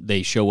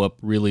they show up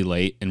really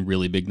late in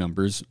really big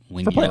numbers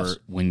when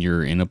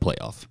you're in a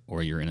playoff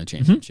or you're in a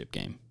championship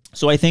game.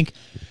 So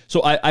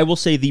I will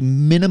say the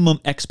minimum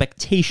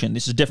expectation,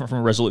 this is different from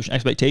a resolution.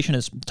 Expectation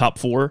is top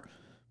 4,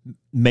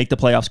 make the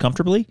playoffs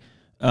comfortably.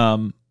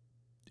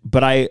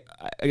 But I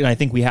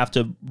think we have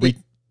to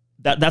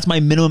that's my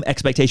minimum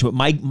expectation.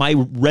 But my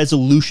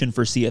resolution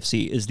for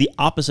CFC is the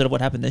opposite of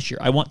what happened this year.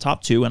 I want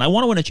top 2 and I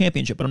want to win a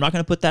championship, but I'm not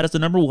going to put that as the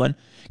number 1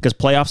 because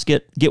playoffs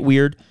get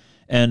weird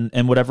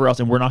and whatever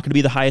else. And we're not going to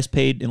be the highest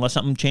paid unless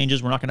something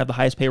changes. We're not going to have the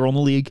highest payroll in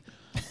the league.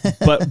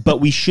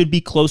 But we should be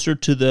closer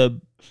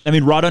to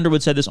Rod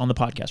Underwood said this on the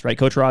podcast, right?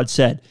 Coach Rod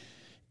said,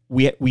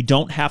 we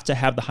don't have to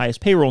have the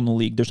highest payroll in the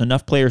league. There's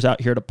enough players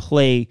out here to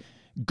play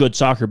good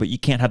soccer, but you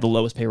can't have the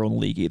lowest payroll in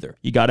the league either.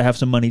 You got to have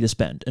some money to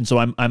spend. And so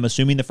I'm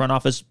assuming the front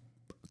office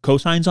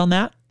co-signs on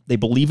that. They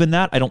believe in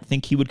that. I don't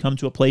think he would come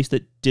to a place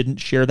that didn't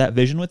share that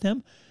vision with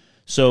him.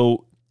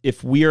 So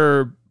if we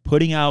are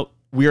putting out,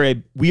 we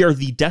are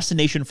the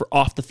destination for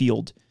off the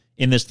field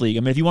in this league. I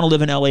mean, if you want to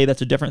live in LA,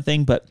 that's a different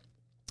thing, but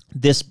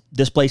this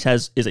place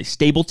is a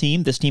stable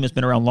team. This team has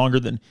been around longer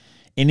than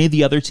any of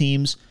the other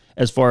teams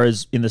as far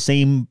as in the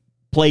same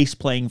place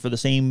playing for the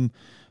same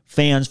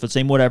fans, for the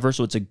same whatever.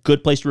 So it's a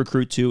good place to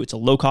recruit to. It's a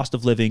low cost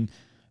of living.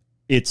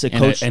 It's a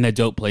coach and a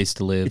dope place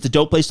to live. It's a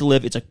dope place to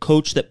live. It's a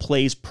coach that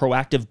plays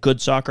proactive,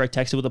 good soccer. I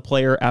texted with a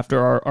player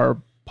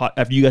after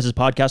after you guys'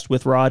 podcast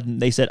with Rod,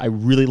 and they said, I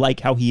really like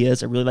how he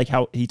is. I really like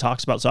how he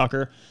talks about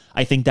soccer.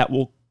 I think that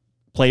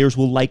players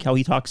will like how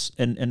he talks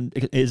and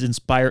is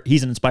inspired.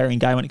 He's an inspiring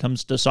guy when it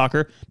comes to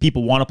soccer.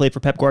 People want to play for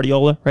Pep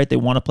Guardiola, right? They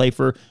want to play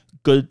for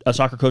a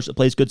soccer coach that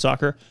plays good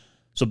soccer.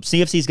 So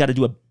CFC's got to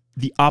do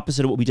the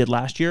opposite of what we did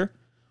last year.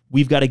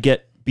 We've got to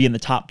be in the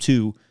top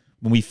 2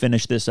 when we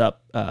finish this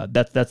up.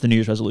 That's the New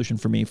Year's resolution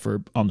for me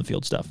for on the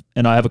field stuff.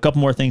 And I have a couple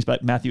more things,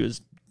 but Matthew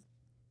is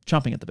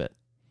chomping at the bit.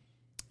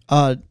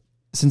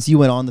 Since you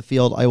went on the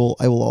field, I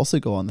will also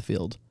go on the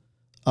field.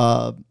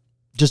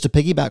 Just to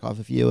piggyback off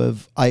of you,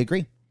 I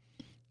agree.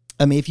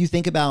 I mean, if you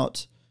think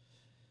about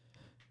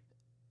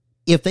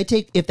if they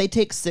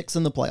take 6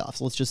 in the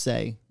playoffs, let's just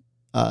say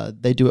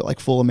they do it like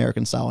full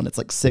American style, and it's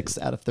like 6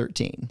 out of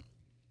 13.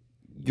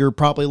 You're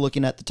probably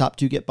looking at the top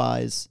 2 get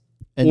buys,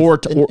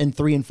 and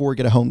 3 and 4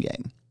 get a home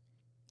game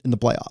in the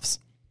playoffs.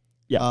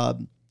 Yeah.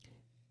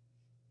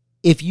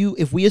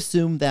 If we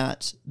assume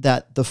that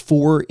the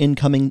 4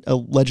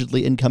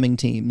 allegedly incoming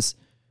teams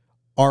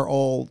are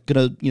all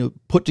gonna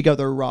put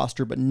together a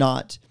roster but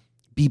not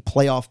be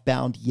playoff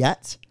bound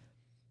yet,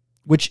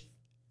 which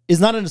is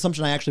not an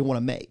assumption I actually want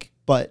to make,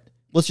 but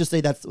let's just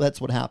say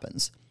that's what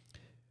happens,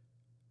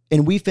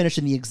 and we finish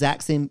in the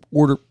exact same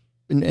order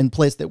and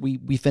place that we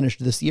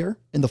finished this year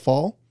in the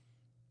fall,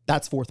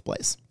 that's 4th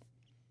place.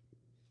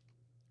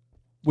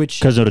 Which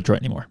because no Detroit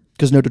anymore.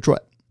 Because no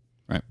Detroit.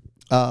 Right.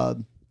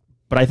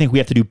 But I think we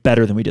have to do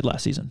better than we did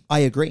last season. I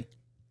agree.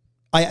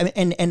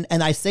 And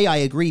I say I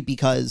agree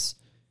because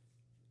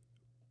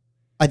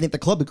I think the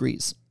club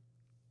agrees.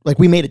 Like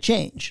we made a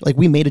change. Like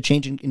we made a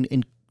change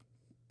in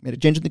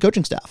the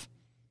coaching staff.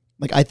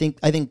 Like I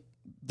think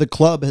the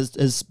club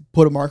has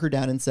put a marker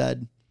down and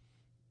said,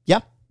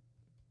 yeah,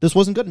 this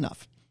wasn't good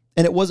enough.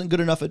 And it wasn't good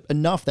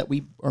enough that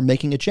we are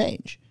making a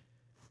change.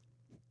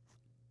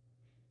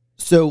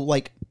 So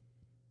like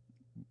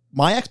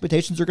my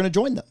expectations are going to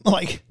join them.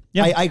 Like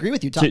yeah. I agree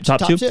with you.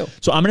 Top 2.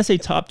 So I'm going to say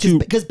top 2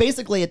 because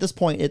basically at this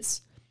point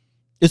it's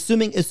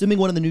assuming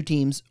one of the new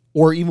teams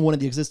or even one of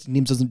the existing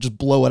teams doesn't just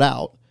blow it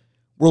out.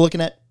 We're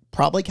looking at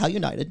probably Cal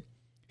United,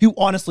 who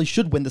honestly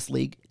should win this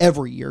league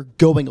every year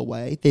going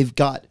away. They've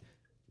got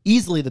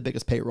easily the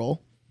biggest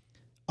payroll,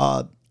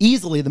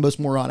 easily the most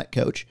moronic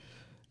coach.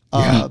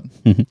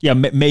 Yeah,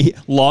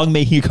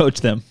 may he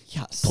coach them.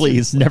 Yes,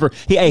 please never.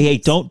 Hey,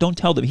 don't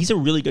tell them. He's a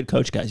really good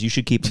coach, guys. You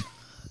should keep him.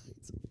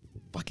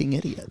 Fucking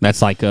idiot.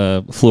 That's like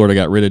Florida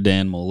got rid of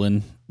Dan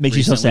Mullen. Makes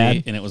you so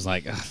sad. And it was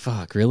like, oh,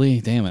 fuck,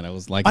 really? Damn it. I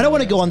was like, I don't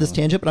want to go on this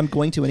tangent, but I'm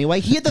going to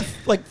anyway. He had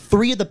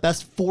 3 of the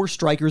best 4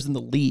 strikers in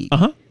the league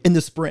in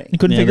the spring. He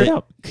couldn't figure it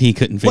out. He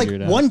couldn't figure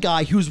it out. One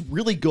guy who's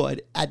really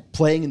good at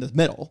playing in the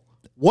middle,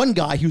 one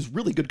guy who's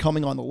really good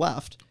coming on the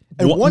left,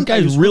 and one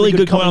guy who's really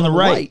good coming on the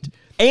right.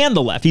 And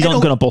the left. He's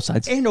good on both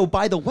sides. And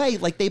by the way,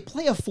 like they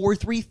play a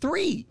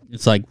 4-3-3.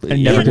 It's like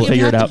and never could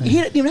figure it out. He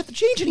didn't even have to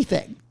change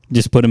anything.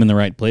 Just put him in the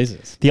right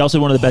places. He also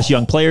one of the best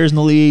young players in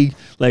the league.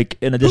 Like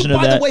in addition Who,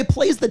 to by that, the way,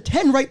 plays the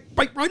 10 right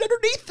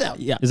underneath them.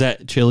 yeah, Is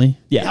that Chili?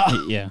 yeah,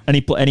 Yeah. and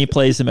he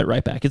plays him at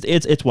right back.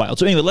 It's wild.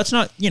 So anyway, let's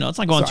not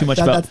go on too much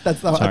about.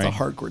 That's a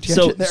hardcore tangent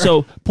So there.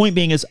 so point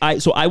being is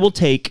I will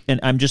take, and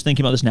I'm just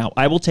thinking about this now.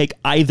 I will take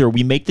either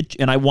we make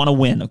and I want to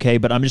win, okay,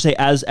 but I'm just saying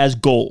as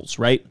goals,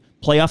 right?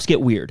 Playoffs get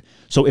weird.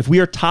 So if we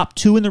are top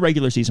 2 in the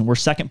regular season, we're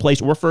second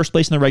place or first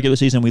place in the regular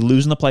season, we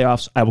lose in the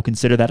playoffs, I will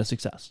consider that a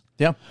success.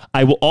 Yeah.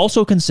 I will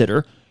also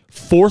consider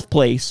 4th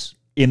place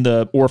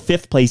or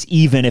 5th place,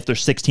 even if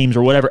there's 6 teams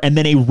or whatever, and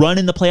then a run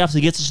in the playoffs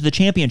that gets us to the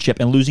championship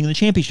and losing the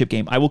championship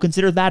game. I will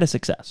consider that a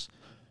success.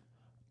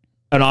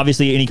 And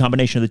obviously any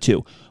combination of the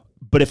two.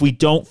 But if we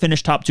don't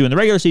finish top 2 in the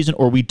regular season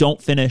or we don't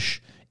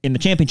finish in the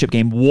championship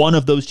game, one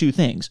of those two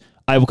things,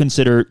 I will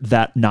consider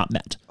that not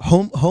met.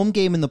 Home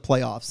game in the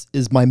playoffs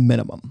is my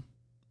minimum.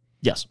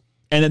 Yes.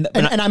 And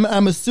then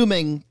I'm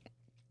assuming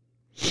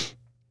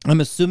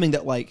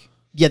that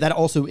that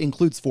also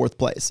includes 4th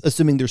place,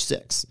 assuming there's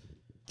 6.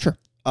 sure.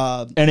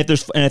 And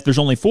if there's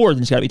only 4,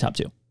 then it's got to be top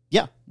 2.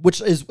 Yeah,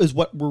 which is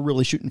what we're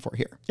really shooting for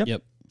here.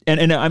 Yep.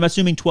 And I'm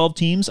assuming 12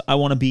 teams, I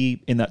want to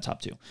be in that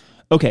top 2.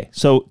 Okay,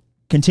 so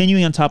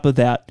continuing on top of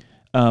that,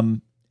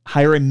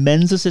 hire a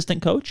men's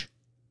assistant coach.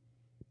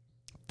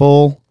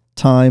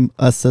 Full-time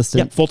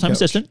assistant. Yeah, full-time coach.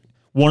 assistant.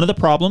 One of the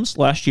problems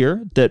last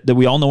year that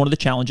we all know, one of the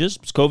challenges,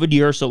 it's COVID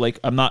year, so like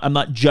I'm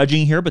not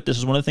judging here, but this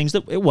is one of the things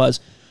that it was.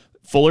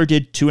 Fuller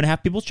did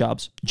 2.5 people's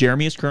jobs.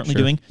 Jeremy is currently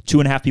doing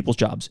 2.5 people's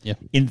jobs. Yeah.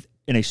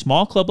 In a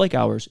small club like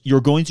ours,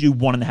 you're going to do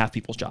 1.5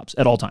 people's jobs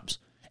at all times.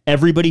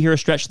 Everybody here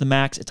is stretched to the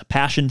max. It's a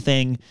passion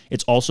thing.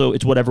 It's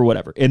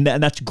whatever. And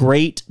that's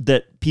great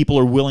that people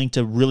are willing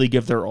to really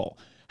give their all.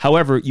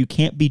 However, you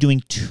can't be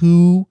doing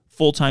 2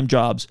 full-time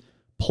jobs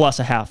plus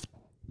a half.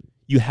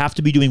 You have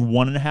to be doing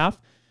 1.5.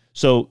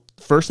 So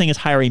first thing is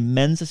hire a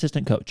men's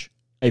assistant coach,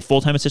 a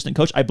full-time assistant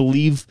coach. I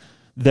believe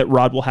that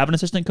Rod will have an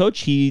assistant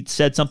coach. He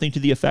said something to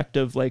the effect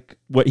of like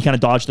what he kind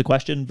of dodged the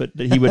question, but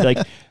that he would like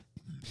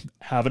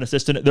have an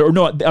assistant.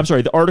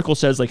 The article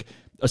says like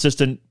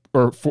assistant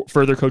or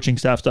further coaching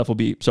staff stuff will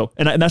be so.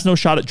 And that's no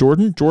shot at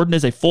Jordan. Jordan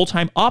is a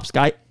full-time ops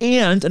guy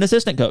and an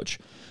assistant coach.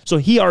 So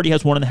he already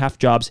has 1.5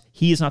 jobs.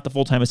 He is not the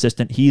full-time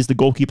assistant. He's the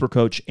goalkeeper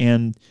coach,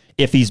 and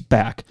if he's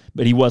back,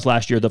 but he was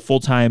last year, the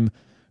full-time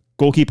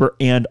goalkeeper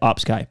and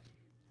ops guy.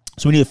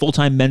 So we need a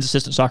full-time men's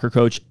assistant soccer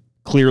coach,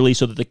 clearly,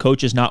 so that the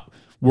coach is not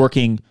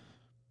working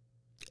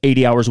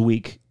 80 hours a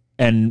week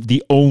and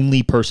the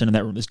only person in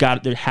that room.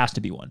 There has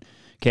to be one.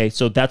 Okay,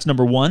 so that's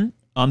number 1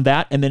 on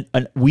that. And then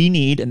we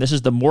need, and this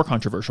is the more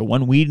controversial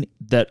one,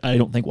 that I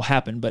don't think will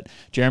happen, but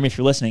Jeremy, if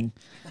you're listening,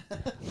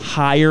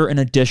 hire an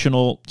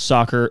additional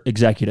soccer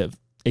executive,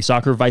 a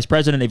soccer vice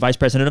president, a vice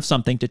president of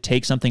something to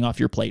take something off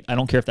your plate. I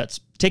don't care if that's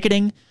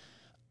ticketing.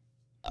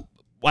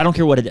 I don't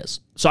care what it is.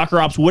 Soccer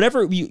ops,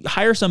 whatever. You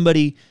hire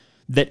somebody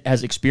that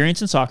has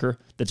experience in soccer,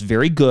 that's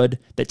very good,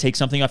 that takes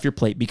something off your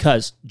plate,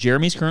 because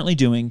Jeremy's currently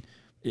doing,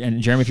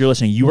 and Jeremy, if you're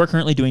listening, you are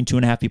currently doing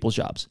 2.5 people's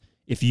jobs.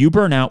 If you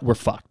burn out, we're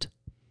fucked.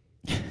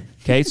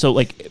 Okay, so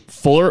like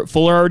Fuller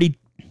already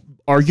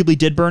arguably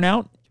did burn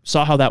out,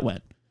 saw how that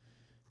went.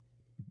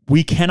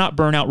 We cannot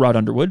burn out Rod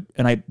Underwood,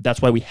 and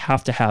that's why we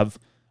have to have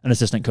an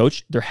assistant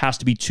coach. There has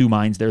to be 2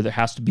 minds there. There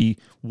has to be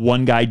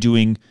one guy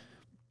doing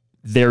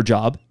their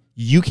job.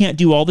 You can't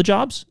do all the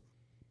jobs,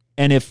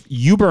 and if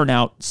you burn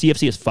out,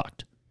 CFC is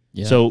fucked.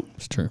 Yeah, so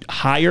it's true.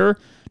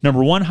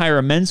 Number 1, hire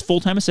a men's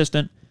full-time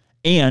assistant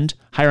and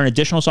hire an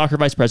additional soccer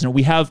vice president.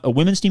 We have a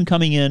women's team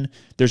coming in.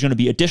 There's going to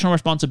be additional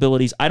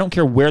responsibilities. I don't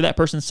care where that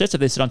person sits, if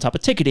they sit on top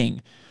of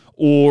ticketing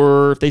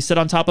or if they sit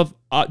on top of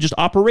just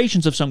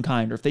operations of some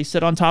kind, or if they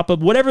sit on top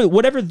of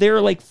whatever their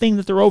like thing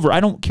that they're over. I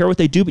don't care what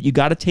they do, but you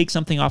got to take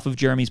something off of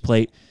Jeremy's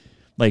plate.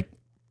 Like,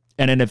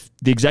 and then if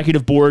the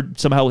executive board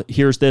somehow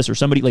hears this, or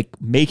somebody, like,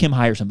 make him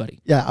hire somebody.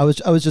 Yeah, I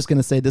was just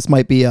gonna say this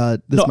might be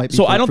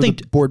So I don't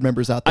think the board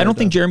members out there. I don't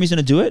think Jeremy's going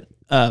to do it,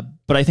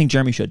 but I think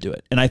Jeremy should do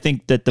it, and I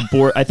think that the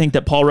board. I think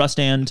that Paul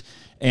Rustand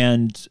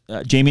and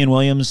Jamie and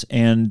Williams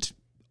and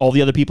all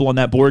the other people on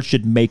that board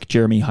should make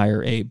Jeremy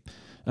hire an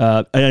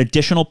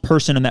additional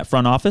person in that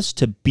front office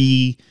to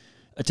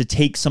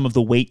take some of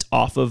the weight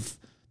off of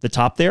the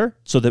top there,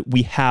 so that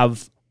we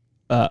have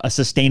a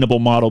sustainable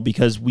model,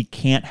 because we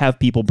can't have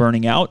people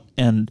burning out.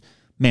 And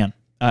man,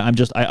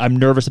 I'm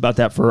nervous about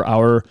that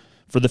for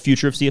the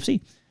future of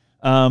CFC.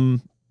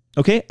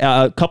 Okay,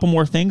 a couple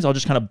more things. I'll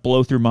just kind of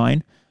blow through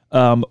mine.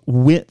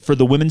 For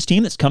the women's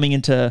team that's coming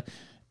into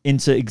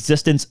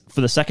existence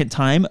for the second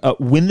time,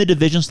 win the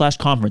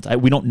division/conference.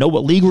 We don't know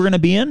what league we're going to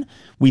be in.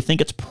 We think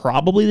it's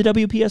probably the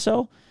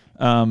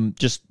WPSL,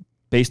 just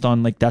based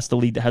on like that's the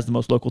league that has the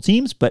most local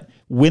teams. But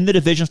win the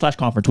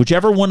division/conference,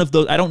 whichever one of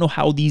those. I don't know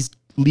how these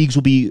leagues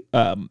will be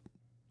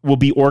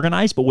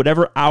organized, but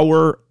whatever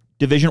our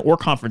division or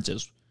conference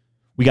is,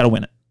 we got to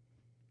win it.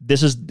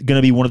 This is going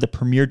to be one of the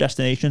premier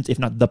destinations, if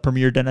not the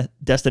premier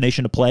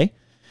destination to play.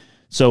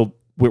 So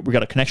we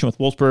got a connection with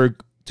Wolfsburg.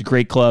 It's a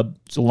great club.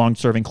 It's a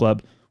long-serving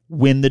club.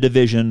 Win the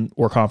division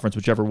or conference,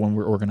 whichever one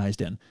we're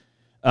organized in.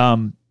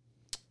 On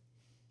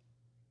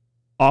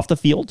Off the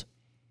field,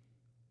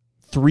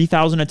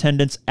 3,000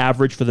 attendance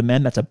average for the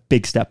men. That's a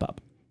big step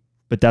up.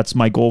 But that's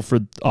my goal for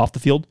off the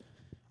field.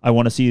 I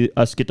want to see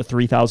us get to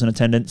 3,000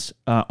 attendance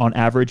on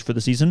average for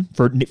the season.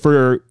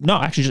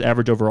 Actually just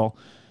average overall.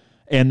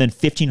 And then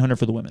 1,500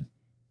 for the women.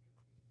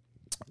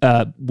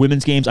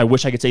 Women's games, I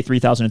wish I could say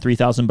 3,000 and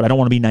 3,000, but I don't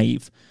want to be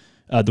naive.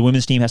 The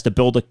women's team has to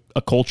build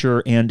a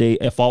culture and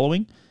a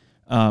following.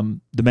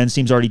 The men's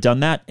team's already done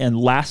that. And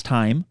last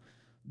time,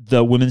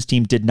 the women's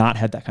team did not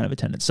have that kind of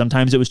attendance.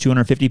 Sometimes it was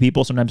 250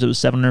 people. Sometimes it was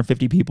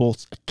 750 people.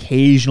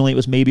 Occasionally it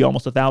was maybe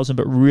almost 1,000,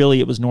 but really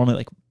it was normally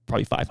like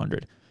probably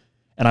 500.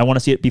 And I want to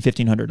see it be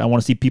 1,500. I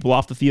want to see people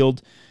off the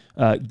field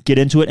get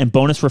into it. And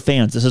bonus for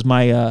fans. This is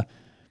my,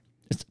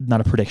 it's not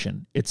a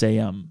prediction. It's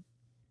a,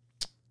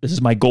 this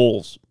is my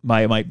goals,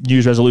 my New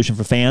Year's resolution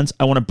for fans.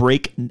 I want to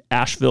break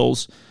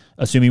Asheville's,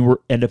 assuming we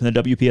end up in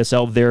the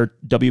WPSL, their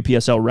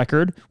WPSL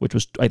record, which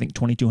was, I think,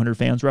 2,200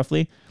 fans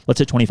roughly. Let's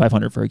hit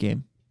 2,500 for a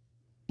game.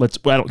 I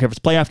don't care if it's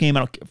playoff game, I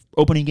don't care,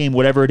 opening game,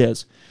 whatever it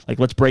is. Like,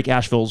 let's break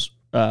Asheville's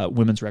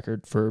women's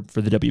record for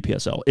the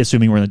WPSL,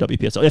 assuming we're in the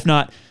WPSL. If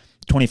not,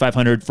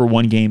 2,500 for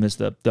one game is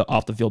the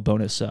off the field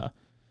bonus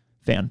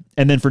fan.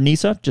 And then for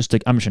Nisa, I'm just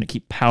going to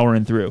keep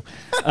powering through.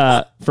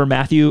 For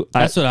Matthew,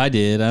 that's what I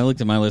did. I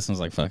looked at my list and was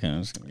like, "Fuck it,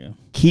 I'm just gonna go."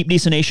 Keep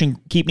Nisa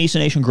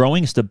Nation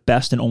growing. It's the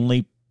best and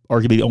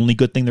arguably the only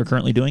good thing they're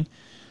currently doing.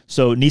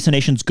 So Nisa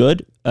Nation's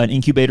good. An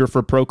incubator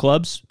for pro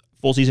clubs,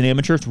 full season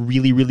amateur. It's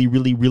really, really,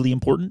 really, really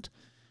important.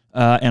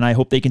 And I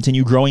hope they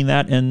continue growing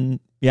that. And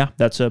yeah,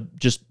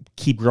 just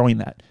keep growing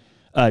that.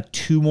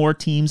 2 more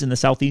teams in the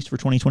Southeast for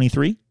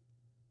 2023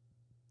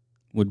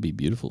 would be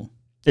beautiful.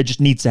 It just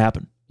needs to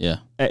happen. Yeah,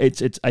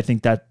 I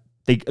think that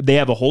they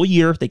have a whole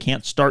year. They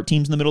can't start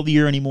teams in the middle of the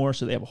year anymore,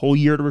 so they have a whole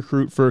year to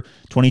recruit for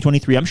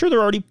 2023. I'm sure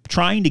they're already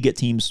trying to get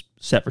teams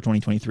set for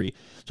 2023.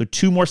 So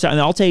 2 more,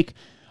 and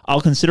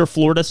I'll consider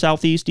Florida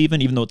Southeast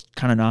even though it's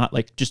kind of not.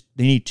 Like, just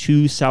they need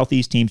 2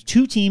 Southeast teams,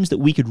 2 teams that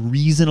we could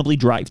reasonably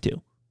drive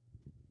to.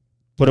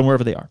 Put them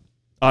wherever they are.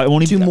 I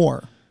won't even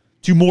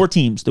 2 more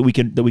teams that we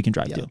can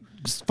drive to.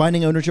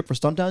 Finding ownership for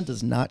Stumptown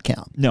does not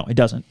count. No, it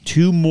doesn't.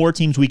 2 more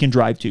teams we can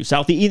drive to.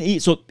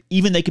 Southeast, so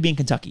even they could be in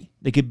Kentucky.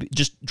 They could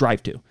just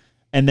drive to.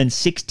 And then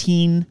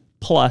 16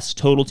 plus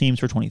total teams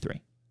for 23.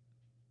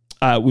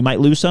 We might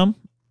lose some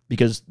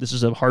because this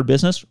is a hard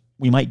business.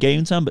 We might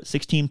gain some, but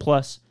 16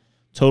 plus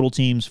total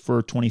teams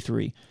for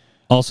 23.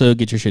 Also,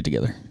 get your shit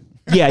together.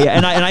 Yeah,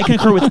 and I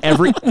concur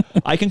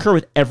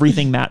with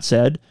everything Matt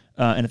said.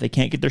 And if they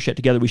can't get their shit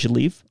together, we should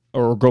leave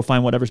or go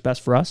find whatever's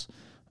best for us.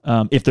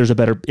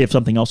 If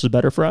something else is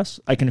better for us,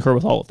 I concur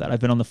with all of that. I've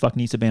been on the fuck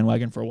Nisa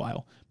bandwagon for a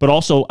while, but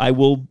also I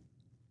will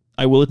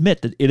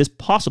admit that it is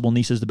possible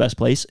Nisa is the best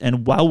place.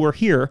 And while we're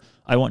here,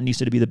 I want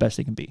Nisa to be the best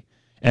they can be.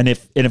 And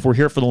if we're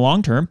here for the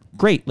long term,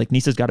 great. Like,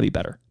 Nisa's got to be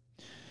better.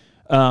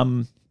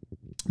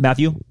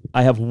 Matthew,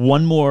 I have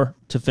one more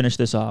to finish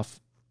this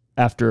off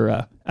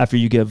after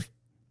you give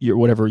your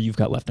whatever you've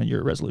got left on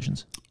your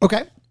resolutions.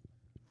 Okay.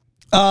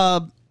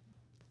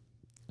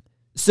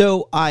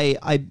 So I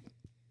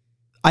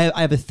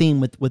have a theme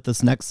with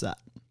this next set,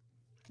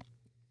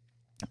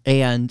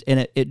 and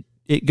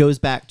it goes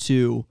back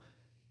to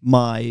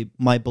my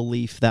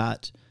belief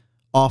that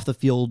off the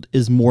field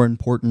is more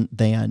important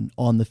than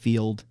on the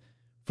field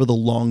for the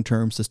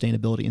long-term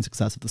sustainability and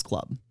success of this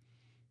club.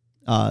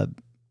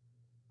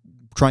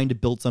 Trying to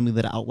build something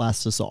that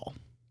outlasts us all.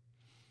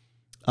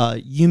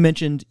 You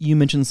mentioned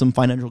some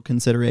financial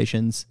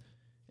considerations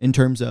in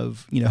terms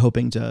of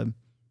hoping to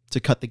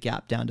cut the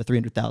gap down to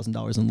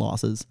 $300,000 in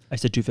losses. I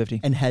said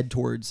 250 and head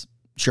towards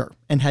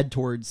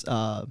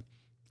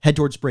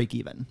break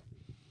even.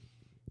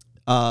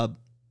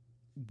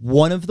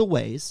 One of the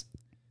ways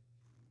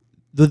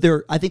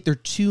that I think there are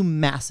 2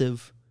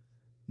 massive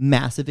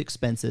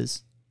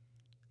expenses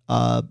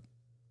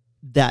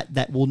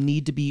that will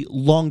need to be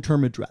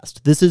long-term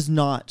addressed. This is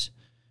not,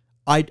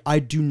 I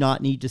do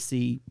not need to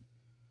see,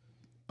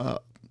 I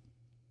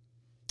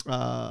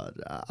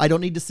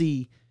don't need to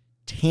see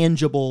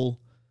tangible,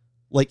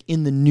 like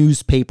in the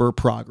newspaper,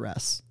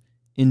 progress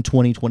in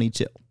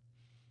 2022.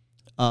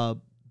 But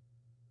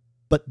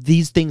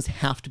these things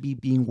have to be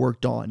being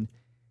worked on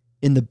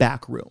in the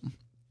back room.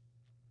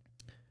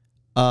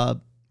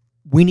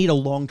 We need a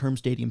long-term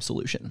stadium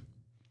solution.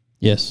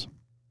 Yes.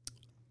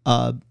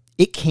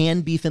 It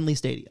can be Finley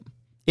Stadium.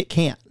 It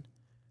can.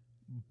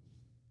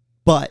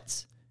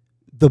 But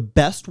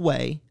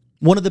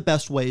one of the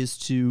best ways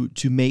to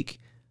make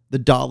the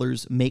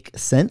dollars make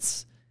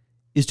sense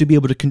is to be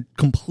able to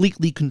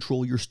completely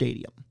control your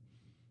stadium.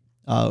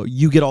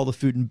 You get all the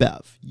food and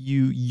bev.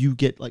 You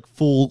get like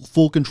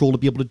full control to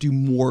be able to do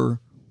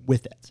more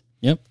with it.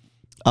 Yep.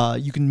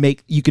 You can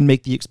make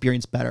the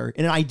experience better.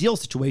 In an ideal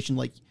situation,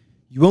 like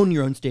you own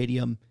your own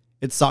stadium,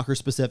 it's soccer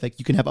specific.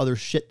 You can have other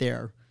shit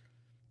there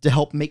to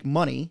help make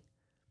money,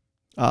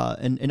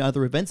 and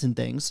other events and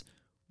things.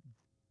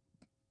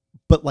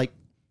 But like,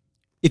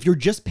 if you're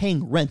just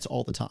paying rent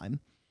all the time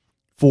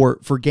for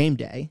game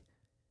day,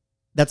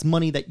 that's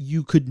money that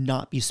you could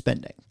not be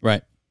spending.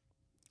 Right.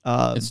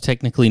 It's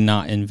technically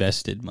not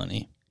invested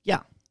money.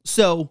 Yeah.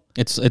 So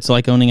It's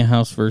like owning a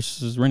house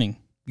versus renting.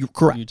 you're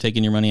correct. You're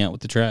taking your money out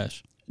with the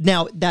trash.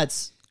 Now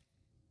that's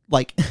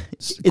like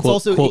it's Quote,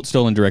 also quote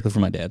stolen directly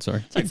from my dad.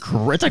 Sorry.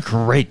 It's a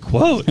great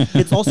quote.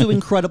 it's also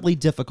incredibly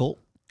difficult.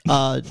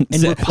 And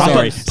Sorry.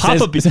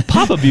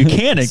 Papa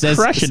Buchanan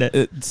crushing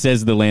it.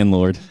 Says the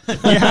landlord.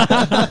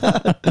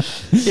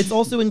 it's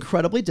also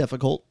incredibly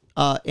difficult,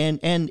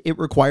 and it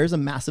requires a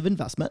massive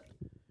investment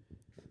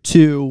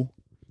to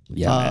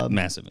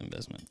Massive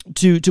investment.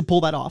 to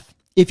pull that off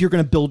if you're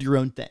going to build your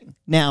own thing.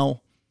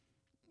 Now,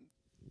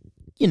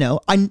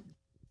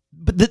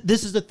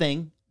 this is the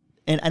thing,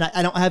 and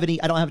I don't have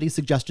any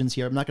suggestions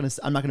here. I'm not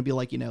gonna be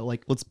like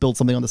let's build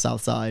something on the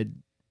south side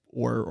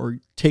or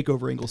take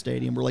over Ingle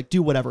Stadium or like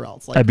do whatever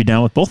else. Like I'd be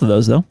down with both of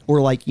those though.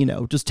 or like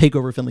just take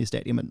over Finley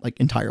Stadium and like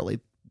entirely,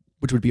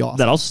 which would be awesome.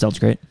 That also sounds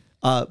great.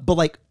 But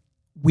like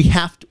we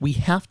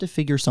have to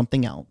figure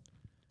something out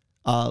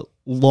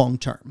long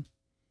term,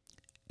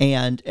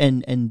 and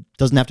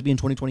doesn't have to be in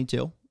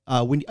 2022.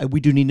 We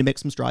do need to make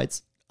some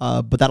strides,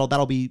 but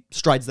that'll be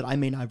strides that I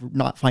may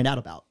not find out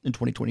about in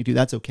 2022.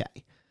 That's okay.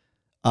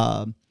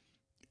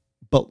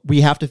 But we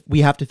have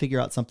to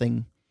figure out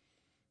something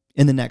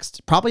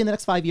probably in the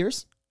next 5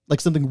 years, like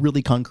something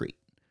really concrete.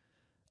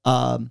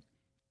 To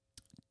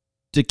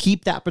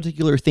keep that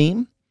particular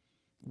theme,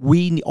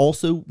 we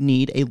also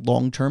need a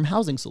long-term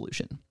housing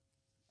solution.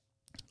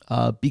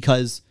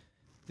 Because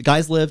the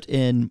guys lived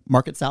in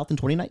Market South in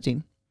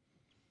 2019.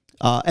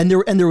 And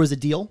there was a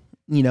deal.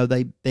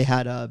 They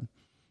had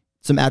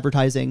some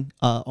advertising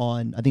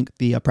on, I think,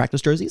 the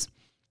practice jerseys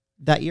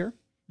that year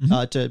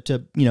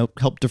to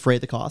help defray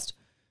the cost.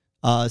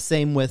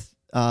 Same with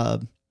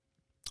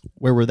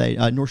where were they?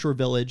 North Shore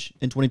Village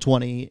in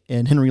 2020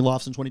 and Henry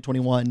Lofts in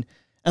 2021.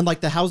 And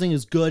like the housing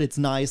is good, it's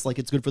nice, like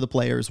it's good for the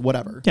players,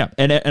 whatever. Yeah,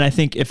 and I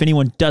think if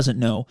anyone doesn't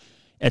know,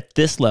 at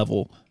this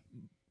level,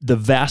 the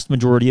vast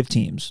majority of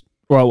teams,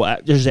 or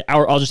I'll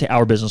just say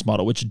our business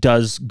model, which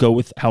does go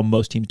with how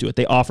most teams do it.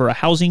 They offer a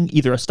housing,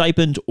 either a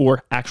stipend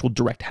or actual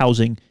direct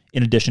housing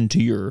in addition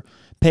to your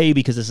pay,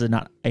 because this is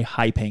not a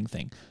high-paying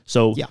thing.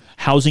 So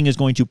housing is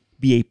going to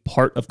be a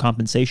part of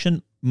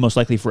compensation, most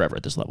likely forever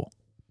at this level.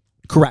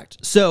 Correct.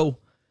 So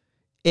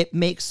it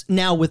makes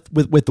now with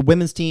the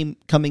women's team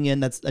coming in,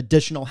 that's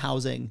additional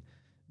housing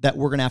that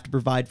we're going to have to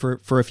provide for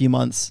a few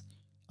months,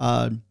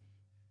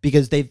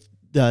 because the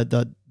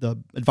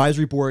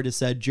advisory board has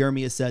said,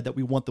 Jeremy has said that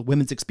we want the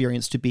women's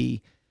experience to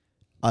be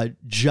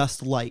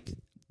just like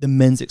the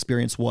men's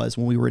experience was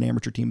when we were an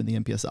amateur team in the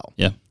NPSL.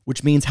 Yeah,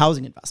 which means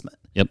housing investment.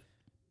 Yep.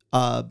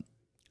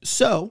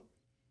 So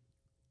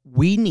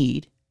we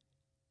need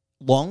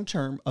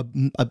long-term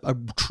a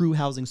true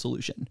housing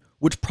solution,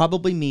 which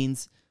probably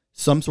means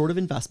some sort of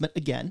investment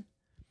again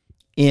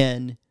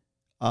in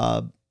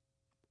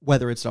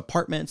whether it's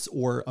apartments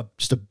or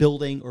just a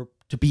building, or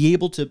to be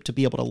able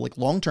to like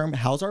long-term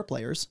house our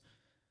players,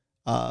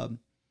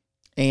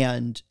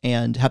 and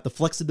have the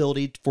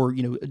flexibility for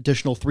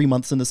additional 3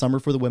 months in the summer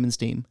for the women's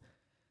team,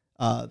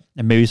 and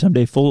maybe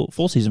someday full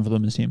season for the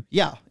women's team.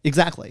 Yeah,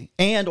 exactly.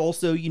 And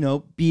also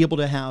be able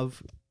to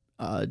have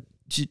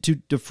to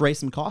defray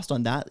some cost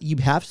on that. You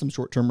have some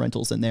short-term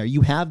rentals in there.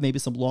 You have maybe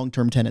some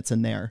long-term tenants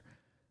in there.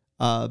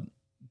 But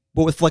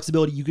with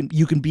flexibility,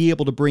 you can be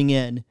able to bring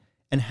in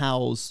and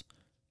house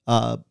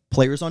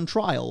players on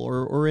trial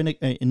or in a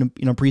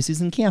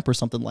preseason camp or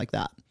something like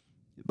that.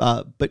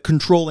 But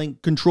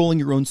controlling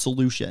your own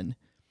solution,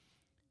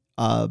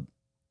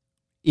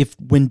 if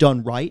when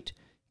done right,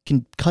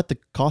 can cut the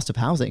cost of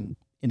housing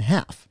in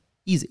half.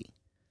 Easy.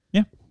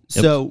 Yeah.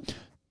 So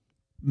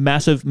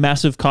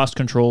massive cost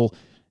control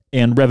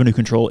and revenue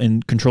control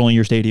in controlling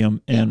your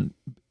stadium and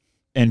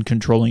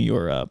controlling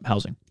your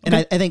housing. And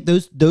I think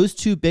those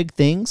two big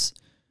things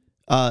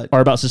are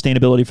about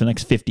sustainability for the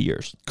next 50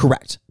 years.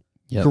 Correct.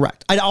 Yep.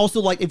 Correct. I'd also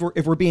like,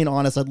 if we're being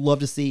honest, I'd love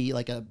to see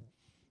like a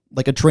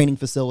training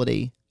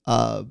facility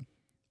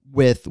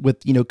with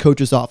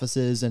coaches'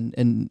 offices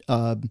and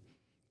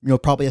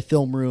probably a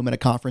film room and a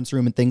conference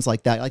room and things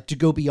like that. Like to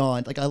go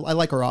beyond, like I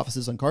like our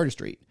offices on Carter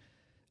Street.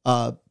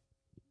 But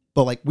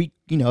like we,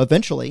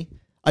 eventually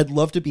I'd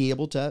love to be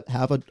able to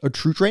have a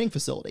true training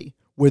facility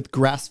with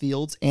grass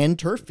fields and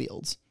turf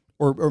fields,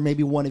 or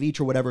maybe one of each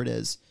or whatever it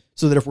is,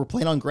 so that if we're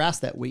playing on grass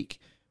that week,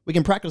 we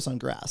can practice on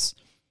grass.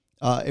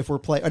 If we're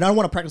playing, and I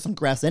want to practice on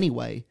grass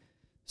anyway,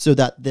 so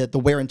that the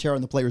wear and tear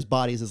on the players'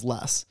 bodies is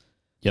less.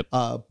 Yep.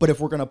 But if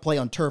we're going to play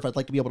on turf, I'd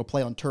like to be able to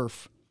play on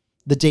turf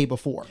the day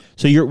before.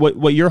 So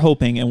what you're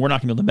hoping, and we're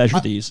not going to be able to measure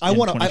these in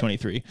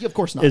 2023. Of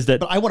course not.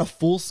 But I want a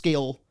full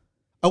scale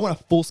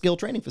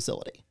training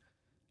facility.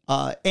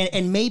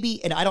 And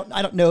maybe, and I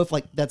don't know if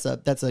like that's a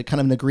kind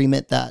of an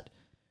agreement that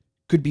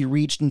could be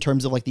reached in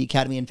terms of like the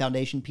academy and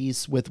foundation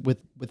piece with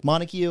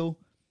Montague.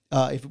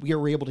 If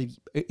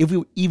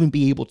we even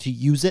be able to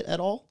use it at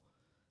all,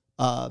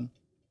 on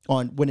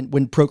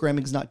when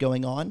programming is not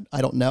going on,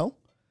 I don't know.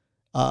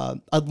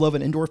 I'd love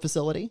an indoor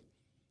facility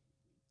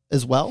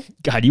as well.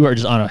 God, you are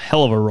just on a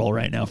hell of a roll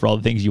right now for all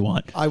the things you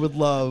want. I would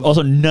love.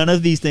 Also, none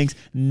of these things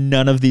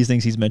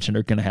he's mentioned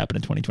are going to happen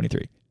in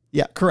 2023.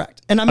 Yeah,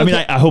 correct. And I mean,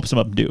 I hope some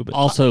of them do. But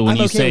Also, when I'm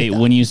you okay say with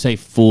that. when you say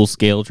full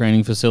scale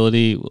training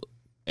facility,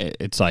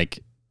 it's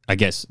like I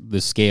guess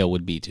the scale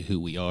would be to who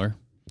we are,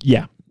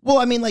 yeah, well,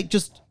 I mean, like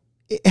just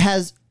it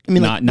has. I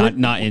mean, like,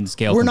 not in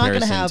scale we're not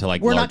comparison gonna have to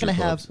like we're not larger gonna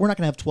have clubs. we're not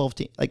gonna have 12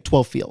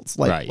 fields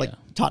like Right, yeah.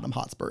 Tottenham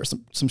Hotspur,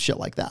 some shit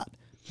like that.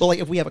 But like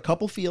if we have a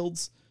couple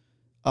fields,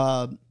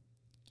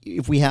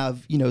 if we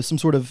have some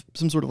sort of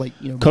like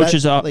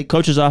coaches' like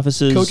coaches'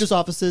 offices, coaches'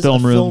 offices,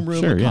 film a room, film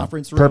room, sure, a yeah.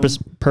 conference room,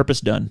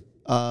 purpose done,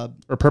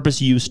 or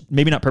purpose used.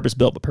 Maybe not purpose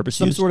built, but purpose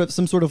some used.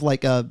 sort of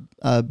like a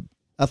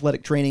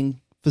athletic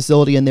training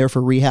facility in there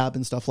for rehab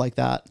and stuff like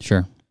that.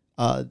 Sure.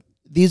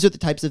 These are the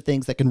types of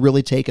things that can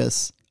really take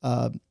us.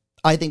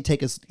 I think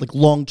take us like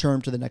long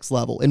term to the next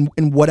level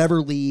in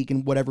whatever league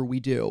and whatever we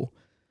do.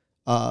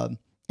 And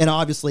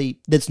obviously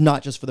that's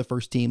not just for the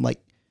first team, like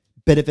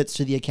benefits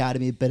to the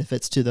academy,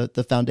 benefits to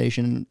the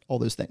foundation, all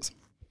those things.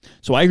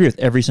 So I agree with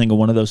every single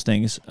one of those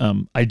things.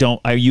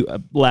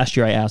 Last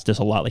year I asked this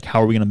a lot, like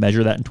how are we going to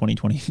measure that in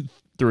 2023?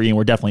 And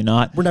we're definitely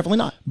not. We're definitely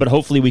not. But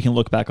hopefully we can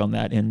look back on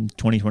that in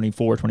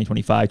 2024,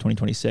 2025,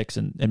 2026,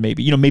 and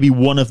maybe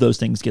one of those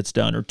things gets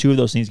done or two of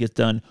those things gets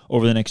done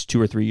over the next 2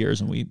 or 3 years,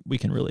 and we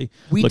can really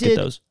look at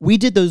those. We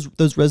did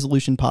those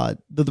resolution pod,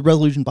 the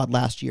resolution pod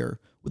last year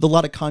with a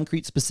lot of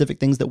concrete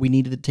specific things that we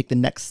needed to take the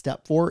next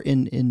step for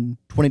in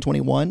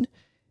 2021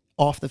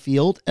 off the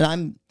field.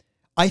 And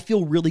I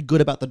feel really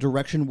good about the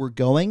direction we're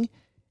going.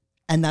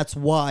 And that's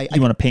why You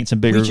want to paint some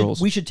bigger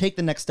goals. We should take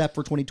the next step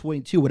for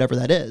 2022, whatever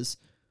that is.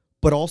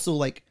 But also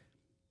like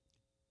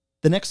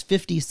the next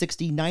 50,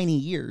 60, 90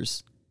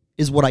 years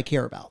is what I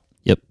care about.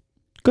 Yep.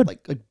 Good.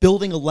 Like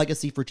building a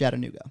legacy for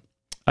Chattanooga.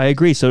 I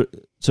agree. So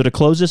to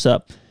close this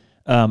up,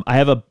 I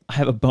have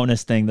a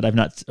bonus thing that I've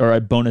not, or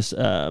a bonus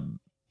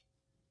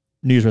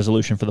New Year's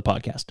resolution for the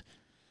podcast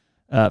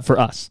for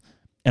us.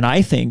 And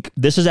I think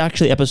this is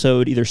actually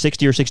episode either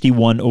 60 or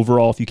 61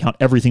 overall, if you count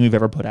everything we've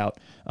ever put out.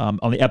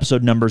 On the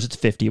episode numbers, it's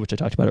 50, which I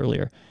talked about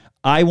earlier.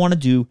 I want to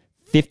do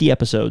 50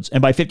 episodes.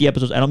 And by 50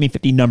 episodes, I don't mean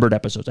 50 numbered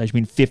episodes. I just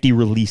mean 50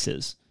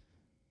 releases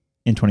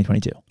in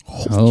 2022.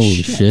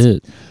 Holy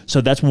shit. So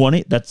we're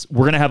going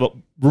to have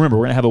we're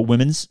going to have a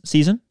women's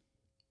season.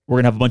 We're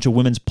going to have a bunch of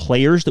women's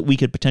players that we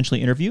could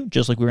potentially interview,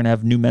 just like we're going to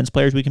have new men's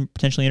players we can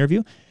potentially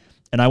interview.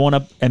 And I want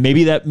to, and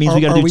maybe that means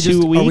we got to do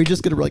 2 a week. Are we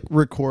just going to like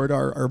record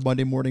our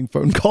Monday morning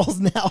phone calls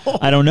now?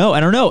 I don't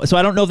know. So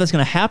I don't know if that's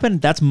going to happen.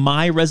 That's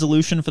my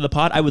resolution for the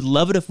pod. I would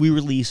love it if we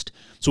released.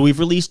 So we've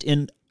released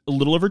in a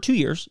little over 2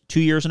 years, 2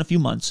 years and a few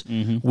months.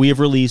 Mm-hmm. We have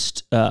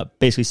released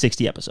basically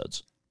 60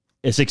 episodes,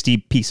 60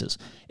 pieces.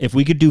 If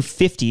we could do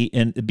 50,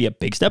 and it'd be a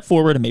big step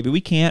forward, and maybe we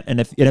can't. And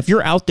if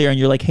you're out there and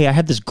you're like, hey, I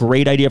had this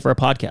great idea for a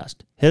podcast,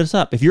 hit us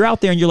up. If you're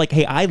out there and you're like,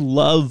 hey, I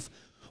love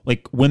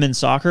like women's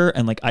soccer,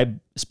 and like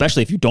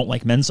especially if you don't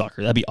like men's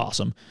soccer, that'd be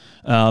awesome.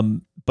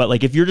 But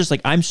like if you're just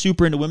like, I'm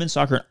super into women's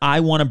soccer and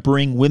I want to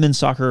bring women's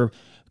soccer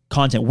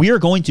content, we are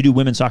going to do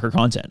women's soccer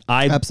content.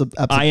 I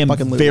am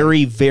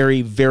very,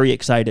 very, very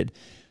excited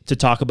to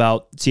talk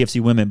about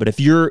CFC women. But if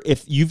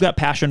you've got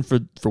passion for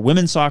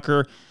women's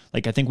soccer,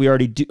 like I think we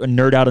already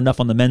nerd out enough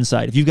on the men's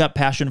side. If you've got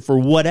passion for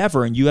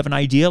whatever and you have an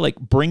idea, like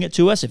bring it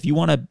to us. If you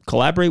want to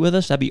collaborate with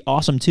us, that'd be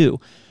awesome too.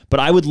 But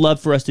I would love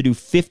for us to do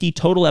 50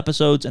 total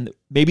episodes, and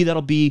maybe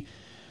that'll be,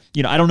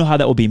 I don't know how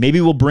that will be.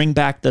 Maybe we'll bring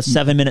back the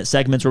 7-minute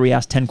segments where we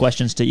ask 10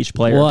 questions to each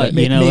player. Well, but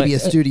maybe a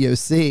Studio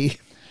C.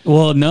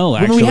 Well, no,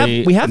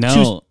 actually, we have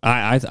no.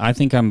 I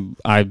think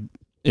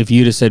if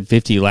you'd have said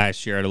 50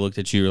 last year, I'd have looked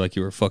at you like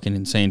you were a fucking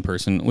insane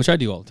person, which I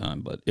do all the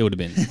time, but it would have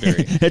been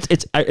very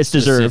it's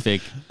deserved.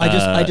 specific.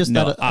 I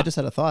just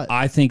had a thought.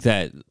 I think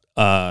that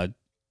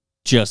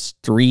just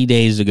 3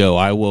 days ago,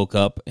 I woke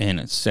up and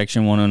a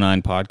Section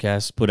 109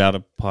 podcast put out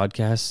a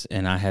podcast,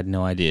 and I had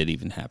no idea it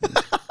even happened.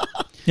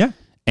 Yeah.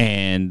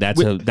 And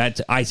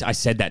I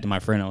said that to my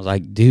friend. I was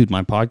like, dude,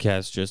 my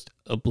podcast just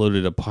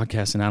uploaded a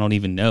podcast and I don't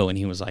even know. And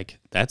he was like,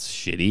 that's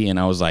shitty. And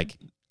I was like,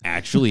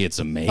 actually, it's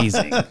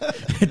amazing.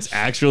 It's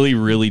actually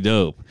really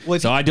dope.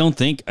 So I don't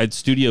think at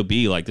Studio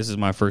B, like this is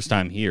my first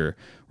time here,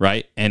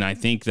 right? And I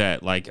think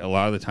that like a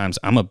lot of the times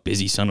I'm a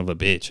busy son of a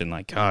bitch, and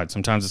like God,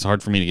 sometimes it's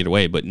hard for me to get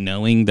away. But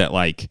knowing that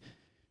like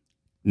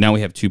now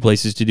we have 2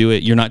 places to do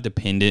it, you're not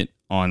dependent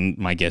on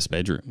my guest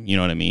bedroom. You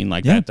know what I mean?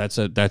 Like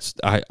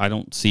I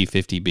don't see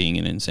 50 being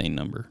an insane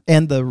number.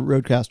 And the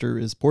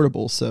Roadcaster is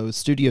portable, so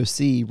Studio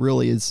C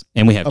really is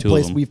and we have a 2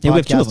 place of them. we've we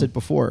have 2 of them. podcasted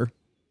before,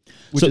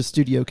 which is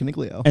Studio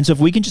Caniglio. And so if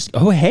we can just,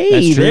 That's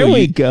true. there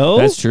we go.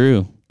 That's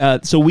true.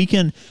 So we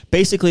can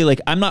basically like,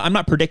 I'm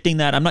not predicting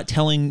that. I'm not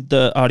telling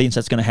the audience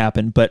that's going to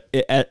happen, but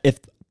if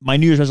my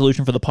New Year's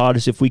resolution for the pod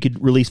is if we could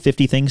release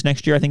 50 things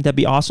next year, I think that'd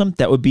be awesome.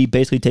 That would be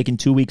basically taking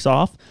 2 weeks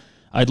off.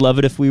 I'd love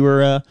it if we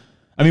were,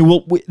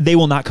 they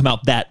will not come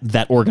out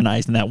that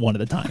organized and that one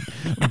at a time.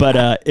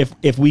 But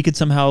if we could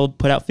somehow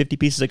put out 50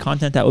 pieces of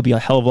content, that would be a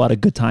hell of a lot of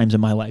good times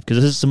in my life, because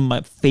this is some of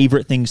my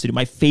favorite things to do.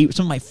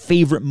 Some of my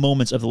favorite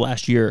moments of the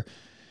last year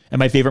and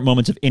my favorite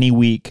moments of any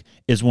week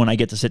is when I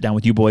get to sit down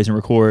with you boys and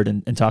record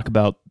and talk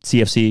about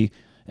CFC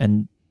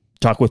and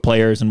talk with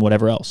players and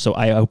whatever else. So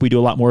I hope we do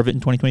a lot more of it in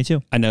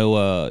 2022. I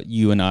know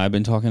you and I have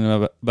been talking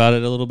about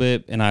it a little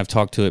bit, and I've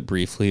talked to it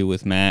briefly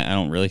with Matt. I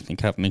don't really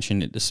think I've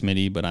mentioned it to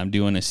Smitty, but I'm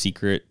doing a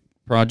secret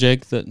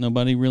project that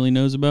nobody really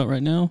knows about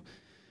right now.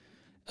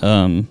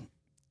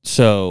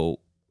 So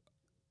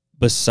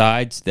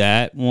besides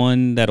that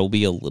one, that'll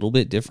be a little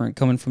bit different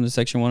coming from the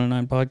Section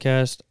 109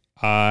 podcast,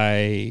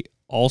 I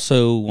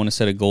also want to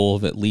set a goal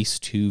of at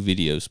least 2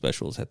 video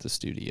specials at the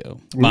studio.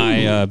 Ooh.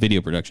 My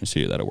video production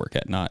studio that I work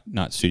at,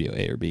 not Studio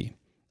A or B.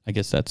 I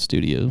guess that's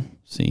Studio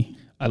C.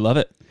 I love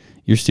it.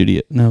 Your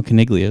studio, no,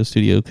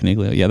 Studio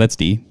Caniglio. Yeah, that's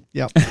D.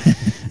 Yep.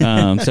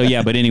 So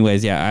yeah, but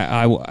anyways,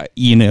 yeah, I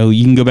you know,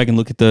 you can go back and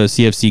look at the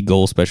CFC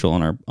goal special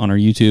on our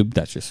YouTube.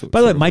 That's just.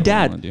 By the way, my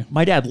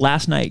dad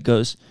last night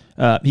goes.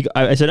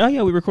 I said, oh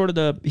yeah, we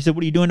recorded he said,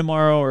 what are you doing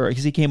tomorrow? Or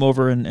because he came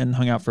over and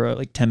hung out for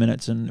like 10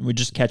 minutes and we're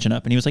just catching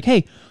up. And he was like,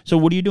 hey, so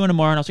what are you doing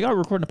tomorrow? And I was like, oh, we're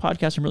recording a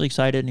podcast. I'm really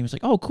excited. And he was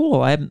like, oh,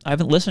 cool. I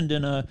haven't listened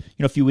in a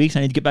few weeks.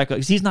 I need to get back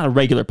because he's not a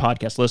regular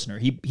podcast listener.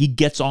 He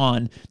gets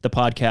on the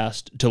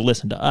podcast to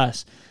listen to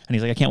us. And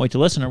he's like, I can't wait to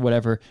listen or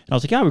whatever. And I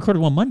was like, yeah, I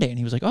recorded one Monday. And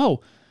he was like, oh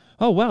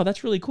wow,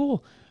 that's really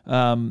cool.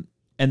 And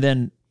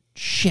then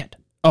shit.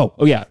 Oh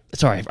yeah.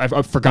 Sorry,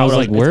 I forgot. I was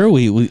like, where are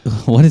we?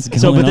 What is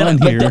going on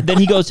here? But then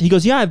he goes,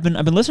 yeah, I've been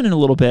listening a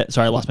little bit.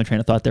 Sorry, I lost my train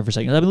of thought there for a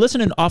second. I've been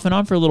listening off and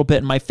on for a little bit.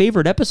 And my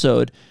favorite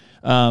episode,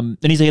 and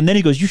he's like, and then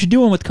he goes, you should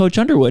do one with Coach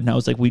Underwood. And I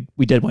was like,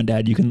 we did one,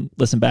 Dad. You can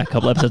listen back a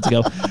couple episodes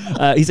ago.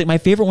 He's like, my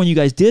favorite one you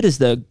guys did is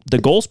the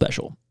goal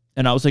special.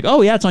 And I was like,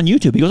 oh yeah, it's on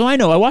YouTube. He goes, oh, I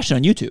know, I watched it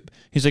on YouTube.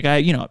 He's like,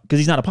 because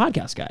he's not a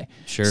podcast guy.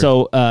 Sure.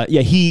 So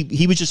yeah,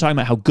 he was just talking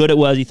about how good it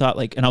was. He thought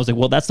and I was like,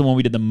 well, that's the one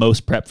we did the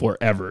most prep for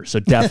ever. So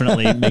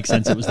definitely makes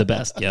sense. It was the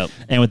best. Yep.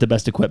 And with the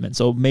best equipment.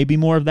 So maybe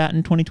more of that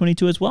in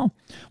 2022 as well.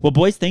 Well,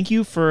 boys, thank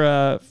you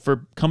for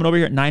coming over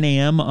here at 9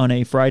 a.m. on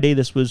a Friday.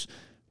 This was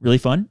really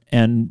fun.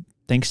 And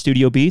thanks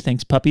Studio B.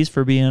 Thanks Puppies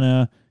for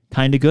being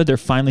kind of good. They're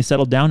finally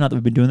settled down now that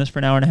we've been doing this for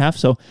an hour and a half.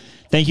 So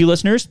thank you,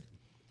 listeners.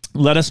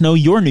 Let us know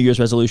your New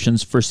Year's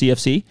resolutions for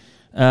CFC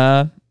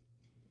on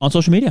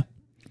social media.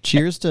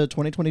 Cheers to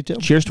 2022.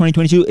 Cheers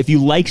 2022. If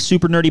you like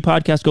Super Nerdy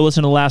Podcast, go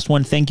listen to the last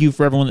one. Thank you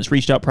for everyone that's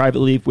reached out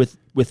privately with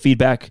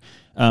feedback.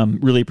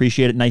 Really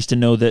appreciate it. Nice to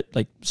know that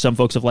like some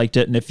folks have liked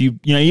it. And if even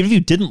if you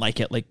didn't like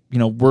it,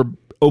 we're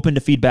open to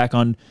feedback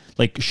on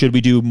should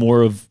we do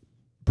more of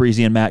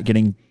Breezy and Matt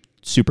getting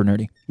super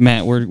nerdy.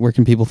 Matt, where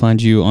can people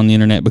find you on the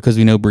internet? Because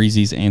we know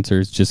Breezy's answer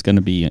is just going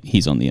to be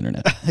he's on the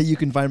internet. You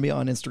can find me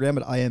on Instagram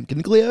at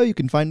IamCaniglio. You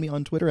can find me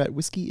on Twitter at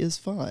Whiskey is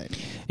Fine.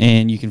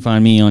 And you can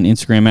find me on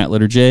Instagram at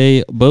Letter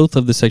J, both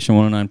of the Section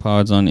 109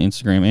 pods on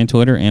Instagram and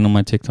Twitter, and on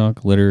my TikTok,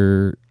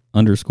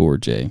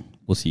 Letter_J.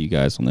 We'll see you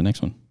guys on the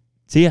next one.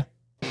 See ya.